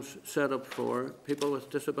programmes set up for people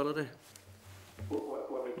with disability?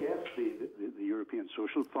 Well, I guess the European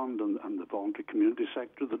Social Fund and the voluntary community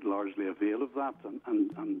sector that largely avail of that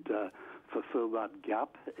and fulfil that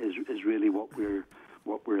gap is really what we're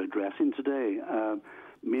addressing today.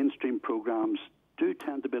 Mainstream programmes do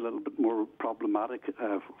tend to be a little bit more problematic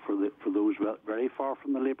for those very far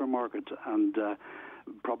from the labour market and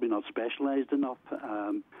probably not specialised enough.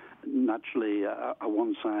 Naturally, a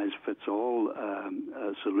one-size-fits-all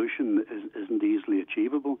solution isn't easily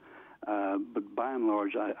achievable. But by and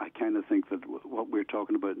large, I kind of think that what we're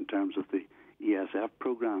talking about in terms of the ESF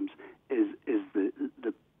programs is the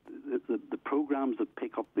programs that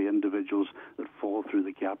pick up the individuals that fall through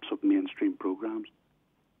the gaps of mainstream programs.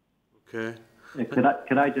 Okay.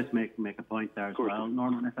 Could I just make a point there as well,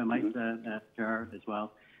 Norman, if I might, Chair, as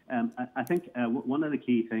well? I think one of the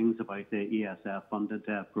key things about the ESF-funded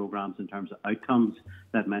programs in terms of outcomes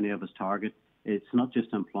that many of us target, it's not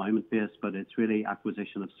just employment-based, but it's really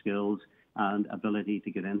acquisition of skills and ability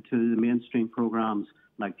to get into the mainstream programs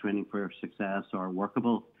like Training for Success or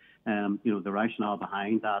Workable. The rationale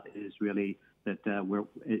behind that is really that the work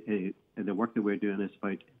that we're doing is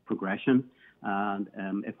about progression, and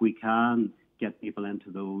if we can get people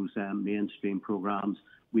into those mainstream programs,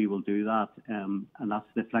 we will do that, and that's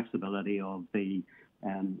the flexibility of the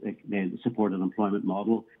supported employment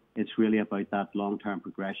model. It's really about that long-term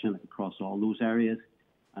progression across all those areas.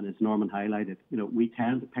 And as Norman highlighted, we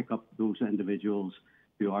tend to pick up those individuals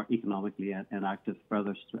who are economically inactive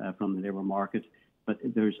furthest from the labour market. But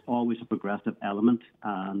there's always a progressive element,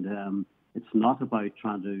 and it's not about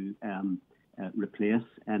trying to replace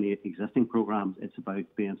any existing programs. It's about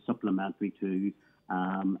being supplementary to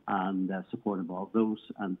and supportive of those.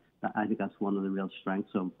 And I think that's one of the real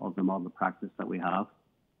strengths of the model of practice that we have.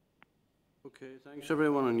 Okay, thanks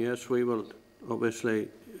everyone, and yes, we will obviously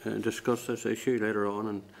discuss this issue later on,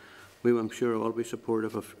 and I'm sure will be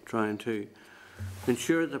supportive of trying to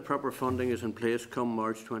ensure the proper funding is in place come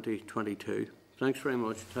March 2022. Thanks very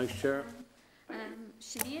much. Thanks, Chair.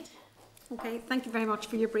 Sinead? Okay, thank you very much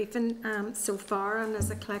for your briefing so far, and as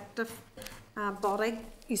a collective body,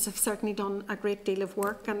 you have certainly done a great deal of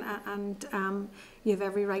work, and you have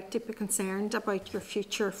every right to be concerned about your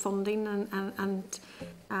future funding and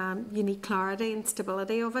you need clarity and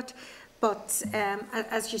stability of it. But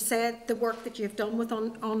as you said, the work that you've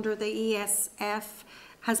done under the ESF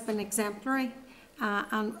has been exemplary,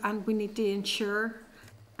 and we need to ensure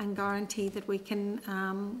and guarantee that we can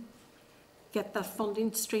get that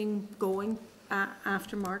funding stream going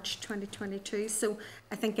after March 2022. So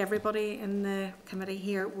I think everybody in the committee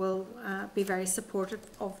here will be very supportive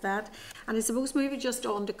of that. And I suppose maybe just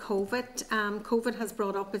on to COVID. COVID has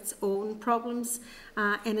brought up its own problems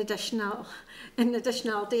in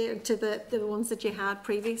additionality to the ones that you had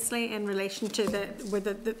previously in relation to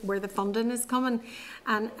where the funding is coming.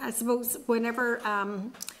 And I suppose whenever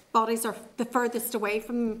bodies are the furthest away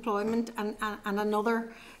from employment and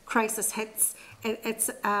another crisis hits, it's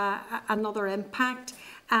another impact.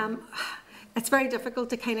 It's very difficult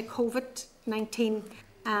to kind of COVID-19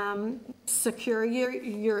 secure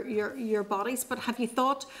your bodies, but have you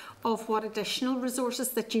thought of what additional resources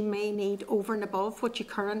that you may need over and above what you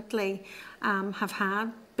currently have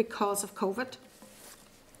had because of COVID?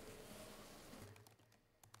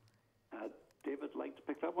 David, like to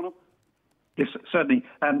pick that one up? Yes, certainly.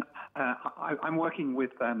 I'm working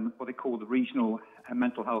with what they call the Regional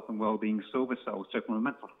Mental Health and Wellbeing Silver Cell. So from a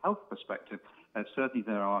mental health perspective, certainly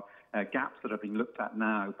there are gaps that are being looked at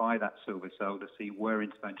now by that Silver Cell to see where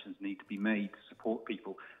interventions need to be made to support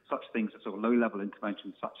people. Such things as sort of low-level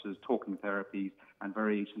interventions such as talking therapies and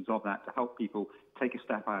variations of that to help people take a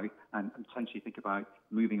step out and potentially think about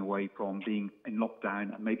moving away from being in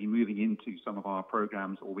lockdown and maybe moving into some of our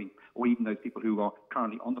programs or even those people who are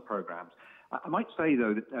currently on the programs. I might say,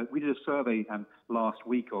 though, that we did a survey last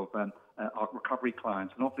week of our recovery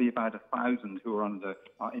clients, and of the about 1,000 who are in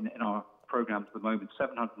our programs at the moment,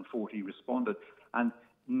 740 responded. And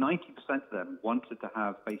 90% of them wanted to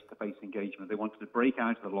have face-to-face engagement. They wanted to break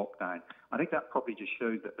out of the lockdown. I think that probably just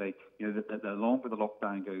shows that that the longer the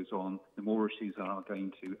lockdown goes on, the more issues are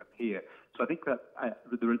going to appear. So I think that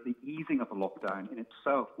the easing of the lockdown in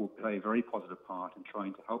itself will play a very positive part in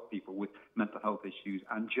trying to help people with mental health issues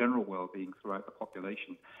and general well-being throughout the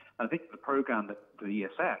population. And I think the programme that the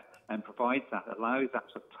ESF provides that, allows that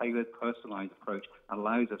sort of tailored, personalised approach,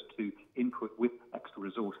 allows us to input with extra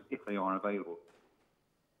resources if they are available.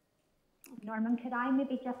 Norman, could I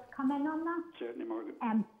maybe just come in on that? Certainly, Margaret.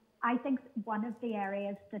 I think one of the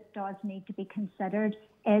areas that does need to be considered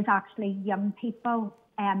is actually young people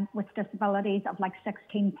with disabilities of like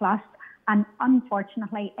 16 plus. And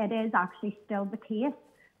unfortunately, it is actually still the case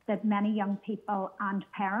that many young people and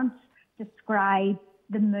parents describe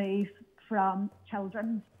the move from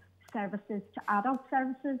children's services to adult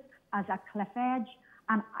services as a cliff edge.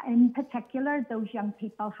 And in particular, those young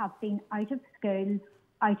people have been out of school,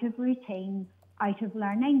 out of routine, out of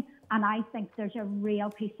learning. And I think there's a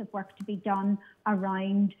real piece of work to be done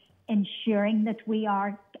around ensuring that we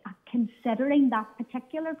are considering that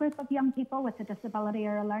particular group of young people with a disability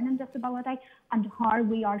or a learning disability and how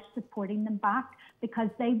we are supporting them back, because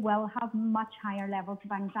they will have much higher levels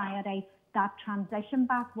of anxiety. That transition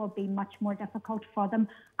back will be much more difficult for them.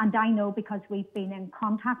 And I know, because we've been in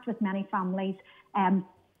contact with many families, and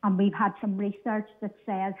we've had some research that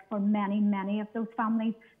says for many, many of those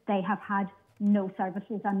families, they have had no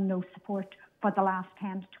services and no support for the last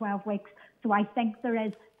 10 to 12 weeks. So I think there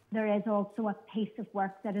is also a piece of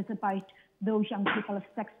work that is about those young people of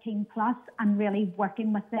 16 plus and really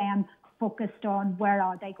working with them, focused on where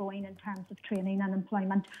are they going in terms of training and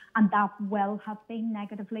employment. And that will have been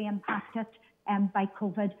negatively impacted by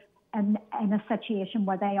COVID in a situation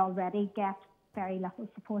where they already get very little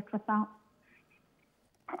support with that.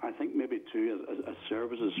 I think maybe too, as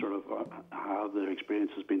services sort of how their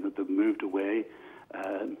experience has been that they've moved away,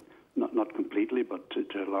 not completely, but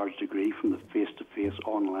to a large degree from the face-to-face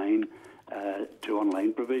online to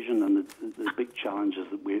online provision. And the big challenges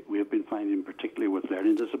that we have been finding, particularly with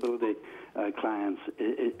learning disability clients,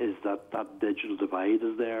 is that digital divide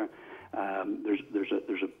is there.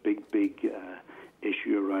 There's a big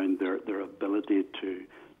issue around their ability to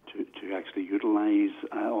actually utilise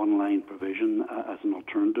online provision as an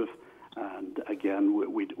alternative. And again,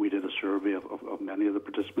 we did a survey of many of the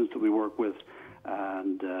participants that we work with,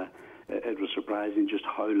 and it was surprising just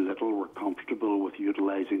how little were comfortable with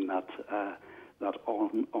utilising that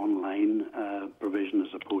online provision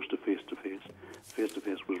as opposed to face-to-face.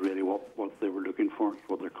 Face-to-face was really what they were looking for,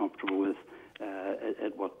 what they're comfortable with,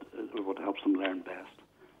 what helps them learn best.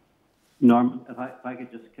 Norm, if I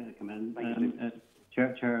could just kind of come in,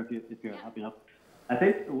 Chair, if you're happy enough. I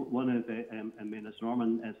think one of the, as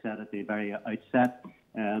Norman said at the very outset,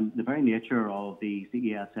 the very nature of the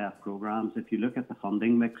ESF programmes, if you look at the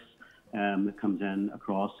funding mix that comes in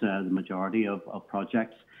across the majority of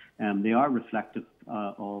projects, they are reflective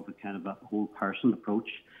of a kind of a whole person approach,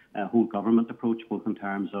 a whole government approach, both in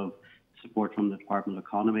terms of support from the Department of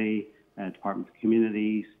Economy, Department of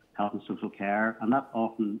Communities, Health and Social Care, and that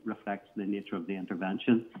often reflects the nature of the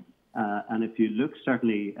intervention. And if you look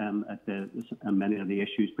certainly at many of the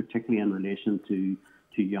issues, particularly in relation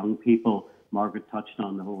to young people, Margaret touched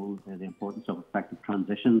on the importance of effective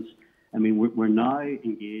transitions. I mean, we're now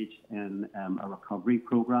engaged in a recovery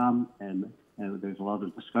programme, and there's a lot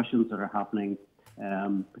of discussions that are happening,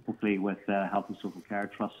 particularly with Health and Social Care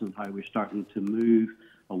Trusts, and how we're starting to move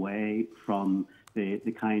away from the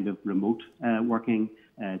kind of remote working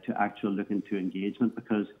to actual looking to engagement,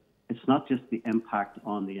 because it's not just the impact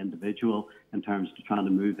on the individual in terms of trying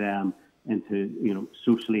to move them into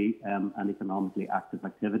socially and economically active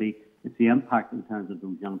activity. It's the impact in terms of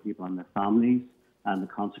those young people and their families and the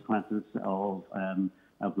consequences of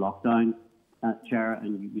lockdown, Chair.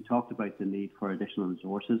 And you talked about the need for additional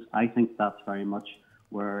resources. I think that's very much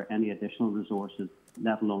where any additional resources,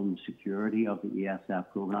 let alone the security of the ESF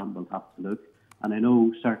programme, will have to look. And I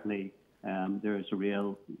know certainly there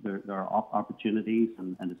are opportunities,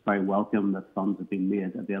 and it's very welcome that funds have been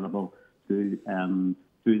made available through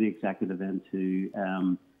the executive into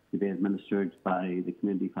to be administered by the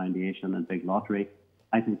Community Foundation and Big Lottery.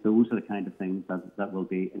 I think those are the kind of things that will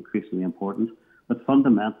be increasingly important. But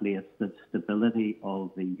fundamentally, it's the stability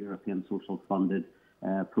of the European social funded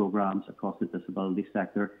programmes across the disability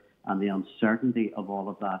sector, and the uncertainty of all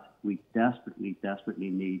of that. We desperately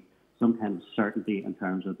need some kind of certainty in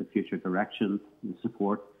terms of the future direction and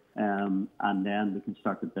support, and then we can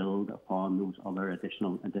start to build upon those other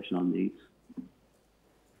additional needs.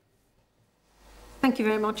 Thank you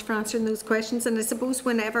very much for answering those questions. And I suppose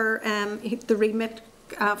whenever the remit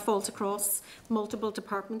falls across multiple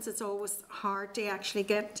departments. It's always hard to actually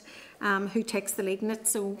get who takes the lead in it.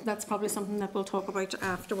 So that's probably something that we'll talk about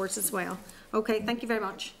afterwards as well. Okay, thank you very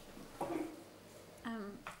much.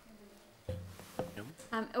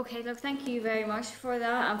 Okay, look, thank you very much for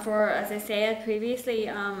that and for, as I said previously,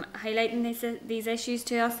 highlighting these issues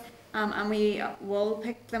to us. And we will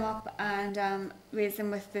pick them up and raise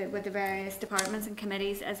them with the various departments and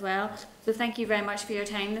committees as well. So thank you very much for your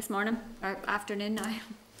time this morning, or afternoon now.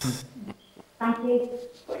 Thank you.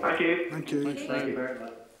 Thank you. Thank you. Thank you very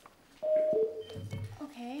much.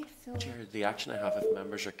 Okay, so... Chair, the action I have, if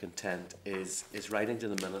members are content, is writing to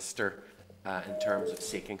the Minister in terms of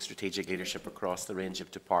seeking strategic leadership across the range of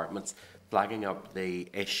departments, flagging up the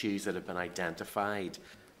issues that have been identified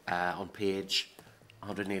on page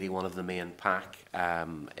 181 of the main pack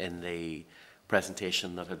in the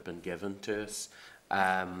presentation that had been given to us.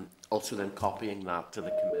 Also then copying that to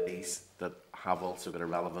the committees that have also got a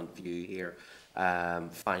relevant view here,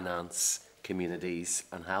 finance, communities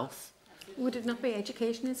and health. Would it not be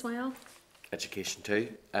education as well? Education too,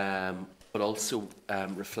 but also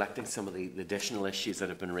reflecting some of the additional issues that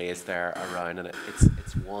have been raised there around, and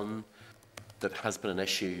it's one that has been an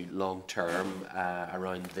issue long term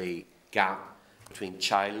around the gap between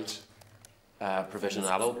child provision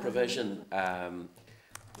and adult provision,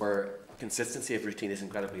 where consistency of routine is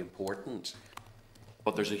incredibly important,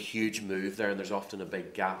 but there's a huge move there and there's often a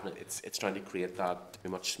big gap, and it's trying to create that to be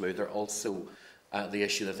much smoother. Also, the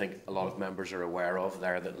issue that I think a lot of members are aware of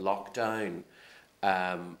there, that lockdown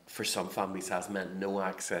for some families has meant no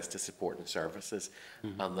access to support and services,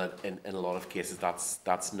 and that in a lot of cases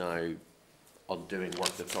that's now undoing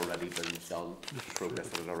work that's already been done, progress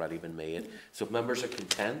that has already been made. So if members are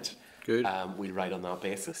content, good. We'll write on that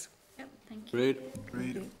basis. Yep, thank you.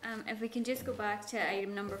 Great. If we can just go back to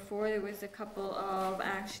item number 4, there was a couple of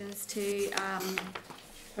actions to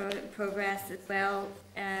progress as well.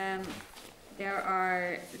 There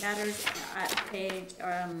are letters at page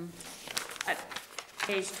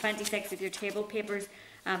 26 of your table papers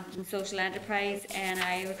from Social Enterprise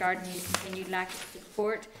NI regarding the continued lack of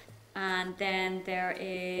support. And then there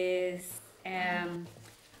is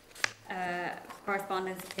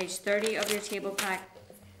correspondence at page 30 of your table pack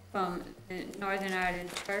from the Northern Ireland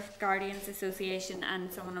Turf Guardians Association, and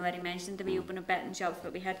someone already mentioned that we open a betting shops,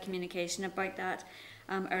 but we had communication about that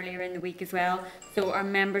earlier in the week as well. So are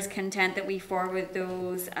members content that we forward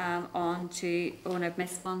those on to, oh, and I've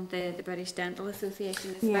missed one, the British Dental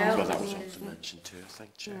Association as well. Well, that was also mentioned too, I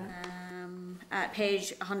think, Chair. At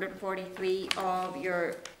page 143 of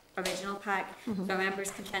your original pack. So are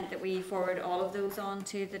members content that we forward all of those on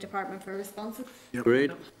to the Department for Responses? Yep.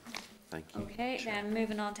 Great. Thank you. Okay, then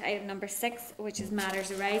moving on to item number 6, which is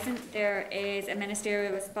matters arising. There is a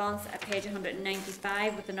ministerial response at page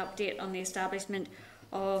 195 with an update on the establishment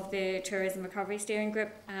of the Tourism Recovery Steering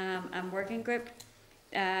Group and Working Group.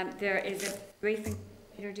 There is a briefing.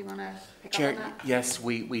 Peter, do you want to pick Chair, up on that? yes,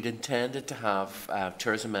 we'd intended to have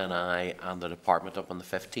Tourism NI and the Department up on the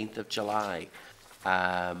 15th of July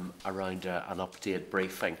around an update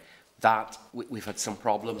briefing. That we've had some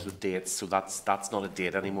problems with dates, so that's not a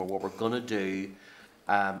date anymore. What we're going to do,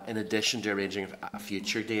 in addition to arranging a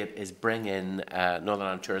future date, is bring in Northern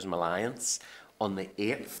Ireland Tourism Alliance on the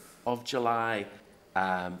 8th of July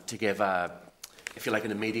to give if you like,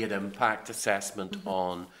 an immediate impact assessment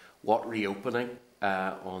on what reopening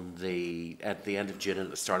at the end of June and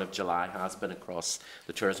at the start of July has been across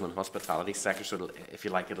the tourism and hospitality sector. So if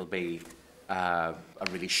you like, it'll be a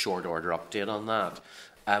really short order update on that.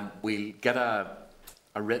 We'll get a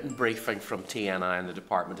written briefing from TNI and the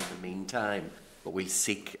department in the meantime, but we'll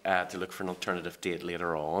seek to look for an alternative date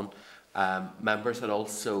later on. Members had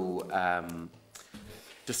also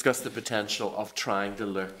discussed the potential of trying to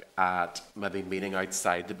look at maybe meeting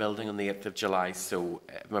outside the building on the 8th of July, so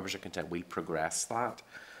if members are content, we progress that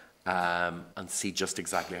and see just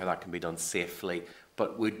exactly how that can be done safely,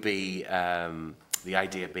 but would be the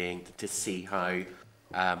idea being to see how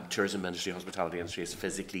tourism industry, hospitality industry is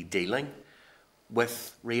physically dealing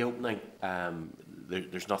with reopening.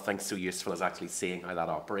 There's nothing so useful as actually seeing how that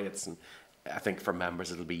operates, and I think for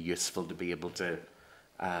members it'll be useful to be able to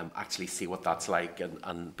actually see what that's like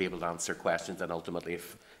and be able to answer questions, and ultimately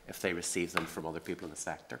if they receive them from other people in the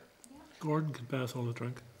sector. Gordon can buy us all a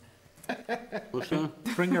drink. What's that?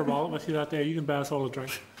 Bring your wallet with you that day, you can buy us all a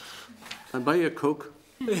drink. And buy you a Coke.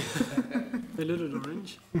 Diluted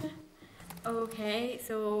orange. Okay,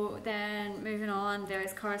 so then moving on, there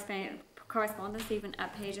is correspondence even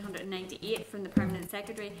at page 198 from the Permanent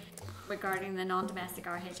Secretary regarding the non-domestic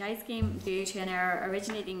RHI scheme. Due to an error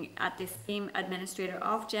originating at the scheme administrator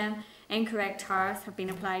of GEM, incorrect tariffs have been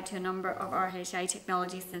applied to a number of RHI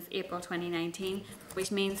technologies since April 2019,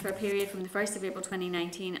 which means for a period from the 1st of April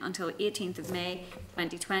 2019 until 18th of May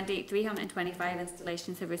 2020, 325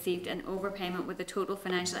 installations have received an overpayment with a total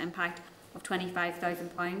financial impact of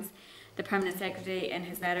 £25,000. The Permanent Secretary in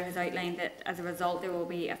his letter has outlined that as a result there will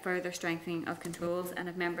be a further strengthening of controls, and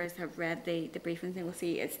if members have read the briefings they will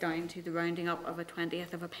see it's down to the rounding up of a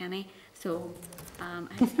 20th of a penny, so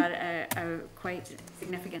it's had a quite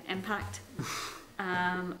significant impact.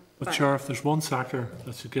 But sure, if there's one sector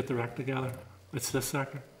that should get their act together, it's this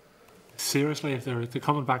sector. Seriously, if they're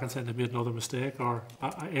coming back and saying they made another mistake or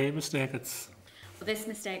a mistake, it's... Well, this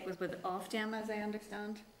mistake was with Ofgem, as I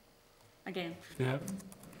understand. Again. Yeah.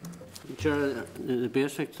 Chair, the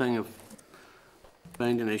basic thing of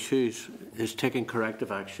finding issues is taking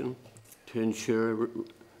corrective action to ensure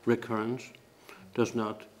recurrence does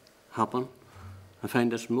not happen. I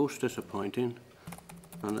find this most disappointing,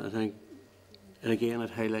 and I think, again, it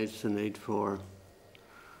highlights the need for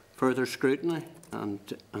further scrutiny, and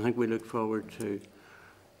I think we look forward to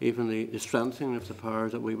even the strengthening of the power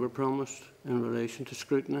that we were promised in relation to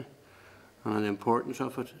scrutiny, and the importance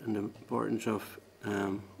of it, and the importance of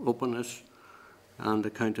openness and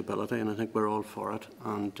accountability, and I think we're all for it.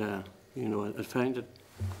 And you know, I find it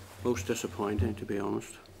most disappointing, to be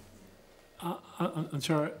honest. And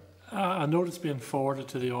sure, I know it's being forwarded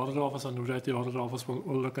to the audit office, and no doubt the audit office will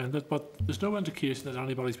look into it. But there's no indication that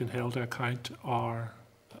anybody's been held to account, or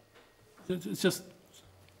it's just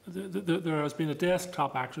there has been a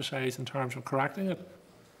desktop exercise in terms of correcting it.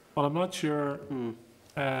 But I'm not sure.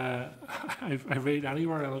 I read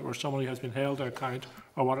anywhere where somebody has been held to account,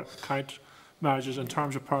 or what account measures in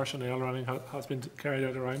terms of personnel or anything has been carried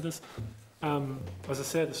out around this. As I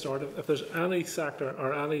said at the start, if there's any sector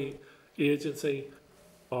or any agency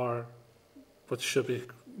or what should be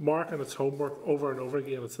marking its homework over and over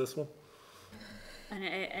again, it's this one. And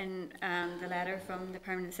in the letter from the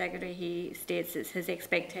Permanent Secretary, he states it's his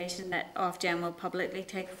expectation that Ofgem will publicly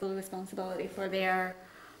take full responsibility for their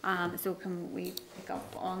so can we pick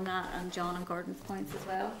up on that and John and Gordon's points as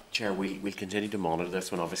well? Chair, we'll continue to monitor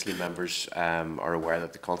this when obviously members are aware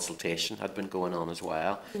that the consultation had been going on as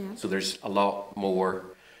well. Yeah. So there's a lot more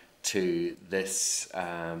to this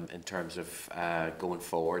in terms of going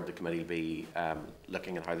forward. The committee will be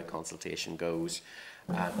looking at how the consultation goes,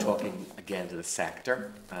 talking again to the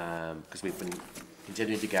sector, because we've been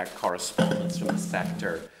continuing to get correspondence from the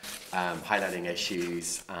sector highlighting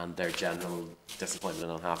issues and their general disappointment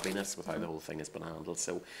and unhappiness with how the whole thing has been handled.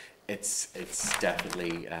 So it's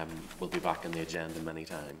definitely will be back on the agenda many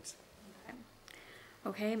times.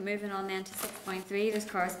 Okay, moving on then to 6.3, there's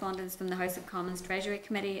correspondence from the House of Commons Treasury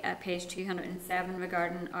Committee at page 207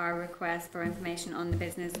 regarding our request for information on the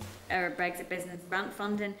Brexit business grant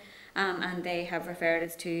funding, and they have referred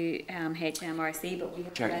us to HMRC, but we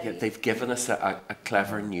have Chair, they've given us a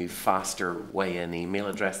clever new faster way in email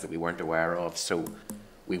address that we weren't aware of, so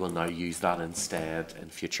we will now use that instead in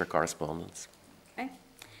future correspondence.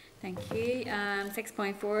 Thank you.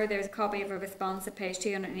 6.4, there's a copy of a response at page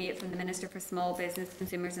 208 from the Minister for Small Business,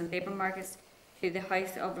 Consumers and Labour Markets to the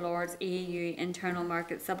House of Lords EU Internal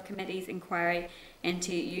Market Subcommittee's inquiry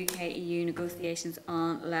into UK-EU negotiations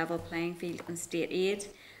on level playing field and state aid.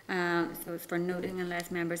 So it's for noting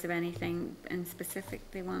unless members have anything in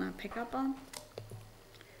specific they want to pick up on.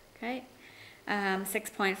 Okay.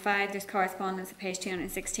 6.5, there's correspondence at page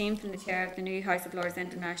 216 from the Chair of the new House of Lords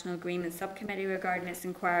International Agreement Subcommittee regarding its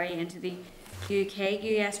inquiry into the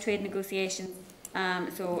UK-US trade negotiations.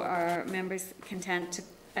 So are members content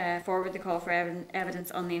to forward the call for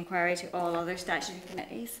evidence on the inquiry to all other statutory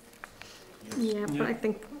committees? Yeah, but I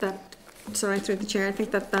think that, sorry, through the Chair, I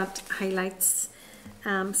think that highlights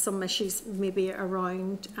some issues maybe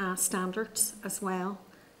around standards as well.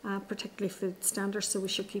 Particularly food standards, so we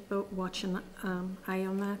should keep a watching eye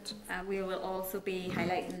on that. We will also be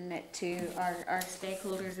highlighting it to our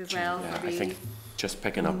stakeholders as well. Yeah, I think just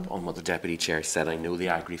picking up on what the Deputy Chair said, I know the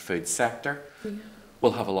agri-food sector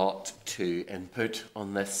will have a lot to input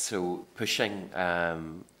on this, so pushing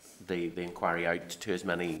the inquiry out to as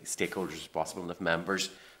many stakeholders as possible, and if members,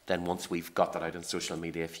 then once we've got that out on social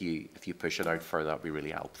media, if you push it out further, that would be really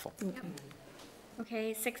helpful.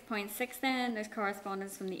 Okay, 6.6 then, there's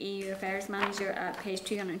correspondence from the EU Affairs Manager at page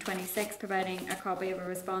 226 providing a copy of a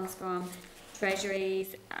response from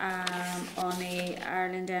Treasuries on the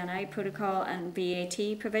Ireland NI protocol and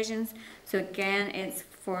VAT provisions. So again, it's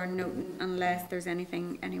for noting unless there's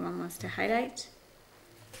anything anyone wants to highlight.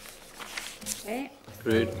 Okay.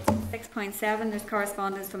 Great. 6.7, there's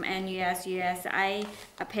correspondence from NUS-USI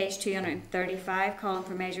at page 235, calling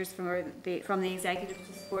for measures from the executive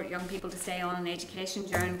to support young people to stay on in education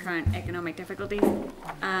during current economic difficulties.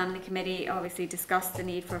 The committee obviously discussed the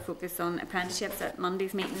need for a focus on apprenticeships at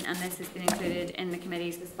Monday's meeting, and this has been included in the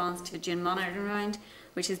committee's response to the June monitoring round,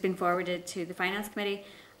 which has been forwarded to the Finance Committee,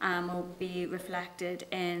 will be reflected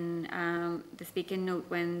in the speaking note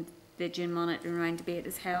when the June monitoring round debate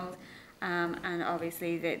is held. And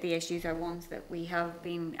obviously the issues are ones that we have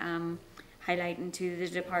been highlighting to the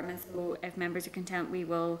department, so if members are content we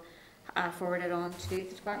will forward it on to the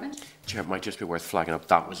department. Chair, it might just be worth flagging up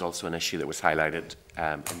that was also an issue that was highlighted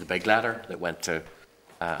in the big letter that went to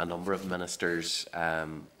a number of ministers,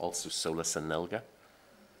 also Solis and Nilga.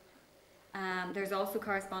 There's also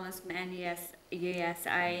correspondence from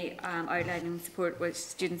NUS-USI outlining support which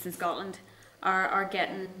students in Scotland are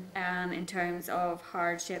getting in terms of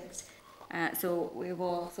hardships. So we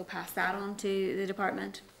will also pass that on to the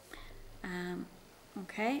department.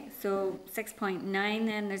 Okay, so 6.9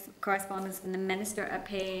 then, there's correspondence from the Minister at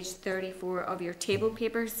page 34 of your table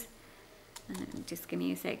papers. And just give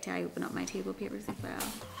me a sec till I open up my table papers as well.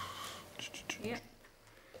 Yeah.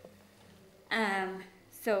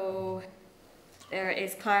 So there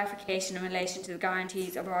is clarification in relation to the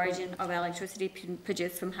guarantees of origin of electricity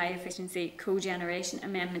produced from high efficiency cogeneration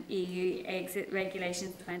amendment EU exit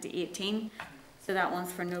regulations 2018. So that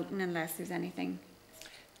one's for noting unless there's anything.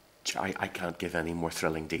 I can't give any more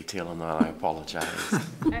thrilling detail on that, I apologise.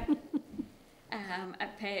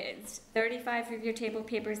 At page 35 of your table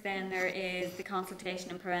papers then there is the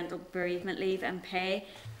consultation on parental bereavement leave and pay.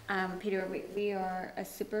 Peter, we are a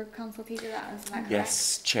super consultator, is that correct?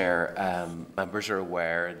 Yes, Chair. Members are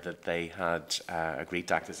aware that they had agreed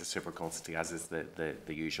to act as a super consultee, as is the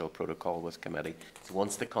usual protocol with committee. So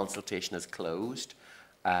once the consultation is closed,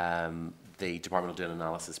 the department will do an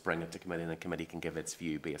analysis, bring it to committee, and the committee can give its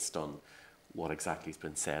view based on what exactly has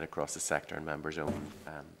been said across the sector and members' own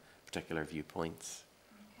particular viewpoints.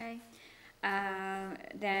 Okay.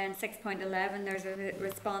 Then 6.11, there's a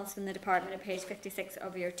response from the department at page 56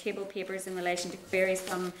 of your table papers in relation to queries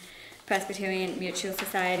from Presbyterian Mutual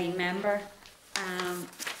Society member.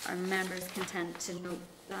 Are members content to note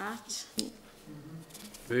that?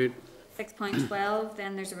 Good. 6.12,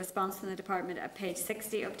 then there's a response from the department at page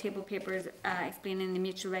 60 of table papers explaining the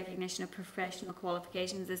mutual recognition of professional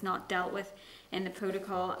qualifications is not dealt with in the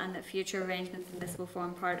protocol and that future arrangements in this will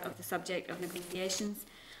form part of the subject of negotiations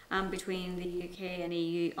between the UK and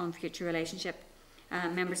EU on future relationship.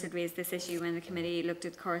 Members had raised this issue when the committee looked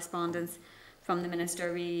at correspondence from the Minister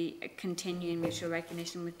continuing mutual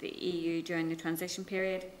recognition with the EU during the transition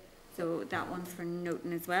period. So that one's for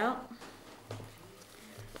noting as well.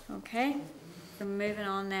 Okay, so moving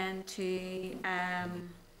on then to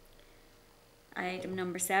item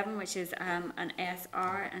number 7, which is an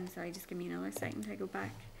SR, and sorry, just give me another second to go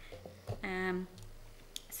back.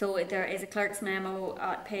 So there is a clerk's memo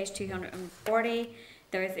at page 240,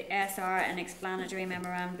 there is the SR and explanatory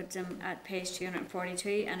memorandum at page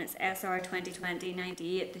 242, and it's SR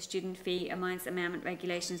 2020-98, the Student Fee Amounts Amendment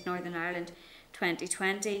Regulations Northern Ireland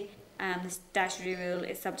 2020. The statutory rule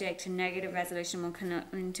is subject to negative resolution when come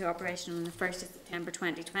into operation on the 1st of September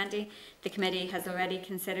 2020. The committee has already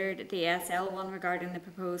considered the SL one regarding the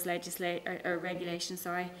proposed regulation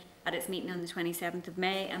at its meeting on the 27th of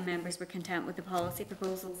May, and members were content with the policy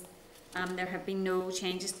proposals. There have been no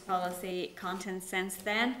changes to policy content since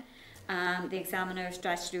then. The examiner of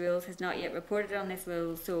statutory rules has not yet reported on this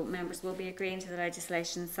rule, so members will be agreeing to the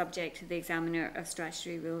legislation subject to the examiner of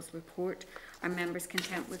statutory rules report. Are members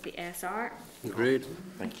content with the SR? Agreed.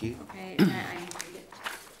 Thank you. Okay,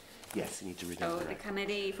 yes, you need to read so that. the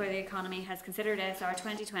Committee for the Economy has considered SR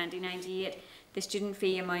 2020-98, the Student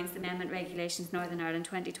Fee Amounts Amendment Regulations Northern Ireland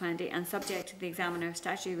 2020, and subject to the examiner of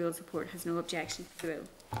statutory rules report has no objection to the rule.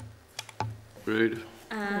 Agreed.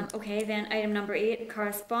 Okay, then item number 8,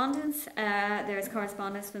 correspondence. There is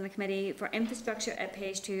correspondence from the Committee for Infrastructure at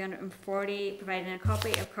page 240, providing a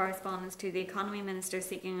copy of correspondence to the Economy Minister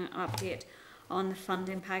seeking an update on the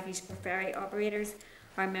funding package for ferry operators.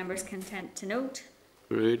 Are members content to note?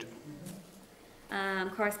 Agreed.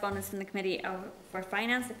 Correspondence from the Committee for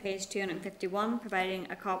Finance at page 251, providing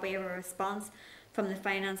a copy of a response from the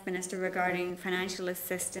Finance Minister regarding financial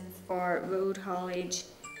assistance for road haulage,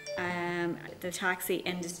 the taxi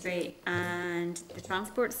industry and the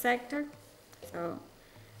transport sector. So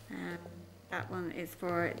that one is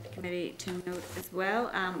for the committee to note as well.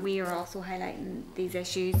 We are also highlighting these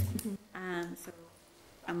issues,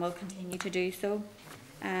 and will continue to do so.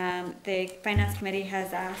 The Finance Committee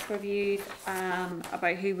has asked for views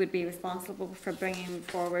about who would be responsible for bringing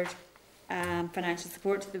forward financial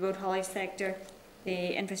support to the road haulage sector.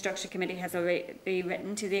 The Infrastructure Committee has already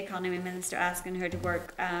written to the Economy Minister asking her to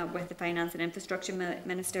work with the Finance and Infrastructure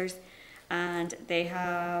Ministers, and they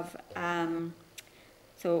have,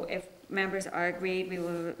 so if members are agreed, we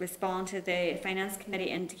will respond to the Finance Committee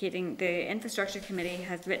indicating the Infrastructure Committee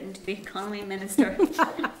has written to the Economy Minister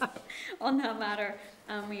on that matter,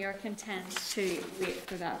 and we are content to wait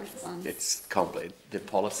for that response. It's complicated. The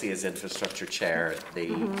policy is Infrastructure Chair,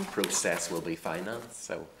 the process will be Finance,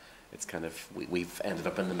 so it's kind of, we've ended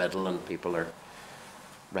up in the middle and people are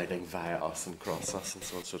writing via us and cross us and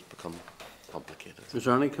so on, so it's become complicated. Is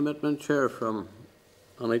there any commitment, Chair, from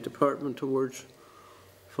any department towards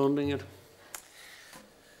funding it?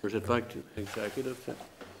 Or is it back to executive?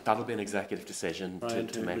 That'll be an executive decision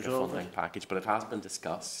to make a funding package, but it has been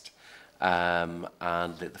discussed, and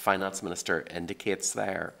the Finance Minister indicates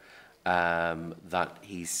there that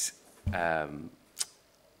he's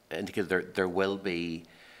indicated there will be,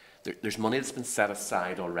 there's money that's been set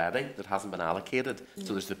aside already that hasn't been allocated,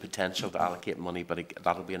 so there's the potential to allocate money, but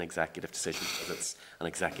that'll be an executive decision because it's an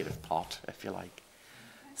executive pot, if you like.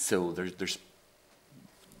 So there's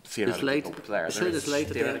theoretically hope there. There's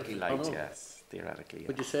theoretically light, yes. Theoretically, yes.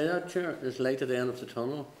 Would you say that, Chair? There's light at the end of the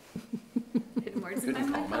tunnel?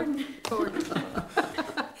 Couldn't comment.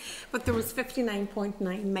 But there was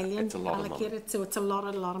 59.9 million allocated, so it's a lot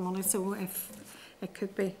of money, so if it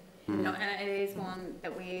could be. No, and it is one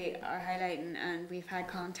that we are highlighting and we've had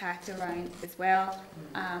contact around as well,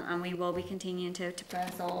 and we will be continuing to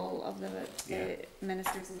press all of the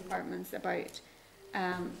ministers and departments about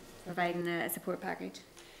providing a support package.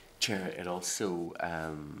 Chair, it also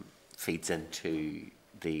feeds into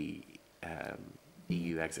the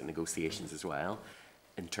EU exit negotiations as well.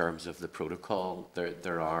 In terms of the protocol,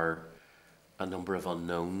 there are a number of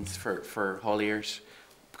unknowns for hauliers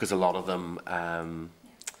because a lot of them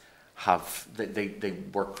they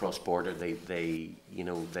work cross border. They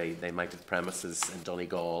might have premises in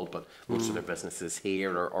Donegal, but most of their business is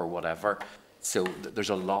here or whatever. So there's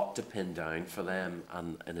a lot to pin down for them,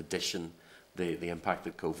 and in addition, the impact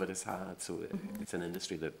that COVID has had. So it's an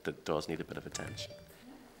industry that does need a bit of attention.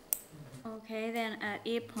 Okay, then at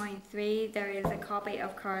 8.3 there is a copy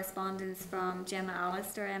of correspondence from Gemma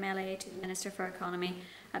Allister, MLA, to the Minister for Economy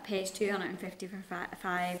at page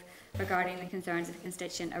 255 regarding the concerns of the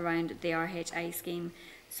constituent around the RHI scheme.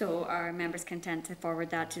 So are members content to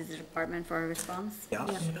forward that to the department for a response? Yeah.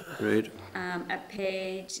 Great. At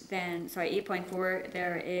page 8.4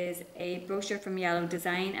 there is a brochure from Yellow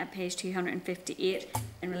Design at page 258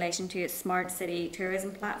 in relation to its smart city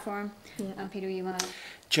tourism platform. Peter, you want to?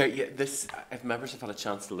 Chair, this, if members have had a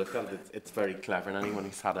chance to look at it, it's very clever, and anyone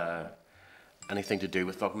who's had anything to do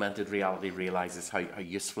with augmented reality realises how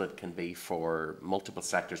useful it can be for multiple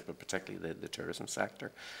sectors, but particularly the tourism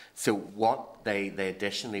sector. So what they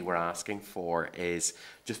additionally were asking for is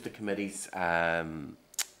just the committee's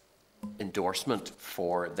endorsement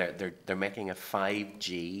for they're making a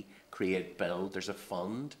 5G create build. There's a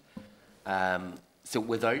fund. So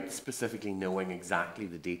without specifically knowing exactly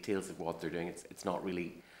the details of what they're doing, it's not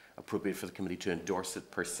really appropriate for the committee to endorse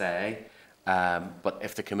it per se. But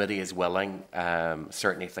if the committee is willing,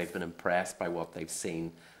 certainly if they've been impressed by what they've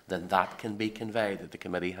seen, then that can be conveyed, that the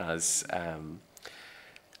committee has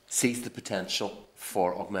sees the potential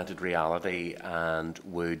for augmented reality and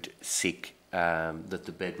would seek that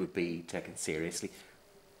the bid would be taken seriously,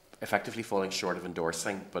 effectively falling short of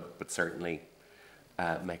endorsing, but certainly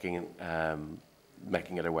making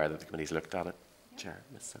it aware that the committee's looked at it. Chair,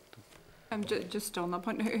 Ms. Sefton. Just on that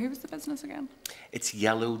point, who was the business again? It's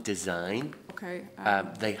Yellow Design. Okay.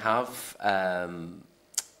 They have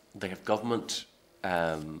government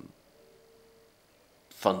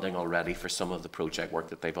funding already for some of the project work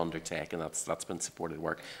that they've undertaken. That's been supported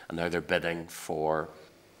work, and now they're bidding for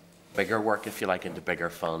bigger work, if you like, into bigger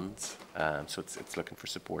funds. So it's looking for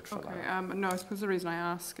support for that. No, I suppose the reason I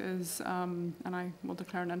ask is, and I will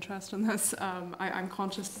declare an interest in this, I'm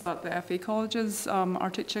conscious that the FE colleges are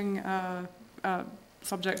teaching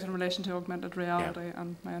subjects in relation to augmented reality,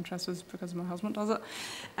 and my interest is because my husband does it.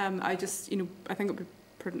 I just, I think it would be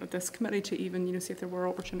prudent of this committee to even, see if there were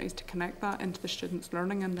opportunities to connect that into the students'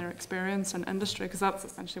 learning and their experience in industry, because that's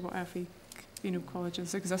essentially what FE,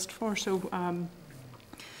 colleges exist for. So,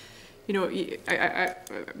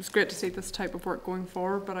 it was great to see this type of work going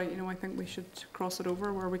forward, but I think we should cross it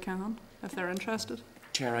over where we can if they're interested.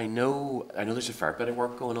 Chair, I know there's a fair bit of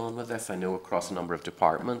work going on with this. I know across a number of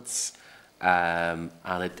departments, and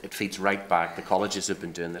it feeds right back. The colleges have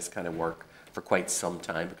been doing this kind of work for quite some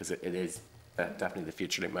time, because it is definitely the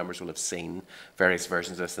Future Link members will have seen various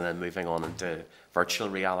versions of this, and then moving on into virtual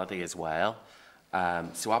reality as well.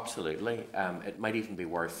 So absolutely, it might even be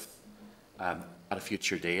worth at a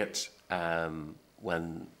future date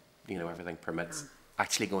when everything permits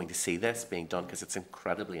actually going to see this being done, because it's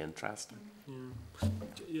incredibly interesting.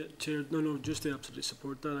 Yeah, Chair, no, just to absolutely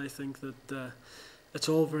support that. I think that it's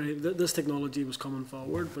all this technology was coming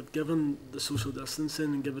forward, but given the social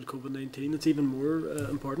distancing and given COVID-19, it's even more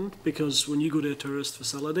important, because when you go to a tourist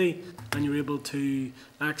facility and you're able to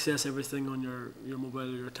access everything on your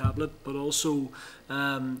mobile or your tablet, but also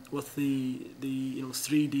with the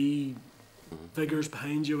 3D figures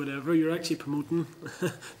behind you, whatever, you're actually promoting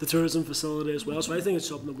the tourism facility as well. So I think it's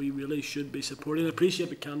something that we really should be supporting. I appreciate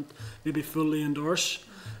we can't maybe fully endorse,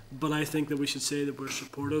 but I think that we should say that we're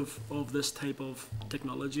supportive of this type of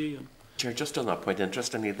technology. Chair, just on that point,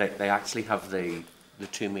 interestingly, they actually have the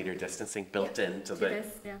 2 metre distancing built into the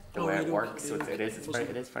way it works. So it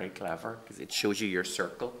is very clever, because it shows you your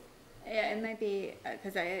circle. Yeah, it might be,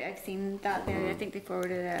 because I've seen that there. I think they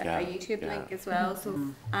forwarded a YouTube link as well, so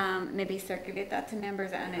maybe circulate that to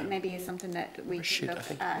members, and it maybe is something that we should look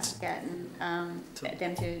at getting them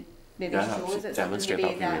to maybe show us. Demonstrate that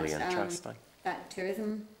would be really interesting. That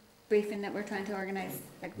tourism briefing that we're trying to organise,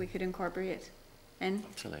 like we could incorporate in.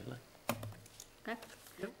 Absolutely. Okay.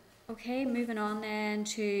 Okay, moving on then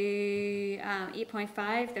to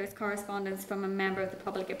 8.5. There's correspondence from a member of the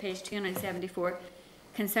public at page 274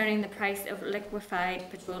 concerning the price of liquefied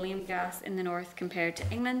petroleum gas in the north compared to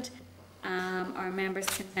England. Are members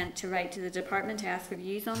content to write to the department to ask for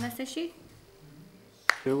views on this issue?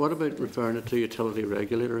 Yeah, what about referring it to utility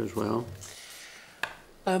regulator as well?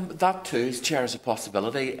 That too, Chair, is a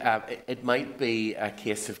possibility. It might be a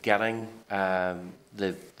case of getting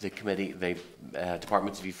the committee, the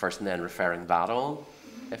department's view first, and then referring that on,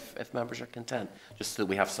 if members are content, just so that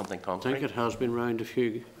we have something concrete. I think it has been round a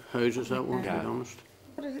few houses, that one, to be honest.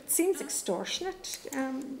 But it seems extortionate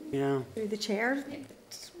through the chair.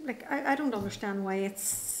 Like, I don't understand why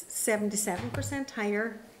it's 77%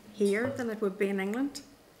 higher here than it would be in England.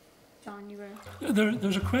 John, you were...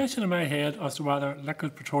 There's a question in my head as to whether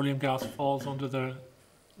liquid petroleum gas falls under the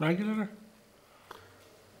regulator.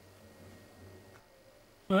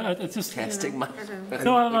 Well, it's just testing.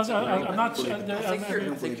 No, I'm not. I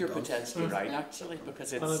think you're potentially right, actually,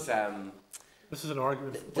 because it's. This is an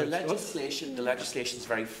argument. The legislation is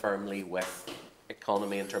very firmly with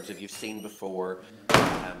economy in terms of, you've seen before,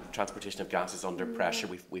 transportation of gas is under pressure.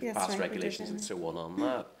 We've passed regulations and so on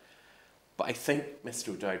that. But I think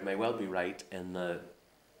Mr. O'Dowd may well be right in the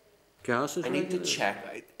gas. I need to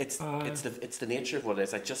check. It's the nature of what it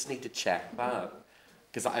is. I just need to check that,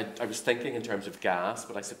 because I was thinking in terms of gas,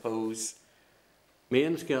 but I suppose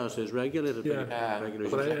mains gas is regulated.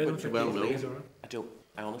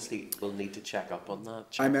 I honestly will need to check up on that.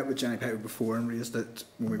 I met with Jenny Piper before and raised it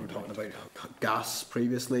when we were talking about gas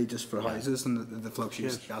previously, just for houses and the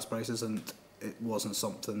fluctuations of gas prices, and it wasn't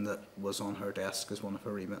something that was on her desk as one of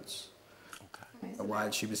her remits. Okay.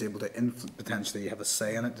 While she was able to potentially have a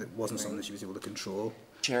say in it, it wasn't something that she was able to control.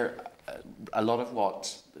 Chair, a lot of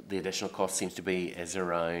what the additional cost seems to be is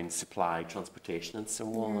around supply, transportation and so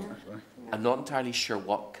on. I'm not entirely sure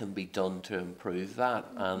what can be done to improve that,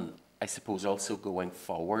 and I suppose also going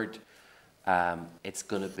forward, it's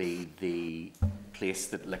going to be the place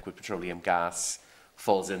that liquid petroleum gas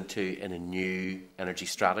falls into in a new energy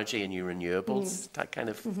strategy, a new renewables, that kind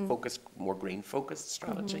of focused, more green focused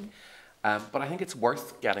strategy. But I think it's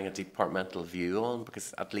worth getting a departmental view on,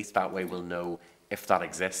 because at least that way we'll know if that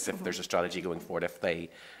exists, if there's a strategy going forward, if they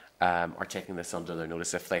are taking this under their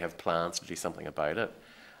notice, if they have plans to do something about it.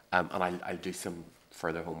 And I'll do some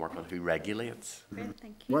further homework on who regulates. Great,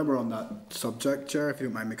 thank you. While we're on that subject, Chair, if you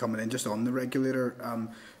don't mind me coming in just on the regulator,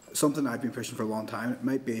 something I've been pushing for a long time, it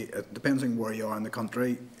might be, it depends on where you are in the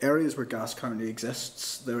country, areas where gas currently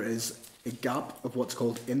exists, there is a gap of what's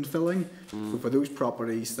called infilling. So for those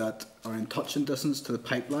properties that are in touching distance to the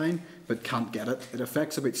pipeline but can't get it, it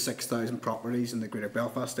affects about 6,000 properties in the Greater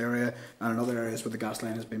Belfast area and in other areas where the gas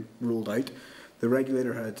line has been rolled out. The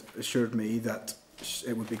regulator had assured me that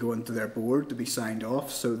it would be going to their board to be signed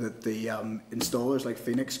off, so that the installers like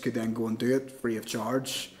Phoenix could then go and do it free of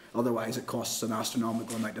charge. Otherwise it costs an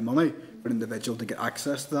astronomical amount of money for an individual to get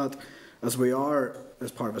access to that. As we are,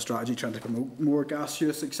 as part of a strategy, trying to promote more gas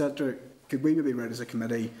use, etc., could we maybe write as a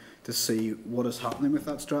committee to see what is happening with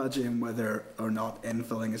that strategy and whether or not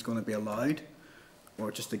infilling is going to be allowed,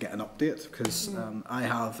 or just to get an update? Because I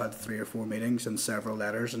have had 3 or 4 meetings and several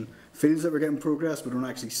letters, and feels that we're getting progress but don't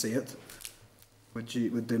actually see it. Would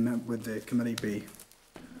the committee be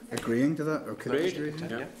agreeing to that, or could it agree?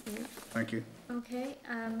 Yeah. Thank you. Okay,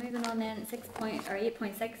 moving on then,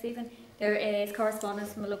 8.6 even. There is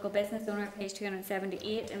correspondence from a local business owner at page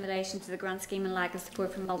 278 in relation to the grant scheme and lack of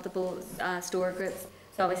support from multiple store groups.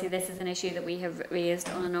 So obviously this is an issue that we have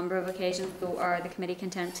raised on a number of occasions, so are the committee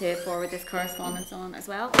content to forward this correspondence on as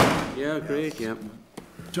well? Yeah, great, yeah.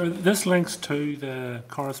 So this links to the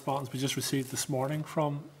correspondence we just received this morning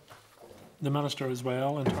from the Minister as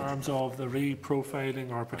well, in terms of the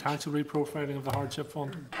reprofiling or potential reprofiling of the hardship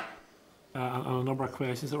fund, and a number of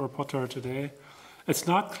questions that were put to her today. It's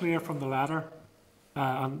not clear from the letter,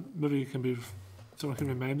 and maybe someone can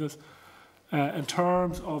remind us, in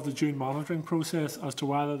terms of the June monitoring process, as to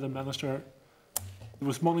whether the Minister, there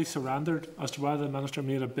was money surrendered, as to whether the Minister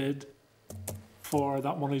made a bid for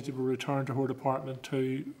that money to be returned to her department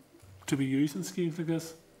to be used in schemes like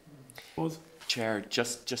this. Chair,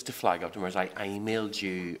 just to flag up to members, I emailed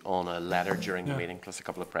you on a letter during the meeting, plus a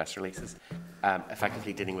couple of press releases,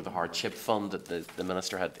 effectively dealing with the hardship fund that the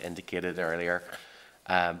Minister had indicated earlier,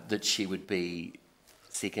 that she would be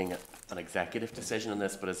seeking an executive decision on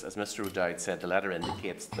this. But as Mr O'Dowd said, the letter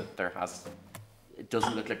indicates that it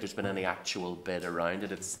doesn't look like there's been any actual bid around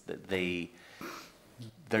it. It's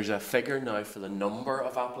there's a figure now for the number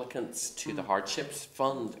of applicants to the hardships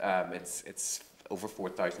fund. It's over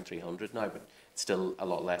 4,300 now, but still a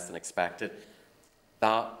lot less than expected.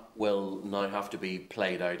 That will now have to be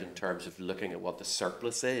played out in terms of looking at what the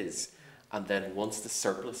surplus is. And then once the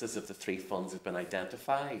surpluses of the three funds have been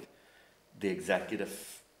identified, the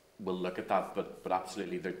executive will look at that. But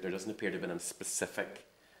absolutely, there doesn't appear to have been a specific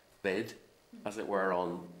bid, as it were,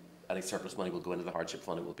 on any surplus money will go into the hardship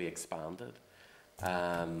fund. It will be expanded.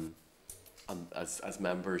 And as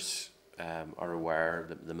members are aware,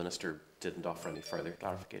 the Minister didn't offer any further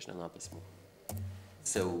clarification on that this morning.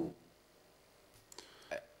 So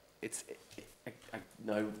I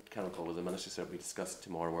now can't recall whether the Minister said we discussed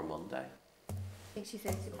tomorrow or Monday. I think she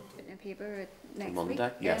said she would put in a paper next Monday?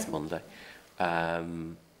 week. Yes, yeah. Monday.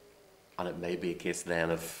 And it may be a case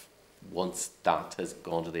then of once that has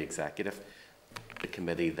gone to the executive, the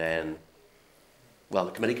committee then, well,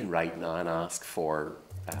 the committee can write now and ask for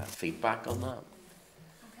feedback on that.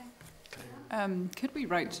 Could we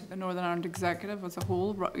write the Northern Ireland Executive as a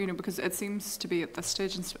whole, because it seems to be at this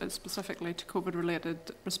stage, and specifically to COVID-related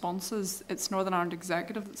responses, it's Northern Ireland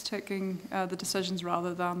Executive that's taking the decisions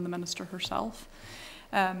rather than the Minister herself.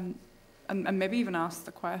 And maybe even ask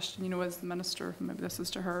the question, as the Minister, maybe this is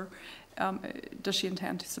to her, does she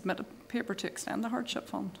intend to submit a paper to extend the hardship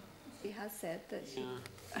fund? She has said that she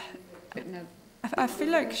putting a I feel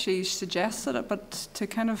like she suggested it, but to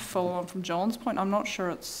kind of follow on from John's point, I'm not sure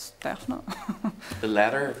it's definite. The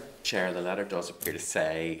letter, Chair, does appear to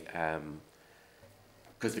say,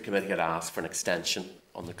 because the committee had asked for an extension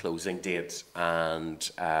on the closing date and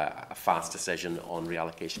a fast decision on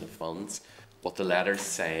reallocation of funds, what the letter's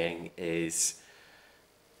saying is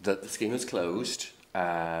that the scheme is closed,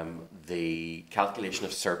 the calculation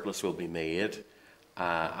of surplus will be made,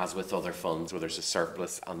 as with other funds where there's a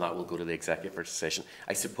surplus, and that will go to the executive for decision.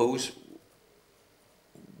 I suppose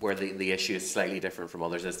where the issue is slightly different from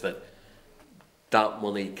others is that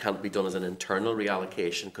money can't be done as an internal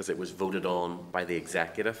reallocation because it was voted on by the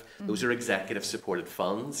executive. Those are executive supported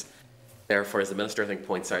funds. Therefore, as the Minister I think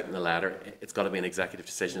points out in the letter, it's got to be an executive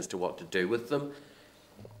decision as to what to do with them.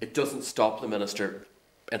 It doesn't stop the Minister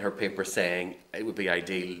in her paper saying it would be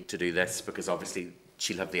ideal to do this because obviously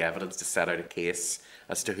she'll have the evidence to set out a case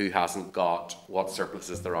as to who hasn't got, what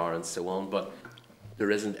surpluses there are and so on, but there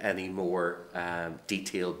isn't any more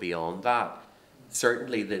detail beyond that.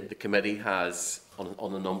 Certainly the committee has,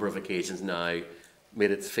 on a number of occasions now, made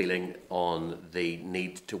its feeling on the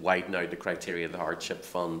need to widen out the criteria of the hardship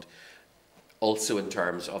fund. Also in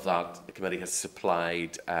terms of that, the committee has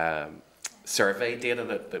supplied survey data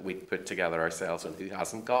that we put together ourselves on who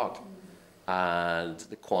hasn't got. And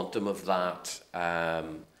the quantum of that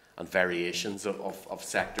and variations of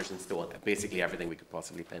sectors and so on, basically everything we could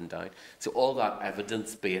possibly pin down. So all that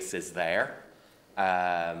evidence base is there.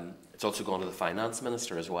 It's also gone to the Finance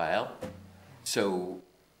Minister as well. So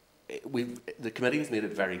the committee has made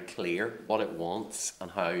it very clear what it wants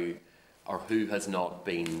and how or who has not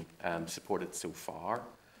been supported so far.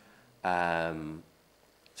 So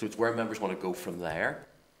it's where members want to go from there,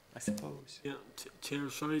 I suppose. Yeah, Chair,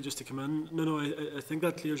 sorry just to come in. No, I think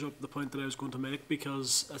that clears up the point that I was going to make,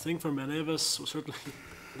 because I think for many of us, well, certainly,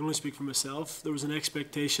 I can only speak for myself, there was an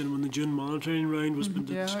expectation when the June monitoring round was being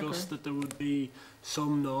discussed that there would be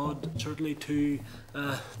some nod certainly to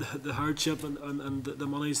the hardship and the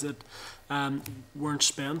monies that weren't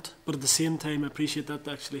spent, but at the same time I appreciate that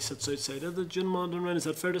actually sits outside of the June monitoring round. Is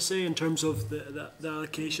that fair to say in terms of the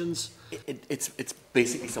allocations? It's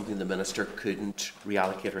basically something the minister couldn't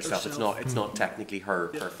reallocate herself. It's not technically her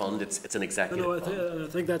fund. It's an executive fund. I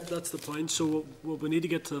think that's the point. So what we need to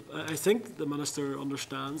get to, I think the minister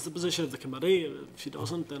understands the position of the committee. If she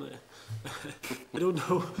doesn't, then I don't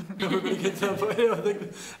know. Never going to get to that point.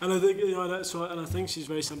 I think she's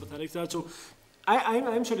very sympathetic to that. So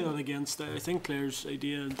I'm certainly not against that. I think Claire's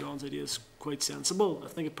idea and John's idea is quite sensible. I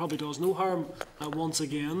think it probably does no harm once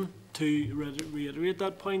again to reiterate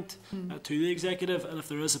that point to the executive. And if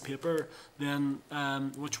there is a paper, then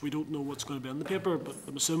which we don't know what's going to be in the paper, but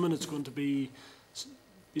I'm assuming it's going to be,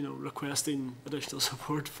 requesting additional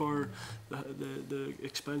support for the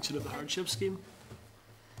expansion of the hardship scheme.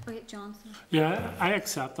 Wait, Johnson. Yeah, I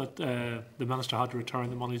accept that the minister had to return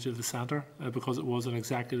the money to the centre because it was an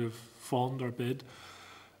executive fund or bid.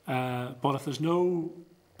 But if there's no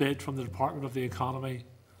bid from the Department of the Economy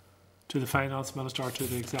to the Finance Minister or to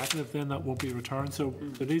the Executive, then that won't be returned. So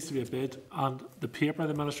there needs to be a bid, and the paper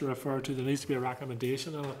the minister referred to, there needs to be a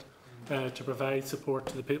recommendation in it to provide support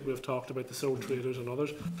to the people we've talked about, the sole traders and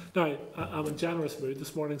others. Now, I'm in generous mood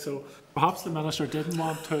this morning, so perhaps the minister didn't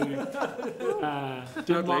want to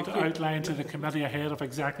outline to the committee ahead of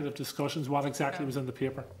executive discussions what exactly was in the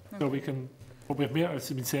paper. So we can, what we've made, as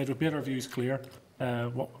has been said, we've made our views clear,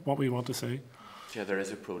 what we want to say. Yeah, there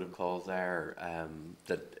is a protocol there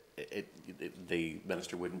that the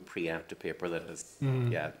minister wouldn't preempt a paper that has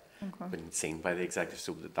yet been seen by the executive,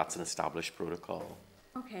 so that's an established protocol.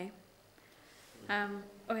 Okay.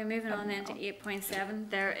 Okay, moving on then to 8.7.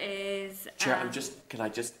 There is. Chair,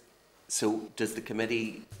 so does the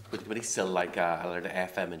committee? Would the committee still like a letter to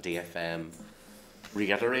FM and DFM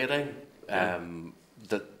reiterating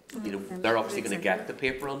that they're obviously going to get the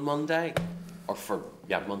paper on Monday, or for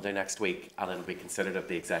Monday next week, and it'll be considered at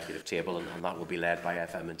the executive table, and that will be led by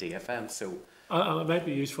FM and DFM. So, it might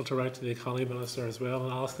be useful to write to the Economy Minister as well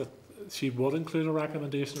and ask that she would include a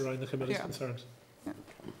recommendation around the committee's concerns. Yeah.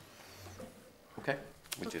 Okay,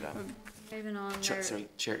 we do that. Moving on.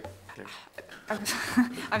 Chair.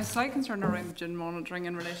 I was slightly concerned around the June monitoring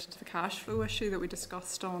in relation to the cash flow issue that we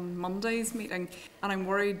discussed on Monday's meeting, and I'm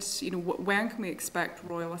worried, when can we expect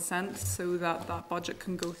royal assent so that that budget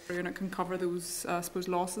can go through and it can cover those, I suppose,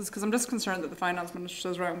 losses? Because I'm just concerned that the Finance Minister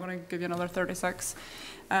says, right, I'm going to give you another 36,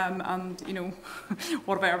 and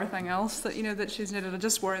what about everything else that that she's needed? I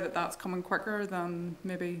just worry that that's coming quicker than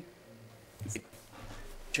maybe.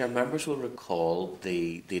 Chair, members will recall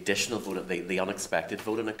the additional vote, the unexpected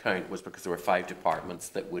vote on account was because there were 5 departments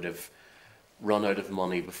that would have run out of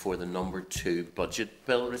money before the number 2 budget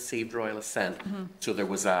bill received royal assent. So there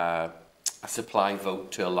was a supply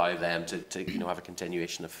vote to allow them to have a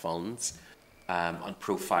continuation of funds and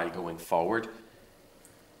profile going forward.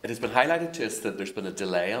 It has been highlighted to us that there's been a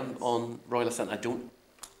delay on royal assent. I don't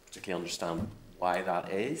particularly understand why that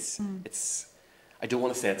is. I don't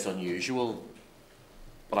want to say it's unusual,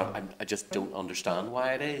 but I just don't understand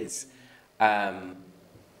why it is.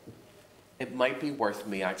 It might be worth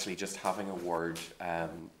me actually just having a word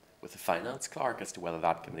with the finance clerk as to whether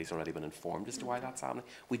that committee's already been informed as to why that's happening.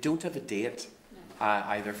 We don't have a date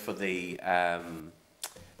either for the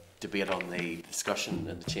debate on the discussion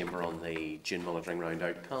in the chamber on the June monitoring round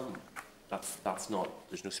outcome. That's not.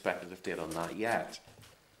 There's no speculative date on that yet.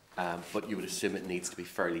 But you would assume it needs to be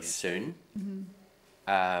fairly soon.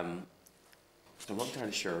 So I'm not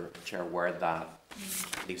entirely sure, Chair, where that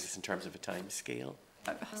leaves us in terms of a time scale.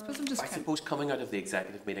 I suppose coming out of the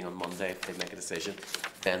executive meeting on Monday, if they make a decision,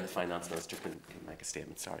 then the Finance Minister can make a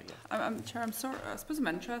statement. Sorry, Chair, I'm sorry. I suppose I'm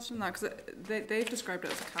interested in that because they've described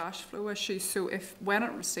it as a cash flow issue. So when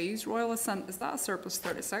it receives royal assent, is that a surplus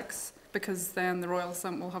 36? Because then the royal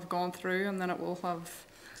assent will have gone through and then it will have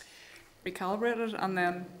recalibrated, and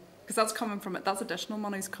then because that's coming from it, that's additional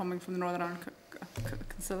money is coming from the Northern Ireland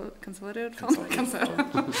Consolidated Fund.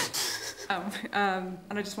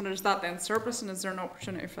 And I just wondered, is that then surplus, and is there an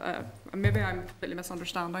opportunity for maybe I'm completely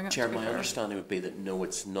misunderstanding it? Chair, my understanding would be that no,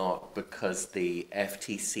 it's not, because the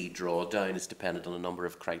FTC drawdown is dependent on a number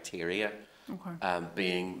of criteria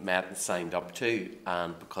being met and signed up to,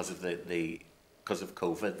 and because of because of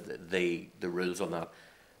COVID, the rules on that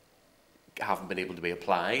haven't been able to be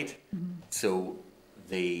applied. So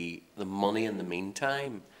the money in the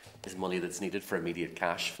meantime is money that's needed for immediate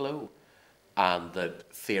cash flow, and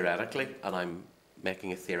that theoretically, and I'm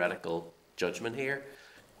making a theoretical judgment here,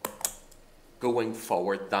 going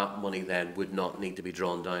forward that money then would not need to be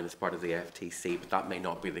drawn down as part of the FTC, but that may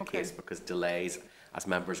not be the case because delays, as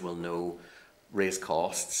members will know, raise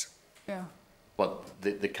costs. Yeah. But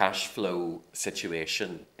the cash flow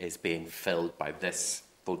situation is being filled by this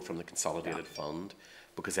vote from the Consolidated Fund,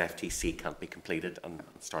 because FTC can't be completed and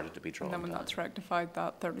started to be drawn And then when down. that's rectified,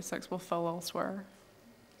 that 36 will fill elsewhere.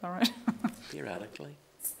 Is that right? Theoretically.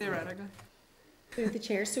 Theoretically. Through the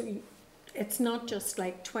chair, so it's not just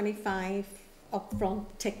like 25 up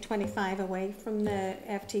front, take 25 away from the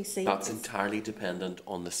FTC? That's entirely dependent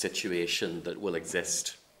on the situation that will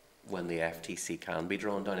exist when the FTC can be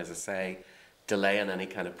drawn down. As I say, delay in any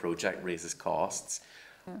kind of project raises costs.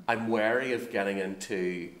 Yeah. I'm wary of getting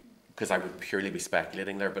into, because I would purely be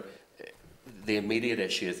speculating there, but the immediate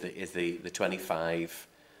issue is the 25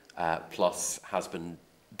 plus has been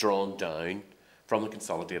drawn down from the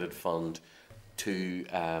Consolidated Fund to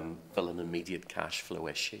fill an immediate cash flow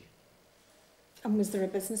issue. And was there a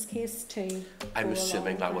business case to? I'm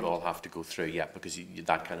assuming that would all have to go through, yeah, because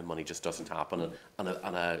that kind of money just doesn't happen, and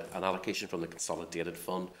an allocation from the Consolidated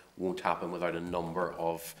Fund won't happen without a number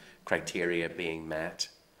of criteria being met.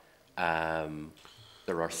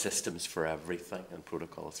 There are systems for everything and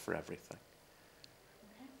protocols for everything.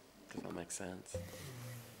 Does that make sense?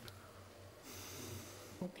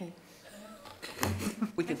 Okay.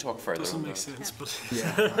 We can talk further. Doesn't make sense, but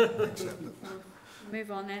yeah.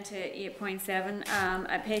 Move on then to 8.7.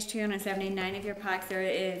 At page 279 of your packs, there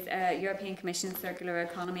is a European Commission Circular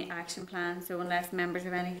Economy Action Plan. So unless members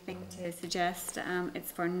have anything to suggest, it's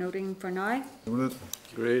for noting for now.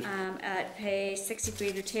 Great. At page 63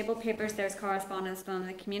 of the table papers, there's correspondence from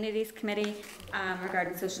the Communities Committee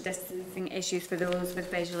regarding social distancing issues for those with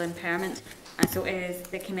visual impairment. And so is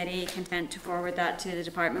the committee content to forward that to the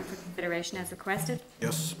department for consideration as requested?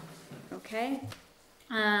 Yes. Okay.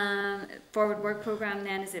 Forward work programme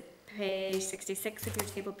then is at page 66 of your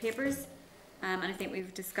table papers, and I think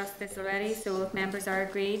we've discussed this already, so if members are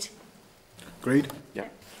agreed. Agreed. Yeah.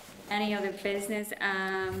 Any other business?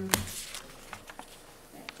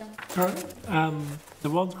 The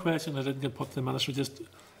one question I didn't get put to the Minister, just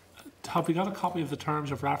have we got a copy of the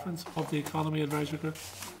terms of reference of the Economy Advisory Group?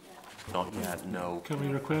 Not yet, no. Can we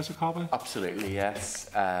request a copy? Absolutely, yes.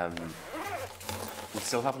 We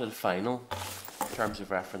still haven't had a final terms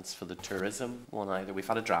of reference for the tourism one either. We've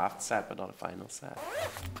had a draft set, but not a final set.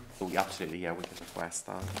 So absolutely, yeah, we can request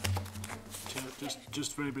that.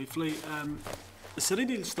 Just very briefly, the City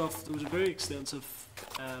Deal stuff, there was a very extensive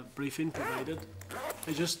briefing provided.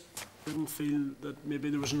 I just didn't feel that maybe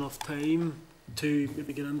there was enough time to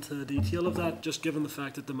maybe get into the detail of that, just given the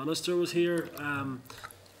fact that the Minister was here.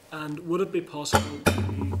 And would it be possible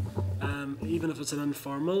to, even if it's an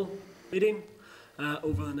informal meeting,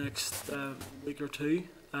 over the next week or two,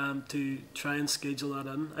 to try and schedule that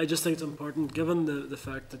in? I just think it's important, given the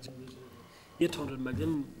fact that there's 800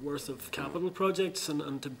 million worth of capital projects,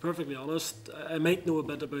 and to be perfectly honest, I might know a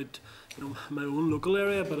bit about my own local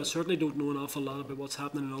area, but I certainly don't know an awful lot about what's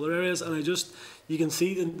happening in other areas. And you can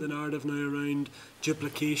see the narrative now around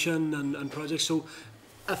duplication and projects. So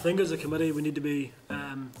I think as a committee we need to be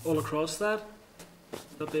all across that.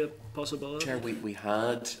 Would that be a possibility? Chair, we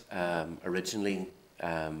had originally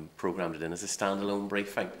programmed it in as a standalone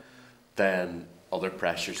briefing. Then other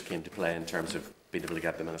pressures came to play in terms of being able to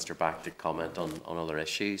get the Minister back to comment on other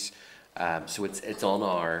issues. So it's on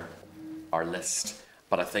our list.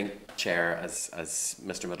 But I think, Chair, as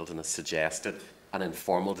Mr Middleton has suggested, an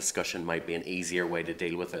informal discussion might be an easier way to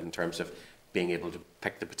deal with it in terms of being able to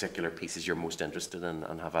pick the particular pieces you're most interested in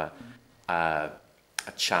and have a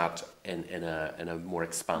chat in a more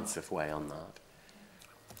expansive way on that.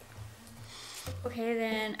 Okay,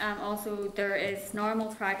 then also there is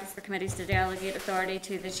normal practice for committees to delegate authority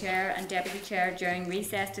to the chair and deputy chair during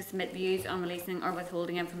recess to submit views on releasing or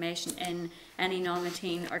withholding information in any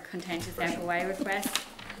non-routine or contentious FOI requests.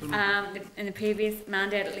 In the previous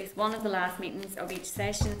mandate, at least one of the last meetings of each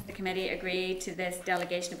session, the committee agreed to this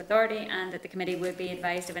delegation of authority and that the committee would be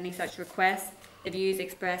advised of any such requests, the views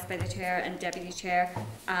expressed by the chair and deputy chair,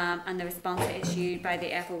 and the response issued by the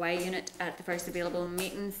FOI unit at the first available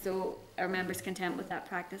meeting. So are members content with that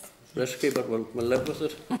practice? Risky, but we'll live with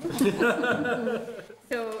it.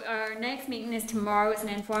 So our next meeting is tomorrow. It's an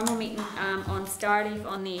informal meeting on Starleaf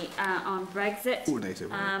on Brexit,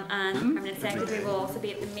 and Permanent Secretary will also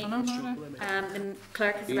be at the meeting. The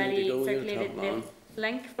clerk has already circulated the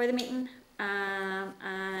link for the meeting,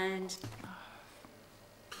 and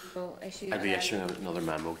we'll issue. I'll be issuing another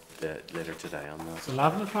memo later today on that.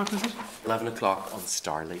 11 o'clock, is it? 11 o'clock on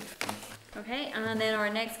Starleaf. Okay, and then our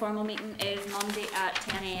next formal meeting is Monday at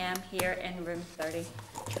 10 AM here in room 30.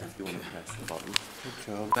 If you want to press the button.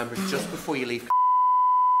 Okay. Members, just before you leave,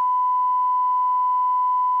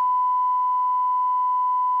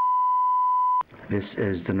 This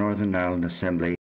is the Northern Ireland Assembly.